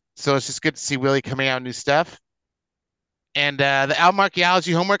 So it's just good to see Willie coming out with new stuff. And the album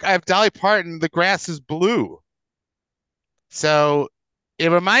Archaeology homework, I have Dolly Parton, The Grass is Blue. So it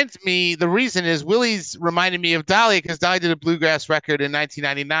reminds me, the reason is Willie's reminded me of Dolly because Dolly did a bluegrass record in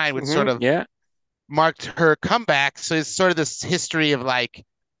 1999, which sort of Yeah. marked her comeback. So it's sort of this history of like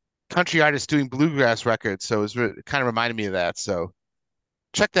country artists doing bluegrass records. So it kind of reminded me of that. So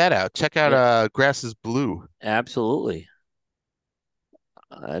check that out. Check out Yeah. Grass is Blue. Absolutely.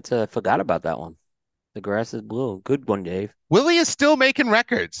 That's forgot about that one. The grass is blue. Good one, Dave. Willie is still making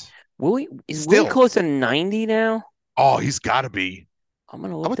records. Willie Still. close to 90 now? Oh, he's got to be. I'm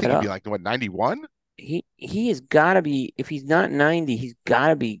gonna I look would that think he'd be up. like, what, 91? He has gotta be, if he's not 90, he's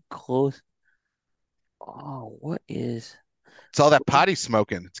gotta be close. Oh, what is It's all that potty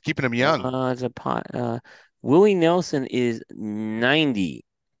smoking. It's keeping him young. it's a pot Willie Nelson is 90.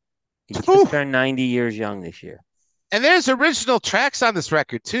 He just Whew. turned 90 years young this year. And there's original tracks on this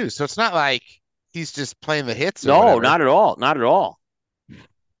record too. So it's not like he's just playing the hits or No, whatever. not at all. Not at all.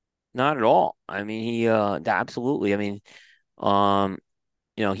 Not at all. I mean, he absolutely. I mean, um,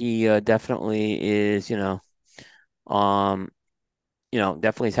 he definitely is, um,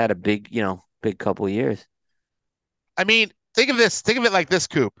 definitely has had a big, big couple of years. I mean, think of this. Think of it like this,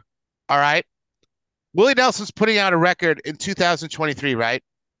 Coop. All right. Willie Nelson's putting out a record in 2023, right?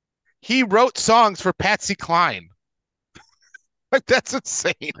 He wrote songs for Patsy Cline. Like that's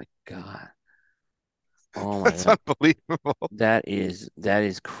insane. My God. Oh my That's God. unbelievable. That is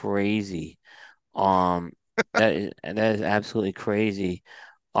crazy. Um, that is absolutely crazy.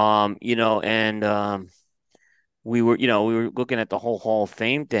 And we were looking at the whole Hall of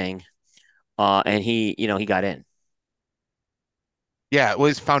Fame thing, and he got in. Yeah, well,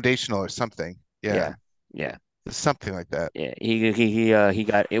 he's foundational or something. Yeah, Yeah, yeah, something like that. yeah. He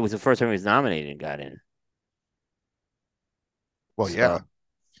got. It was the first time he was nominated and got in. Well, So, yeah,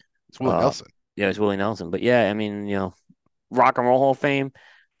 it's Willie uh, Nelson. yeah, it's Willie Nelson. But yeah, I mean, Rock and Roll Hall of Fame.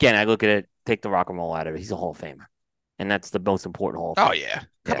 Again, I look at it, take the Rock and Roll out of it. He's a Hall of Famer, and that's the most important Hall of Oh Fame. yeah,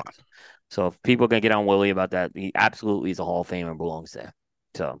 come Yeah. on. So if people are gonna get on Willie about that, he absolutely is a Hall of Famer and belongs there.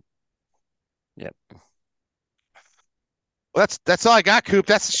 So, yeah. Well, that's all I got, Coop.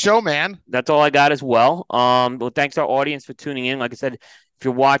 That's the show, man. That's all I got as well. Well, thanks to our audience for tuning in. Like I said, if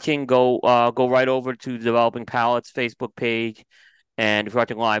you're watching, go right over to Developing Palettes Facebook page, and if you're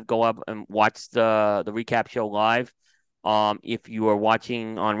watching live, go up and watch the recap show live. If you are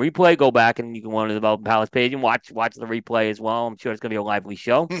watching on replay, go back and you can go on to the Developing Palettes page and watch the replay as well. I'm sure it's gonna be a lively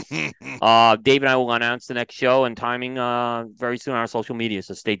show. Dave and I will announce the next show and timing very soon on our social media,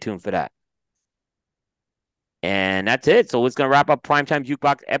 so stay tuned for that. And that's it. So it's going to wrap up Primetime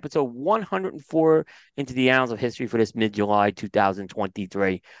Jukebox episode 104 into the annals of history for this mid-July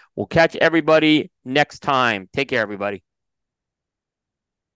 2023. We'll catch everybody next time. Take care, everybody.